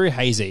remember. It was very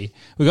hazy.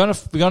 We got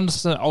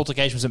into an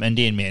altercation with some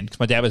Indian men because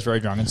my dad was very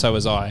drunk and so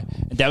was I.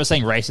 And dad was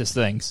saying racist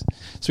things.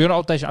 So we got an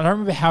altercation. I don't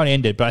remember how it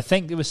ended, but I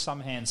think there was some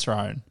hands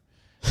thrown.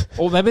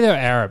 Or maybe they were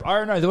Arab. I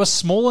don't know. They were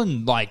small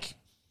and like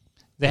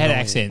they had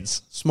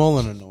accents. Small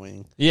and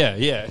annoying. Yeah,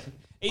 yeah.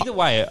 Either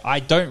way, I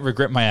don't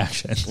regret my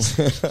actions.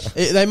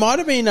 They might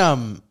have been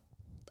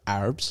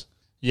Arabs.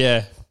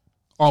 Yeah.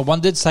 Oh,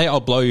 one did say, "I'll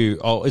blow you."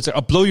 Oh, it's like,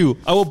 "I'll blow you.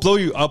 I will blow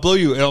you. I'll blow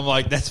you." And I'm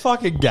like, "That's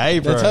fucking gay,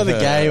 bro." That's either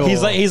gay or...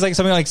 He's like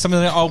something like,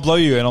 "I'll blow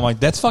you," and I'm like,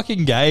 "That's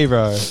fucking gay,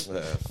 bro."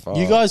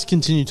 You guys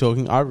continue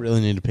talking. I really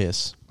need to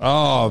piss.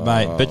 Oh,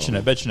 mate,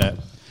 bitching it.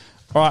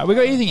 All right, we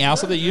got anything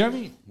else up there? You don't have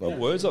any more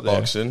words up there?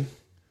 Boxing.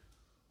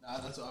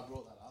 That's what I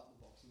brought that up.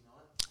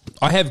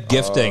 I have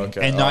gifting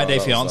okay. and 90 Day that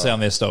was Fiance that. on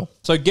there still.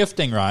 So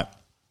gifting, right?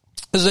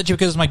 This is actually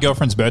because it's my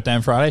girlfriend's birthday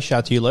on Friday. Shout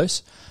out to you,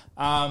 Luce.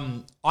 I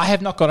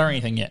have not got her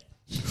anything yet.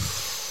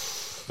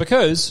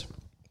 Because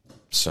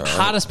So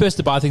hardest person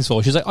to buy things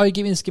for. She's like, "Oh,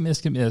 give me this, give me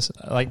this, give me this."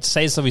 Like,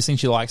 say some of these things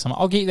she likes. I'm like,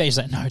 "I'll get you that." She's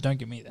like, "No, don't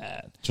give me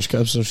that." just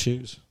get some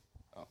shoes.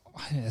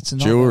 It's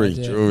not Jewelry, bad,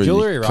 yeah. jewelry.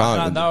 Jewelry, right?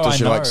 Can't- No, does I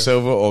she know. like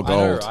silver or I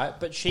know, gold? right?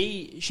 But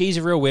she's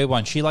a real weird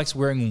one. She likes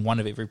wearing one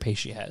of every piece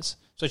she has.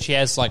 So she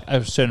has like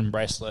a certain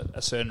bracelet,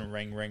 a certain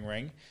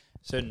ring,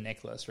 certain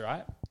necklace,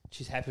 right?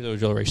 She's happy with her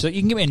jewelry. She's like,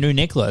 "You can get me a new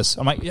necklace."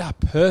 I'm like, "Yeah,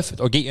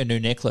 perfect. I'll get you a new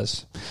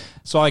necklace."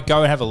 So I go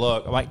and have a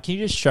look. I'm like, "Can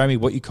you just show me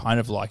what you kind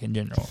of like in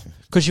general?"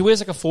 Because she wears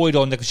like a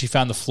 $40 necklace she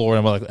found on the floor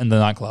in the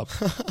nightclub.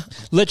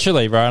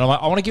 Literally, bro. And I'm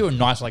like, "I want to give her a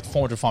nice, like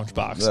 $400,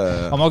 $500.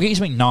 I'm like, "I'll get you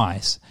something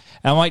nice."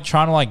 And I'm like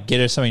trying to like get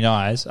her something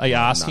nice, like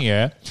asking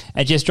her,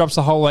 and she just drops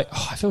the whole like,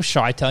 "Oh, I feel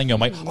shy telling you."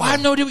 I'm like, "I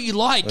have no idea what you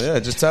like." Yeah,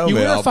 just tell you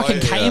me. wear a I'll buy fucking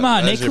you.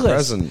 Kmart There's your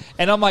necklace, present.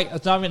 and I'm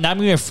like, now I'm going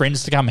to have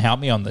friends to come help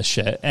me on this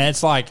shit, and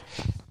it's like,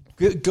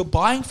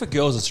 buying for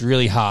girls is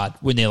really hard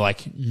when they're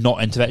like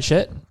not into that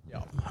shit.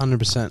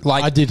 100%.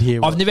 Like I did hear.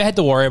 I've never had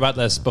to worry about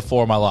this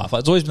before in my life. Like,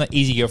 it's always been like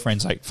easy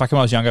girlfriends. Like fucking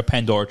when I was younger,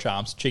 Pandora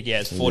charms, cheeky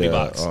ass,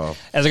 $40. oh.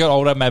 As I got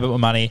older, I made a bit more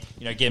money.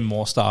 You know, getting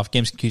more stuff,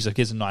 getting some cute stuff,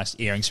 get some nice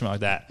earrings, something like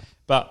that.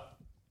 But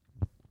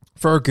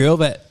for a girl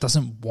that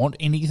doesn't want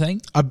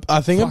anything, I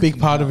think a big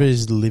Fucking part of hell. it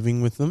is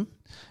living with them.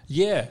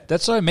 yeah,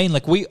 that's what I mean.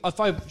 Like if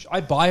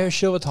I buy her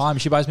shit all the time,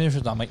 she buys me shit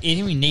all the time. Like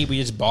anything we need, we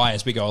just buy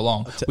as we go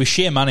along. We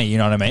share money. You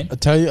know what I mean? I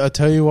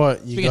tell you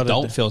what you Being got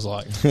adult to feels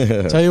like.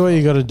 tell you what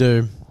you got to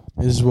do.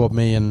 This is what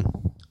me and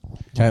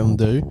Caitlin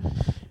do.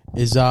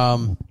 Is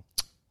I'm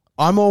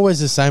always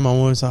the same. I'm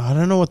always like, I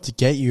don't know what to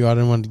get you. I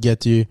don't want to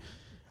get to you.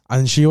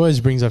 And she always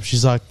brings up.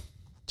 She's like,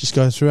 just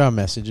go through our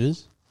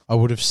messages. I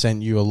would have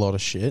sent you a lot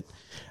of shit.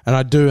 And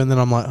I do, and then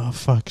I'm like, oh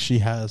fuck, she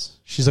has.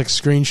 She's like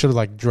screenshot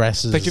like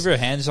dresses, Picture of her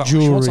hands, like,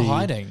 jewelry. oh, she wants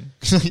hiding.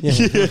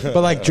 yeah.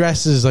 But like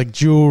dresses, like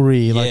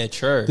jewelry, like Yeah,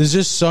 true. There's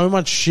just so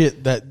much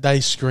shit that they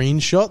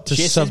screenshot to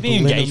She sends me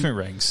subliminal. engagement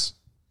rings.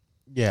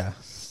 Yeah,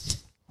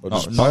 Well,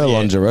 just buy a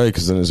lingerie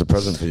because then it's a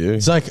present for you.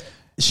 It's like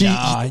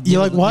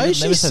you're like, why is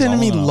she sending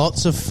me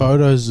lots of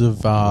photos of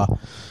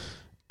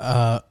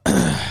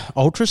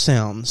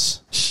ultrasounds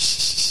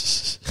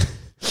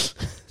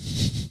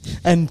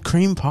and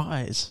cream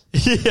pies?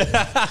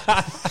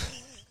 Yeah.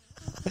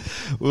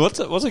 What's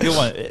a good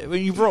one?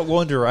 When you brought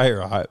lingerie,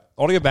 right?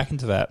 I want to go back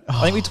into that.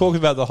 I think we talked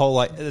about the whole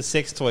the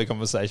sex toy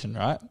conversation,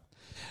 right?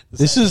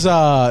 This is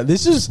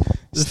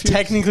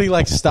technically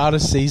like start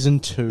of season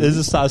 2. This is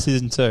the start of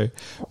season 2. Where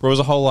it was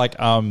a whole like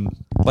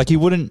you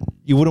wouldn't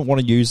want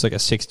to use like a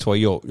sex toy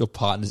your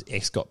partner's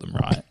ex got them,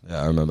 right?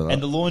 Yeah, I remember that.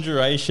 And the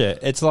lingerie shit,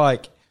 it's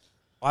like,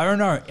 I don't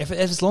know, if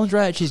it's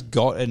lingerie that she's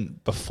gotten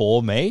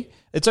before me,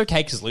 it's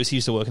okay because Lucy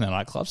used to work in a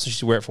nightclub, so she used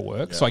to wear it for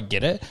work, so I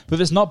get it. But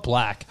if it's not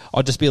black,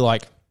 I'll just be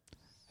like,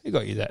 who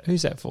got you that?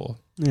 Who's that for?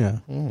 Yeah.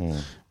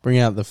 Bring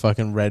out the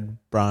fucking red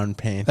brown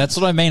pants. That's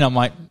what I mean. I'm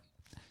like,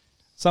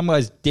 some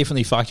guys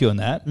definitely fuck you on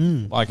that.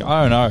 Like,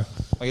 I don't know.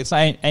 Like, it's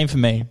ain't for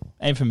me.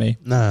 Ain't for me.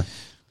 Nah.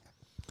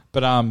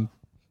 But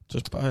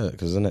just buy it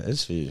because then it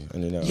is for you,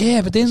 and you know.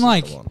 Yeah, but then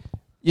like, you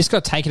just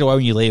got to take it away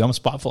when you leave. I'm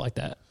spiteful like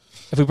that.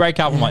 If we break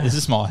up, I'm like, this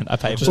is mine. I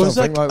pay for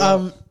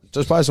it.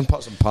 Just buy some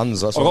pots and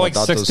pans. That's I've what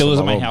got like 6 dildos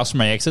at my house from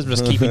my exes. I'm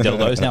just keeping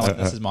dildos now. Like,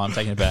 this is mine. I'm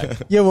taking it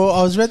back. Yeah, well,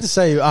 I was about to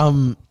say,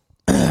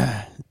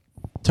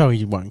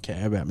 Tony won't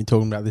care about me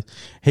talking about this.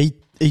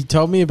 He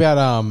told me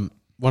about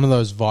one of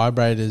those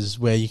vibrators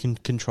where you can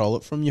control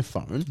it from your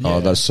phone. Oh,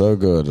 that's so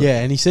good.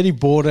 Yeah, and he said he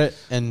bought it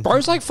and...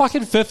 Bro's like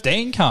fucking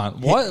 15, cunt.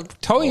 What?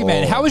 Tell you,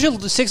 man. How was your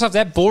sex life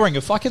that boring?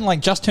 You fucking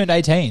like just turned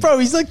 18. Bro,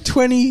 he's like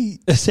 20...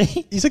 Is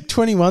he? He's like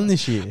 21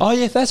 this year. Oh,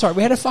 yeah, that's right.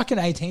 We had a fucking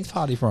 18th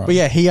party for him. But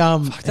yeah, he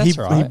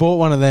right. bought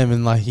one of them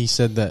and like he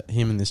said that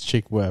him and this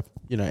chick were,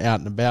 out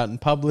and about in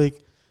public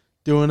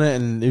doing it,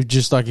 and it was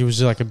just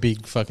like a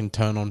big fucking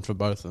turn on for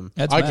both of them.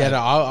 That's I mad. get it.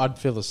 I'd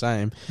feel the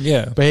same.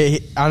 Yeah.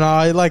 But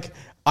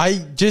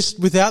I just,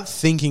 without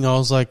thinking, I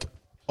was like,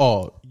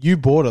 oh, you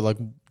bought it. Like,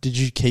 did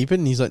you keep it?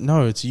 And he's like,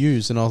 no, it's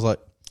used. And I was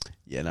like,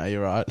 yeah, no,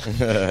 you're right.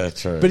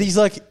 True. But he's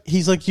like,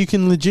 you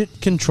can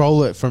legit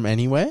control it from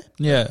anywhere.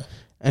 Yeah.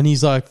 And he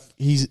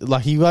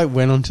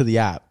went onto the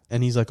app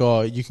and he's like,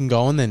 oh, you can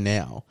go on there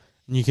now.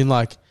 And you can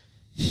like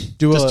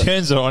do just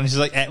turns it on. He's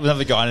like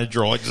another guy in a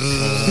drawer.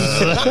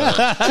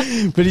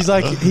 But he's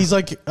like,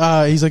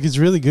 it's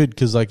really good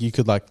because like you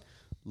could like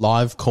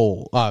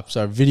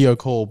video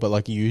call, but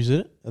like use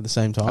it at the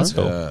same time. That's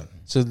cool. Yeah.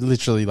 So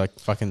literally like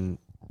fucking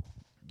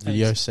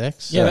video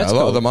sex. Yeah, that's a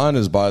lot cool. of the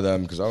miners buy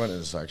them because I went in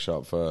a sex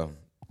shop for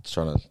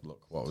trying to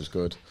look what was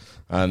good,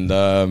 and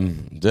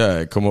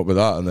come up with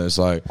that, and there's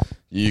like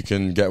you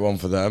can get one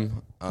for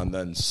them and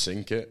then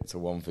sync it to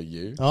one for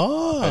you.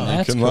 Oh, and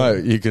that's cool.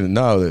 you can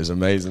it's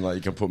amazing. Like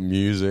you can put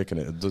music and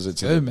it does it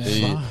to the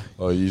beat,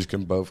 or you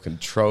can both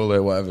control it.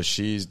 Whatever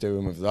she's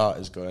doing with that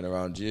is going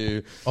around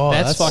you. Oh,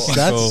 that's fucking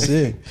cool.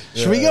 Sick.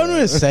 Should we go to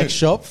a sex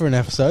shop for an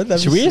episode?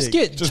 Should we just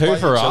get 2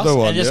 for us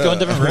and just go in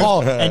different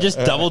rooms and just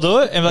double do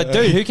it? And be like,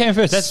 dude, who came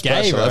first? That's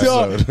gay, bro.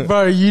 Episode.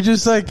 Bro, you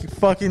just like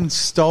fucking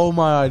stole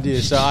my idea.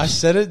 So I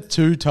said it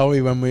to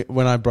Toey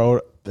when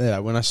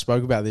I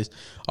spoke about this.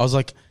 I was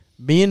like,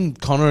 me and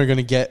Connor are going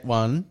to get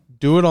one,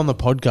 do it on the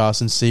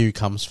podcast and see who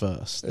comes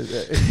first.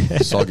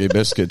 Soggy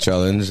biscuit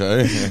challenge,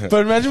 eh?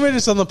 But imagine we're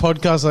just on the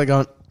podcast like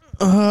going,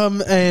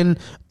 and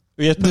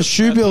the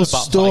shoe bill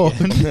store.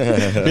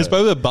 Just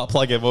put the butt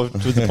plug in with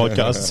the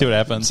podcast and see what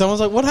happens.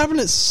 Someone's like, what happened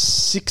at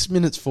 6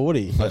 minutes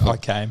 40? I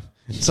came.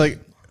 It's like,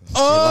 It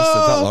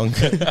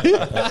lasted that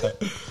long.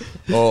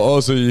 Or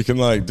also you can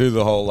like do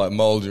the whole like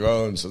mold your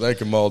own, so they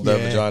can mold their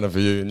vagina for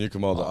you, and you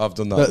can mold it. I've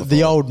done that.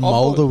 The old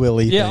molder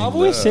willy thing. Yeah, I've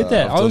always said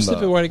that. I've I always done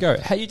said the way to go.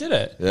 How you did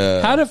it?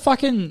 Yeah.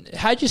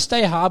 How'd you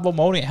stay hard while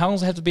molding it? How long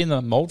does it have to be in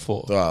the mold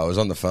for? Oh, I was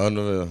on the phone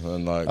with her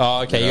and like.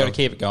 Oh, okay. You got to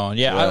keep it going.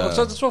 Yeah.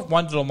 So that's what I've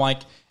wondered. I'm like,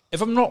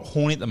 if I'm not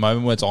horny at the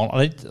moment when it's on,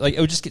 it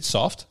would just get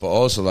soft. But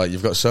also like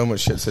you've got so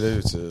much shit to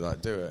do to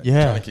like do it. Yeah.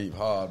 You're trying to keep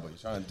hard, but you're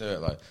trying to do it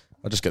like.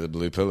 I'd just get the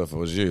blue pill if it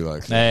was you.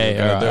 Like, hey,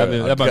 all right.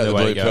 I'd get the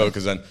blue pill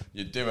because then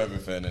you'd do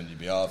everything and you'd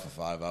be hard for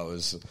 5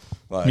 hours.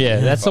 Like,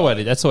 yeah, that's the way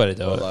to do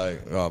it.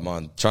 Like, oh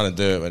man, trying to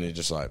do it when you're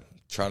just like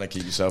trying to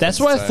keep yourself.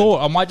 That's what I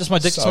thought. I might just my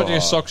dick's so to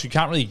socks. You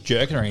can't really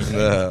jerk it or anything.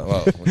 Yeah,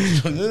 well,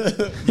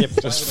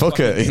 just fuck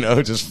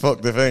it. Just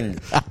fuck the thing.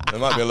 There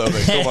might be a little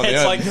bit. Come on the it's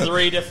end. like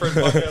 3 different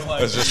fucking like.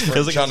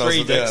 There's like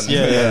 3 dicks.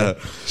 Yeah.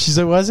 She's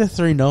like, why is there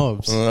 3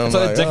 knobs? It's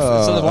like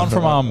the one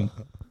from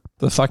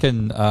the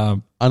fucking.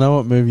 I know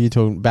what movie you're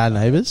talking. Bad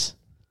Neighbors.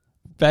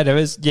 Bad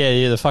Neighbors,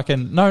 yeah, the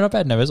fucking no, not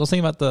Bad Neighbors. I was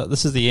thinking about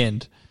This Is the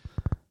End.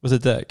 Was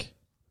it dick?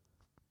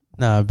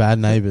 No, Bad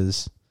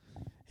Neighbors.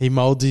 He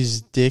molds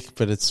his dick,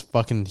 but it's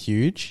fucking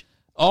huge.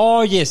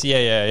 Oh yes,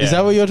 yeah. Is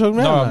that what you're talking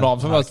about? No, I'm not. I'm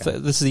talking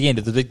about This Is the End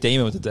of the big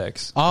demon with the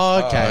dicks.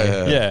 Oh,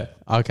 okay. Yeah.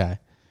 Okay.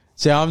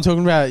 So I'm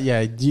talking about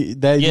they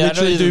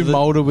literally do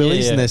molder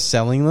willies and they're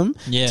selling them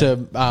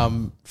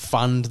to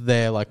fund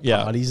their like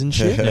parties and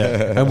shit.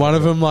 And one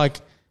of them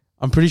like.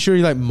 I'm pretty sure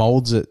he like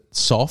molds it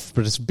soft,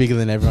 but it's bigger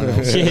than everyone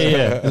else.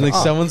 Yeah. And like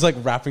someone's like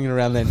wrapping it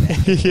around their neck.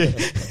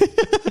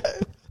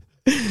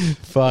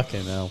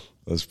 Fucking hell.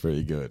 That's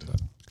pretty good.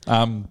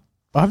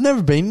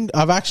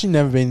 I've actually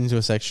never been into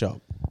a sex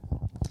shop.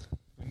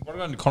 What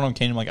about Condom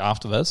Kingdom like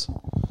after this?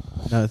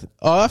 No.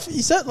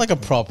 Is that like a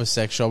proper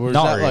sex shop, or is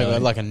Not that really.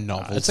 like a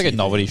novelty? It's like a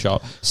novelty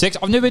shop.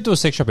 I've never been to a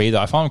sex shop either.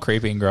 I find them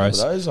creepy and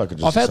gross. That is like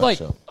I've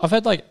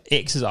had like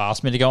exes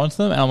ask me to go into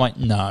them, and I'm like,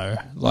 no.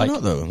 Why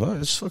not though?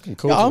 Like, it's fucking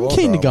cool. Yeah, I'm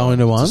keen to go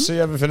into one. To see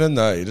everything in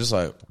there, you're just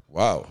like,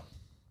 wow.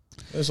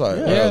 It's like,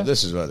 oh,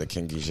 this is where the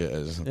kinky shit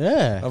is.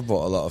 Yeah. I've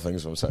bought a lot of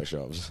things from sex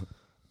shops.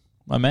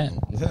 My man.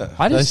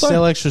 Yeah. They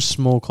sell extra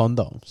small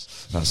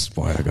condoms. That's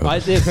why I go.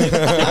 Mate. See,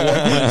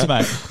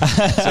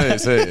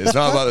 it's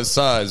not about the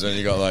size when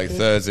you got like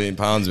 13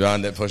 pounds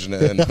behind it pushing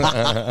it in.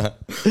 My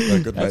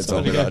good mate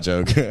told me that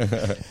joke.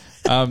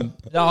 No,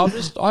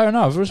 I don't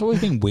know. I've just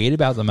always been weird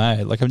about them,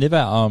 eh? Like I've never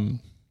I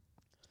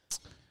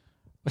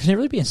can never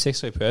really be a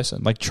sex toy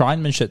person. Like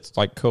trying and shit's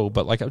like cool,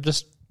 but like I've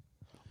just.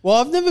 Well,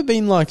 I've never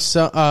been like.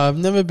 I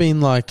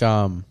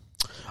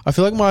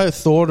feel like my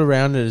thought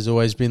around it has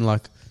always been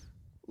like,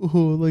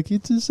 oh, like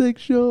it's a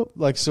sex shop,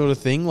 like sort of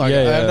thing. Like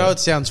I know it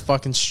sounds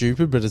fucking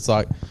stupid, but it's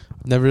like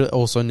never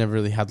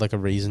really had like a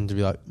reason to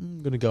be like,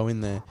 I'm gonna go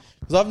in there,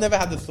 because I've never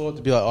had the thought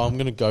to be like, oh, I'm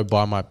gonna go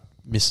buy my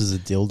missus a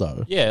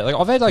dildo. Yeah, like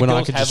I've had like When I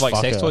girls could have just like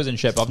fuck sex her. toys and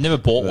shit, but I've never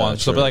bought one.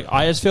 So I'll be like,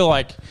 I just feel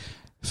like,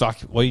 fuck,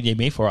 what do you need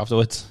me for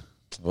afterwards?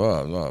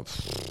 Well, no.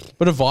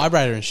 But a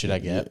vibrator and shit, I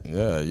get.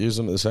 Yeah, use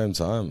them at the same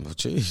time.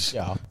 Jeez.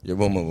 Yeah, Your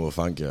woman will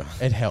thank you.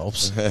 it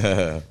helps.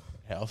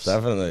 Helps.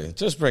 Definitely.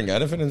 Just bring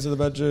anything into the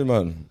bedroom,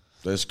 man.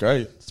 It's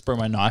great. It's bring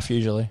my knife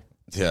usually.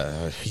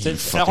 Yeah.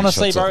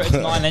 Honestly, bro, it's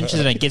 9 inches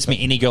and it gets me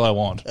any girl I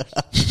want.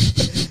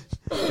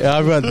 Yeah,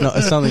 I've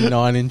got something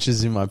 9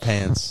 inches in my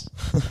pants,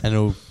 and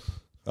it'll.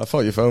 I thought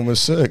your phone was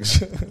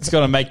 6. It's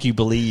gonna make you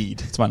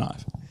bleed. It's my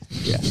knife.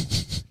 Yeah,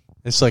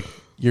 it's like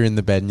you're in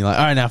the bed and you're like,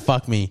 all right, now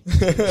fuck me.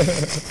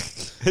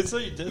 It's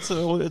like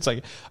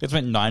it's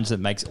meant 9 that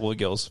makes all the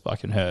girls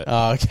fucking hurt.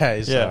 Oh,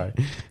 okay, sorry.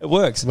 Yeah. It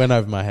works. Went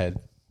over my head.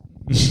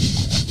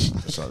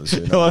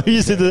 Well,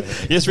 you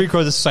just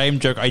record the same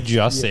joke I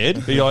just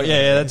said. But you're like,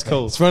 yeah, that's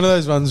cool. It's one of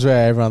those ones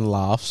where everyone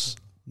laughs,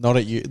 not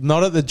at you,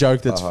 not at the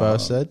joke that's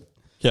first said.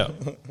 Yeah.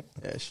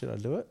 Yeah, should I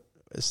do it?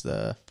 It's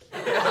the.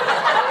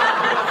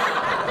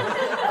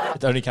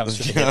 It only comes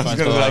through the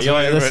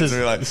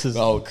headphones. This is the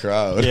whole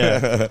crowd.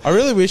 Yeah. I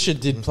really wish it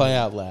did play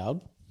out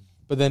loud,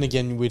 but then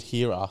again, we'd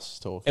hear us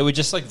talk. It would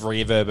just like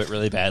reverb it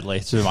really badly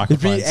through the It'd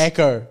microphones. be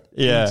echo.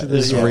 Yeah, into the-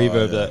 just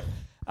reverb it.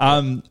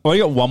 Well, I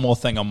got one more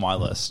thing on my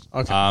list.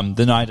 Okay.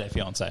 The 90 Day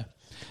Fiance.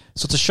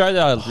 So it's a show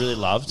that I really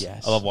loved.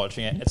 Yes. I love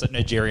watching it. It's like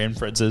Nigerian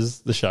Princes,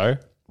 the show.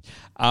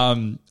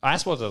 I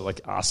just wanted to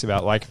like ask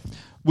about like,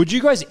 would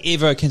you guys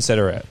ever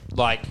consider it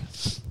like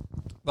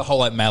the whole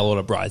like mail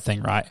order bride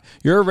thing? Right,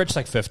 you're a rich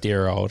like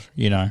 50-year-old.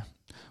 You know,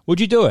 would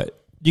you do it?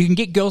 You can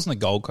get girls on the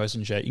Gold Coast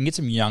and shit. You can get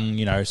some young,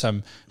 you know,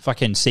 some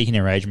fucking seeking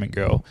arrangement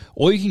girl,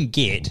 or you can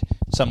get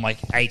some like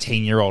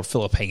 18-year-old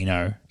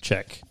Filipino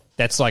chick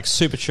that's like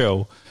super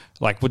chill.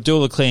 Like, would do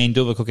all the cleaning,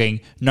 do all the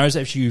cooking, knows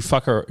that if she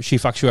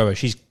fucks you over,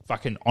 she's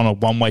fucking on a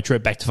one-way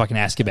trip back to fucking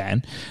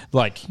Azkaban.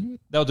 Like,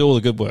 they'll do all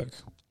the good work.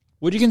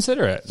 Would you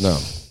consider it? No.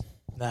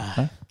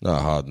 Nah. No,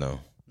 hard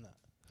no.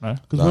 No?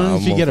 Because when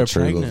did you get her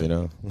true pregnant? love, you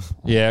know?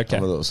 Yeah, okay.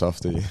 I'm a little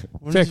softy.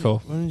 Very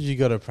cool. When did you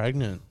get her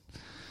pregnant?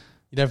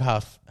 You'd have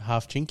half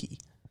chinky.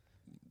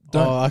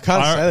 Don't- I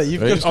can't say that.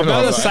 You've got. I'm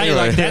going to say,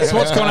 like, that's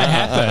what's going to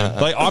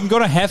happen. Like, I'm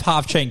going to have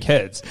half-chain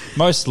kids.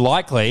 Most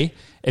likely,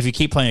 if you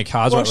keep playing your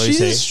cards Well, right, she's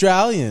Lucy.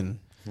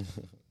 Australian.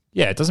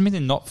 Yeah, it doesn't mean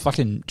they're not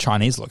fucking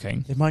Chinese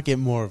looking. They might get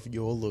more of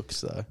your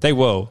looks though. They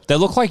will. They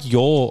look like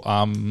your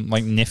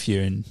like nephew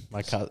and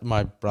My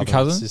brother your and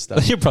cousin, sister.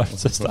 your brother and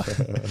sister.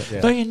 Yeah.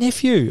 No, your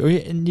nephew or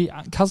your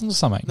cousins or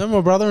something. No,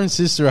 my brother and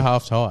sister are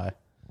half Thai.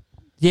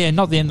 Yeah,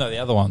 not them though. The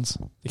other ones,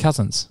 the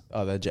cousins.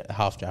 Oh, they're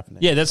half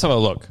Japanese. Yeah, that's how I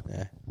look.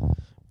 Yeah.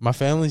 My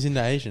family's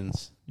into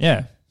Asians.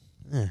 Yeah,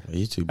 Are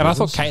you two and I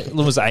thought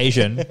Caitlin was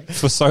Asian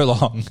for so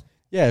long.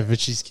 Yeah, but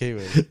she's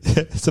Kiwi.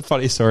 It's a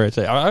funny story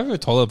actually. I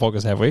haven't told her the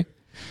podcast, have we?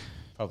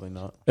 Probably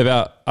not.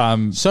 About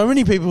So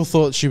many people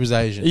thought she was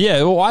Asian.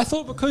 yeah, well, I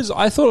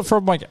thought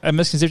from like a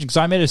misconception because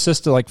I met her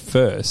sister like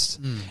first,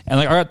 and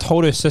like I got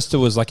told her sister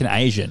was like an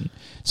Asian,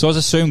 so I was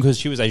assuming because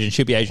she was Asian,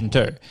 she'd be Asian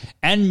too,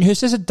 and her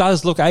sister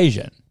does look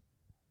Asian,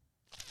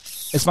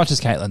 as much as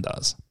Caitlin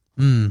does.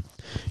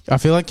 I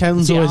feel like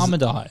It's the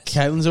almond eyes.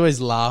 Caitlin's always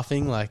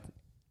laughing, like,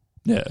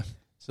 Yeah,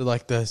 so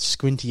like the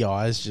squinty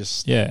eyes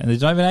just, yeah, and they're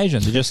not even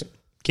Asian; they're just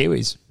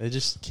Kiwis. they're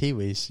just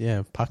Kiwis.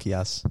 Yeah,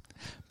 Pakias.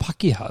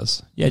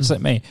 Pakihas, yeah, just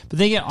like me. But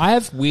then again, I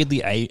have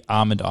weirdly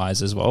almond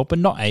eyes as well, but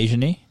not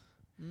Asian-y.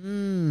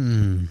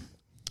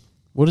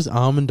 What does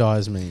almond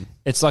eyes mean?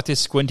 It's like they're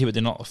squinty, but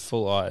they're not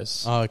full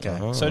eyes. Oh, okay.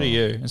 So do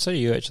you, and so do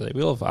you actually.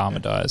 We all have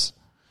almond eyes.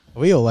 Are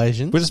we all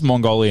Asian? We're just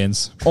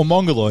Mongolians or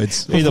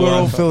Mongoloids. Either We're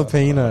all one.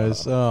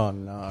 Filipinos. Oh,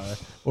 no.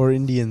 Or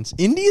Indians.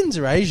 Indians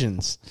are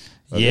Asians.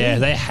 Yeah,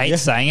 they hate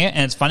saying it,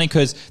 and it's funny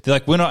because they're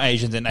like, we're not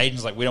Asians, and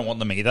Asians are like, we don't want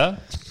them either.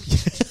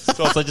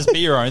 So it's like, just be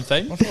your own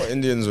thing. I thought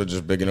Indians were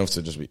just big enough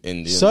to just be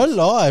Indians. So did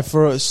I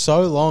for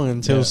so long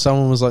until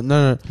someone was like,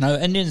 no. No,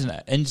 Indians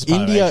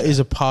India is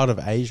a part of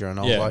Asia. And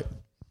I was Yeah. like,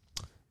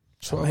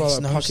 So what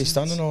about like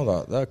Pakistan and all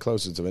that? They're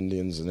closer to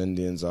Indians than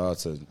Indians are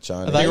to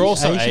China. They're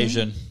also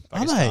Asian.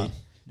 Are they?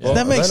 Well,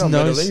 that makes no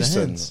Middle sense.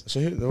 Eastern. So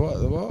the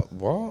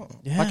what?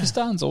 Yeah.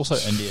 Pakistan's also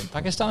Indian.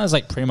 Pakistan is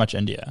like pretty much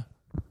India.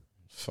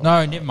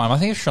 No, never mind. I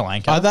think it's Sri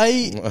Lanka. Are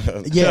they?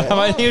 Yeah.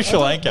 I think it's Sri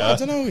Lanka. I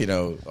don't know. You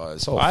know,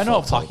 it's all I know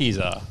what fucked up. Pakis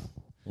are.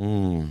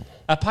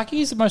 Are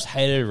Pakis the most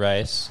hated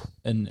race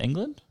in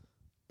England?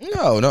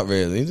 No, not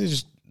really. They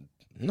just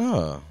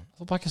no.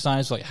 I thought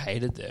Pakistanis like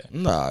hated there.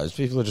 Nah,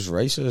 people are just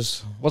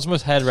racist. What's the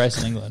most hated race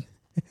in England?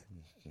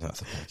 Not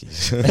the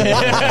Pakis.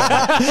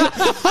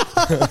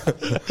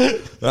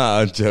 Nah,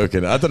 I'm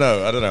joking. I don't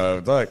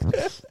know. Like,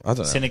 I don't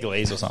know.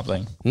 Senegalese or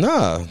something.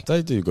 Nah,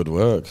 they do good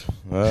work.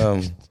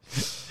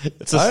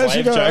 It's a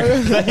slave joke.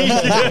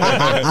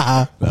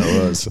 That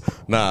was.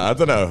 Nah, I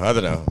don't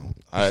know.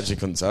 I actually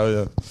couldn't tell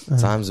you.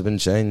 Times have been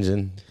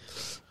changing.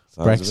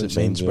 Brexit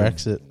means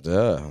Brexit.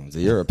 Yeah, the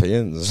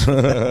Europeans.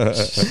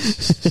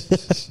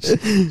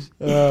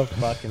 Oh,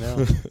 fucking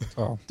hell.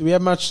 Oh. Do we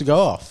have much to go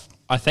off?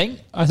 I think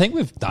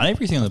we've done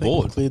everything on the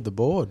board. Cleared the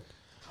board.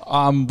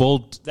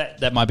 Well,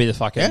 that might be the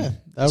fucking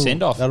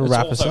send off. That'll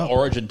wrap us up.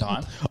 Origin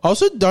time. I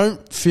also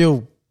don't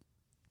feel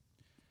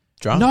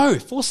drunk. No,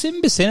 for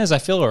 7%ers, I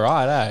feel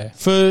alright, eh?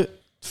 For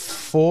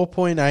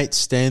 4.8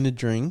 standard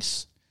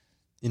drinks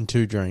in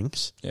 2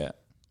 drinks, Yeah.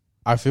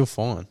 I feel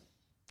fine.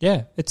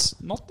 Yeah, it's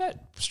not that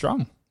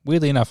strong.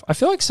 Weirdly enough, I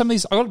feel like some of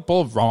these. I got a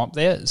bottle of rum up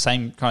there,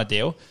 same kind of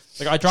deal.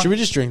 Like I drank. Should we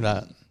just drink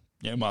that?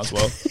 Yeah, might as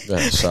well.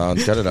 Yeah, son,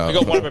 get it out. I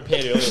got one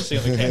prepared earlier. See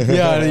on the camera.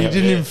 Yeah, you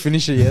didn't even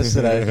finish it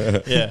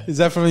yesterday. Yeah, Is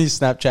that from your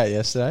Snapchat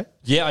yesterday?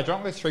 yeah. I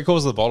drank like 3/4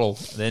 of the bottle,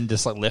 and then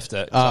just like left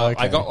it. Oh, So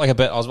okay. I got like a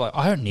bit. I was like,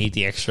 I don't need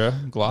the extra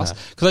glass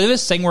because I do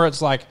this thing where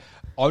it's like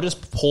I'll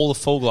just pour the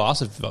full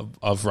glass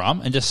of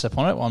rum and just sip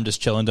on it while I'm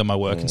just chilling doing my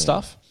work and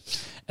stuff.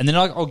 And then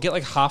I'll get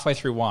like halfway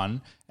through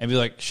one and be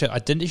like, shit, I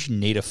didn't actually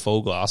need a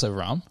full glass of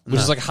rum,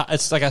 which is like,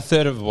 it's like a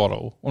third of a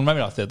bottle. Well, maybe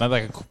not a third,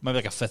 maybe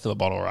like a fifth of a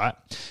bottle, right?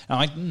 And I'm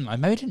like, I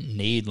maybe didn't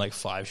need like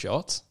 5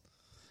 shots.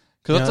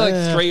 Because it's like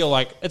 3 or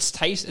like, it's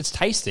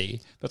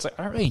tasty, but it's like,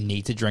 I don't really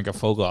need to drink a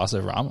full glass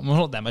of rum. I'm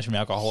not that much of an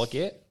alcoholic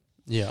yet.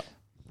 Yeah.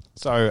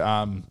 So,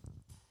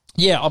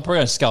 yeah, I'm probably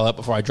going to scale up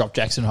before I drop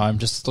Jackson home,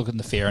 just looking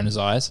the fear in his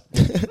eyes.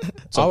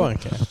 I won't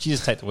care. You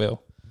just take the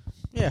wheel.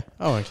 Yeah,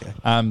 I won't care.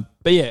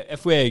 But yeah,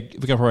 if we're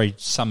going to probably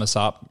sum this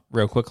up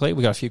real quickly,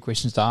 we got a few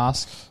questions to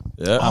ask.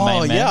 Yeah. Our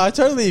main man. Yeah, I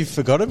totally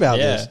forgot about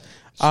this.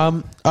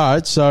 All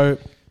right, so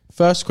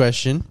first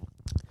question.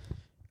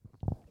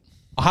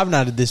 I haven't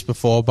added this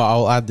before, but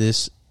I'll add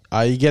this.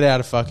 You get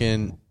out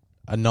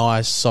a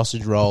nice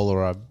sausage roll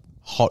or a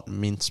hot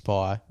meat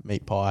pie,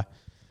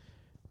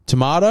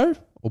 tomato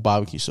or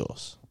barbecue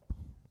sauce?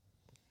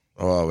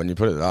 Oh, when you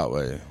put it that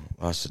way,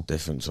 that's a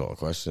different sort of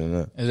question,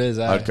 isn't it? It is.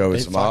 I'd go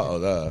with tomato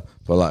there,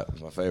 but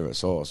like my favourite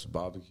sauce is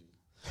barbecue.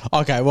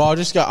 Okay, well I'll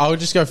just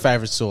go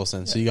favorite sauce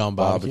then. So you go on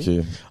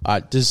barbecue. All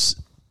right, does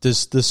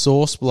the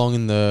sauce belong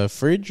in the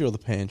fridge or the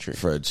pantry?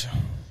 Fridge.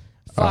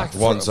 Fuck,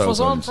 Once for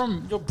someone opened.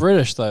 from you're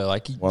British though,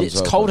 like Once it's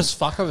cold opened. as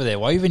fuck over there.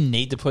 Why even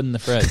need to put it in the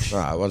fridge?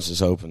 Right, once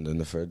it's opened in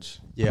the fridge.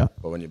 Yeah.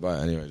 But when you buy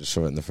it anyway, just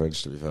shove it in the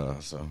fridge. To be fair,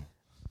 so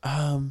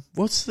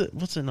What's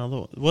another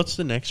one? What's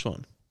the next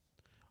one?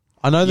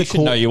 I know You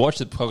should know. You watch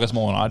the podcast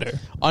more than I do.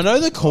 I know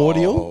the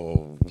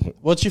cordial.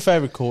 What's your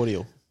favorite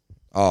cordial?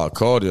 Oh,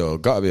 cordial,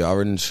 gotta be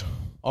orange.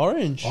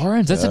 Orange.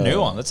 Orange. That's a new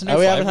one. That's a new.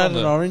 We flavour haven't had on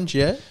an the- orange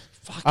yet.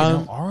 Fucking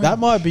hell, orange. That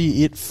might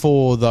be it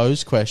for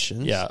those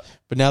questions. Yeah.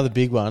 But now the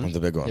big one. The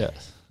big one. Yeah.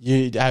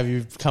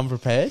 You come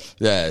prepared?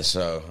 Yeah,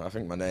 so I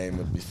think my name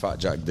would be Fat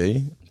Jack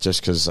D,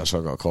 just because that's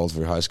what I got called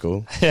through high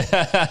school.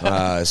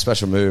 A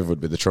special move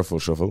would be the truffle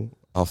shuffle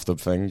off the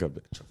thing. I'd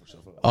be truffle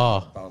shuffle.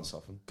 Oh, Bounce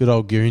off him. good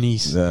old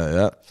Goonies.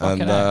 Yeah.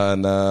 Fucking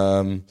And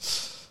then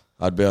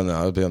I'd be on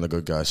the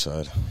good guy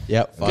side.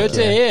 Yep. Good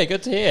to hear.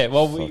 Good to hear.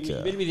 Well, we Fuck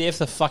yeah. better be there for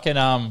the fucking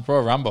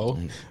Royal Rumble.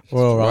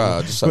 Well,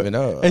 Wow, just let me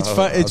know.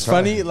 It's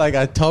funny. Like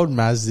I told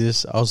Maz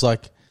this. I was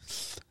like,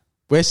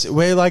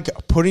 we're like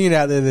putting it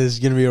out there. There's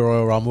going to be a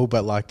Royal Rumble,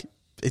 but like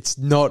it's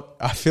not.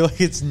 I feel like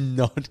it's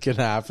not going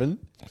to happen.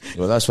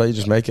 Well, that's why you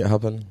just make it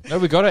happen. No,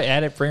 we got to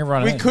add it. Bring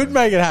everyone in. We could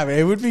make it happen.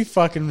 It would be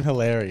fucking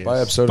hilarious. By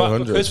episode But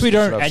 100. because we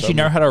don't actually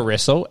know how to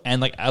wrestle,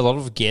 and like a lot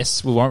of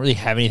guests, we won't really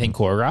have anything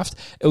choreographed.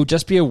 It would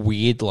just be a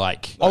weird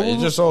like. You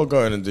just all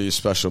go in and do your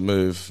special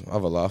move,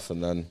 have a laugh,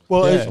 and then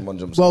someone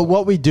jumps well, out.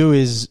 what we do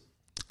is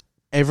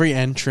every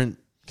entrant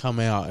come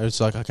out. It's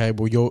like, okay,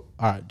 well, all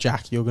right,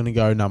 Jack, you're going to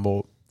go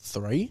number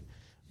 3.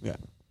 Yeah.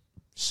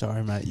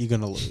 Sorry, mate, you're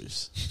going to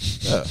lose.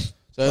 Yeah.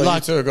 So Well,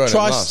 like, you two are going in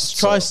try last,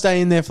 try so-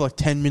 staying there for like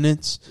 10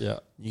 minutes. Yeah.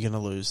 You're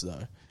going to lose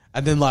though.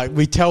 And then like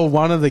we tell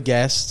one of the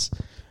guests,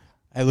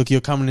 hey, look,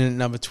 you're coming in at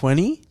number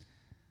 20.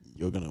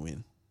 You're going to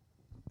win.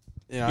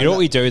 You know what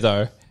we do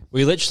though?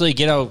 We literally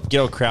get our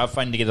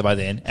crowdfunding together by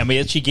then, and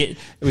we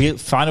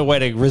find a way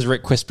to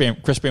resurrect Chris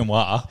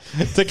Benoit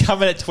to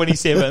come in at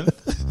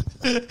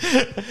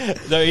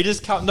 27th. No, he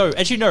just come. No,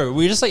 actually, no.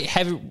 We just like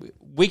have.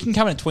 We can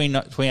come in at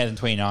 28th and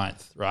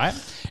 29th, right?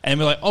 And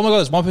we're like, oh my god,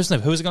 there's one person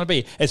left. Who's it going to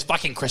be? It's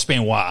fucking Chris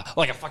Benoit,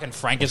 like a fucking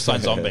Frankenstein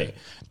zombie.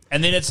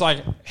 And then it's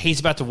like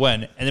he's about to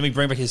win, and then we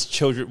bring back his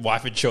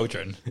wife and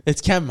children.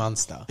 It's Cam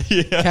Munster.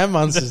 Cam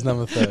Munster's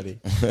number 30.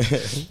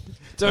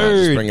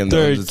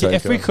 Dude,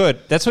 if we could,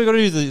 that's what we got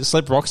to do, the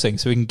Slip Rocks thing,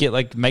 so we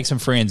can make some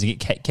friends and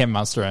get Cam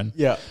Munster in.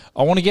 Yeah.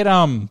 I want to get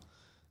Troye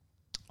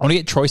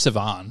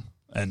Sivan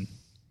and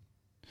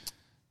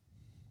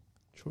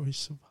Troye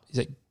Sivan. He's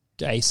a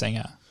gay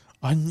singer.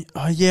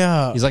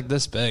 Yeah. He's like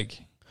this big.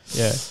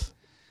 Yeah.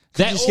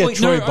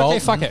 Troy Bolton. Okay,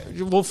 fuck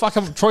it. Well, fuck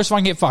him. Troye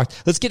Sivan get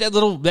fucked. Let's get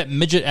that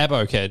midget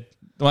abo kid.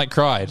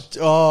 Cried.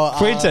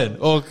 Quentin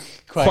or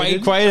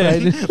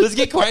Quaden. Let's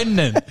get Quaden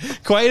in.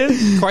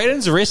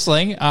 Quaden's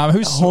wrestling.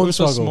 Who's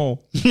so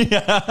small?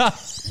 Yeah.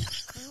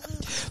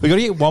 We got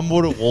to get one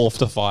more to Wolf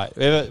to fight.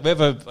 We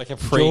have a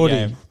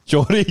pre-game.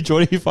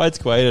 Geordie fights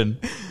Quaden.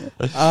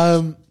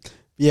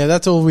 Yeah,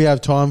 that's all we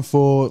have time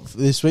for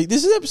this week.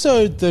 This is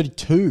episode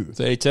 32.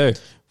 32.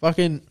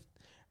 Fucking,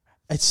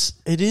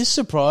 it is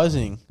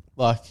surprising.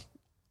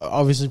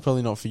 Obviously,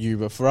 probably not for you,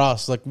 but for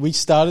us, we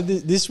started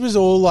this was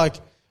all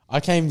I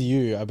came to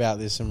you about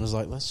this and was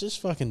like, let's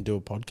just fucking do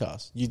a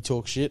podcast. You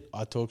talk shit,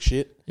 I talk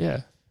shit.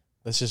 Yeah.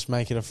 Let's just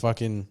make it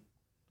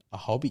a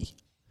hobby.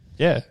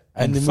 Yeah.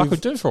 And then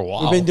we've done it for a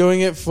while. We've been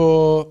doing it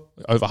for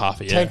over half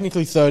a year.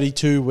 Technically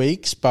 32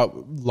 weeks,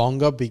 but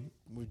longer.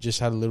 We just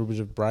had a little bit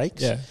of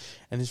breaks. Yeah.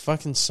 And it's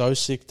fucking so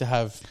sick to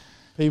have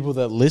people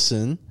that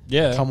listen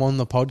come on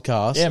the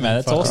podcast. Yeah, man,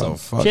 that's awesome.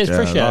 Oh, Cheers,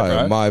 appreciate it,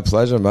 bro. My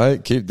pleasure,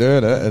 mate. Keep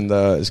doing it, and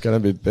it's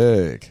going to be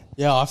big.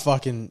 Yeah,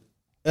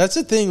 that's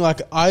the thing.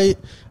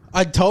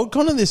 I told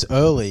Connor this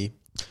early.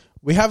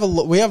 We have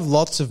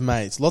lots of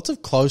mates, lots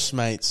of close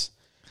mates,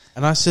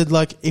 and I said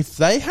if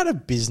they had a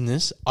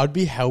business, I'd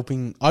be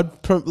helping.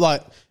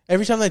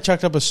 Every time they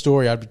chucked up a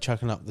story, I'd be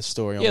chucking up the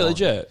story. Yeah,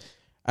 legit.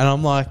 And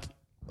I'm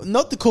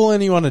not to call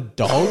anyone a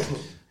dog,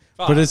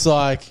 but it's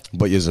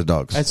but you're a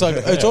dog. It's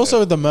it's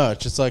also the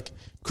merch. It's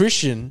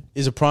Christian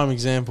is a prime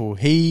example.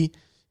 He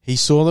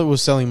saw that it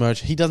was selling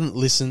merch. He doesn't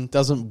listen,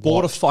 doesn't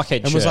bought watch, a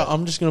fuckhead and shirt. was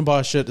I'm just going to buy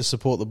a shirt to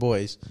support the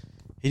boys.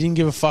 He didn't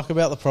give a fuck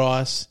about the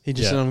price. He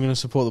just said, I'm going to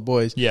support the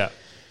boys. Yeah,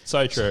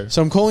 so true.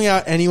 So I'm calling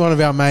out any one of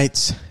our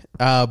mates,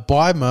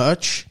 buy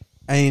merch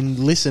and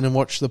listen and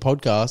watch the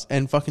podcast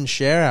and fucking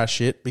share our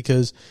shit,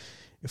 because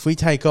if we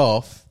take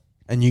off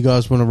and you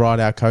guys want to ride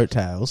our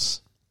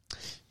coattails...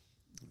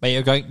 Mate,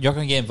 you're going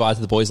to get invited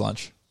to the boys'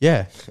 lunch.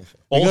 Yeah.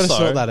 We got to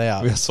sort that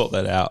out. We got to sort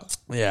that out.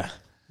 Yeah.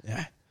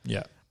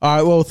 All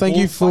right, well, thank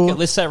you for...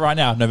 Let's say it right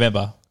now,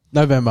 November.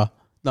 No,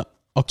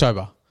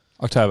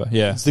 October,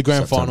 yeah. It's the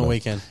grand final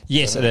weekend.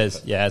 Yes, it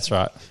is. Yeah, that's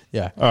right.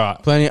 Yeah. All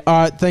right. Plenty.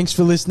 All right, thanks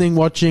for listening,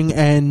 watching,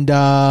 and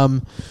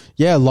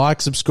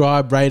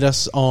subscribe, rate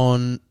us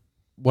on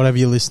whatever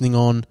you're listening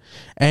on.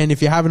 And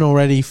if you haven't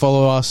already,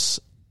 follow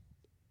us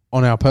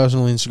on our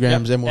personal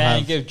Instagrams.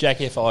 And give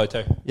Jackie a follow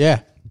too.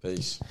 Yeah.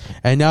 Peace.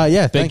 And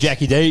Big thanks.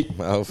 Jackie D.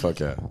 Oh,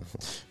 fuck yeah.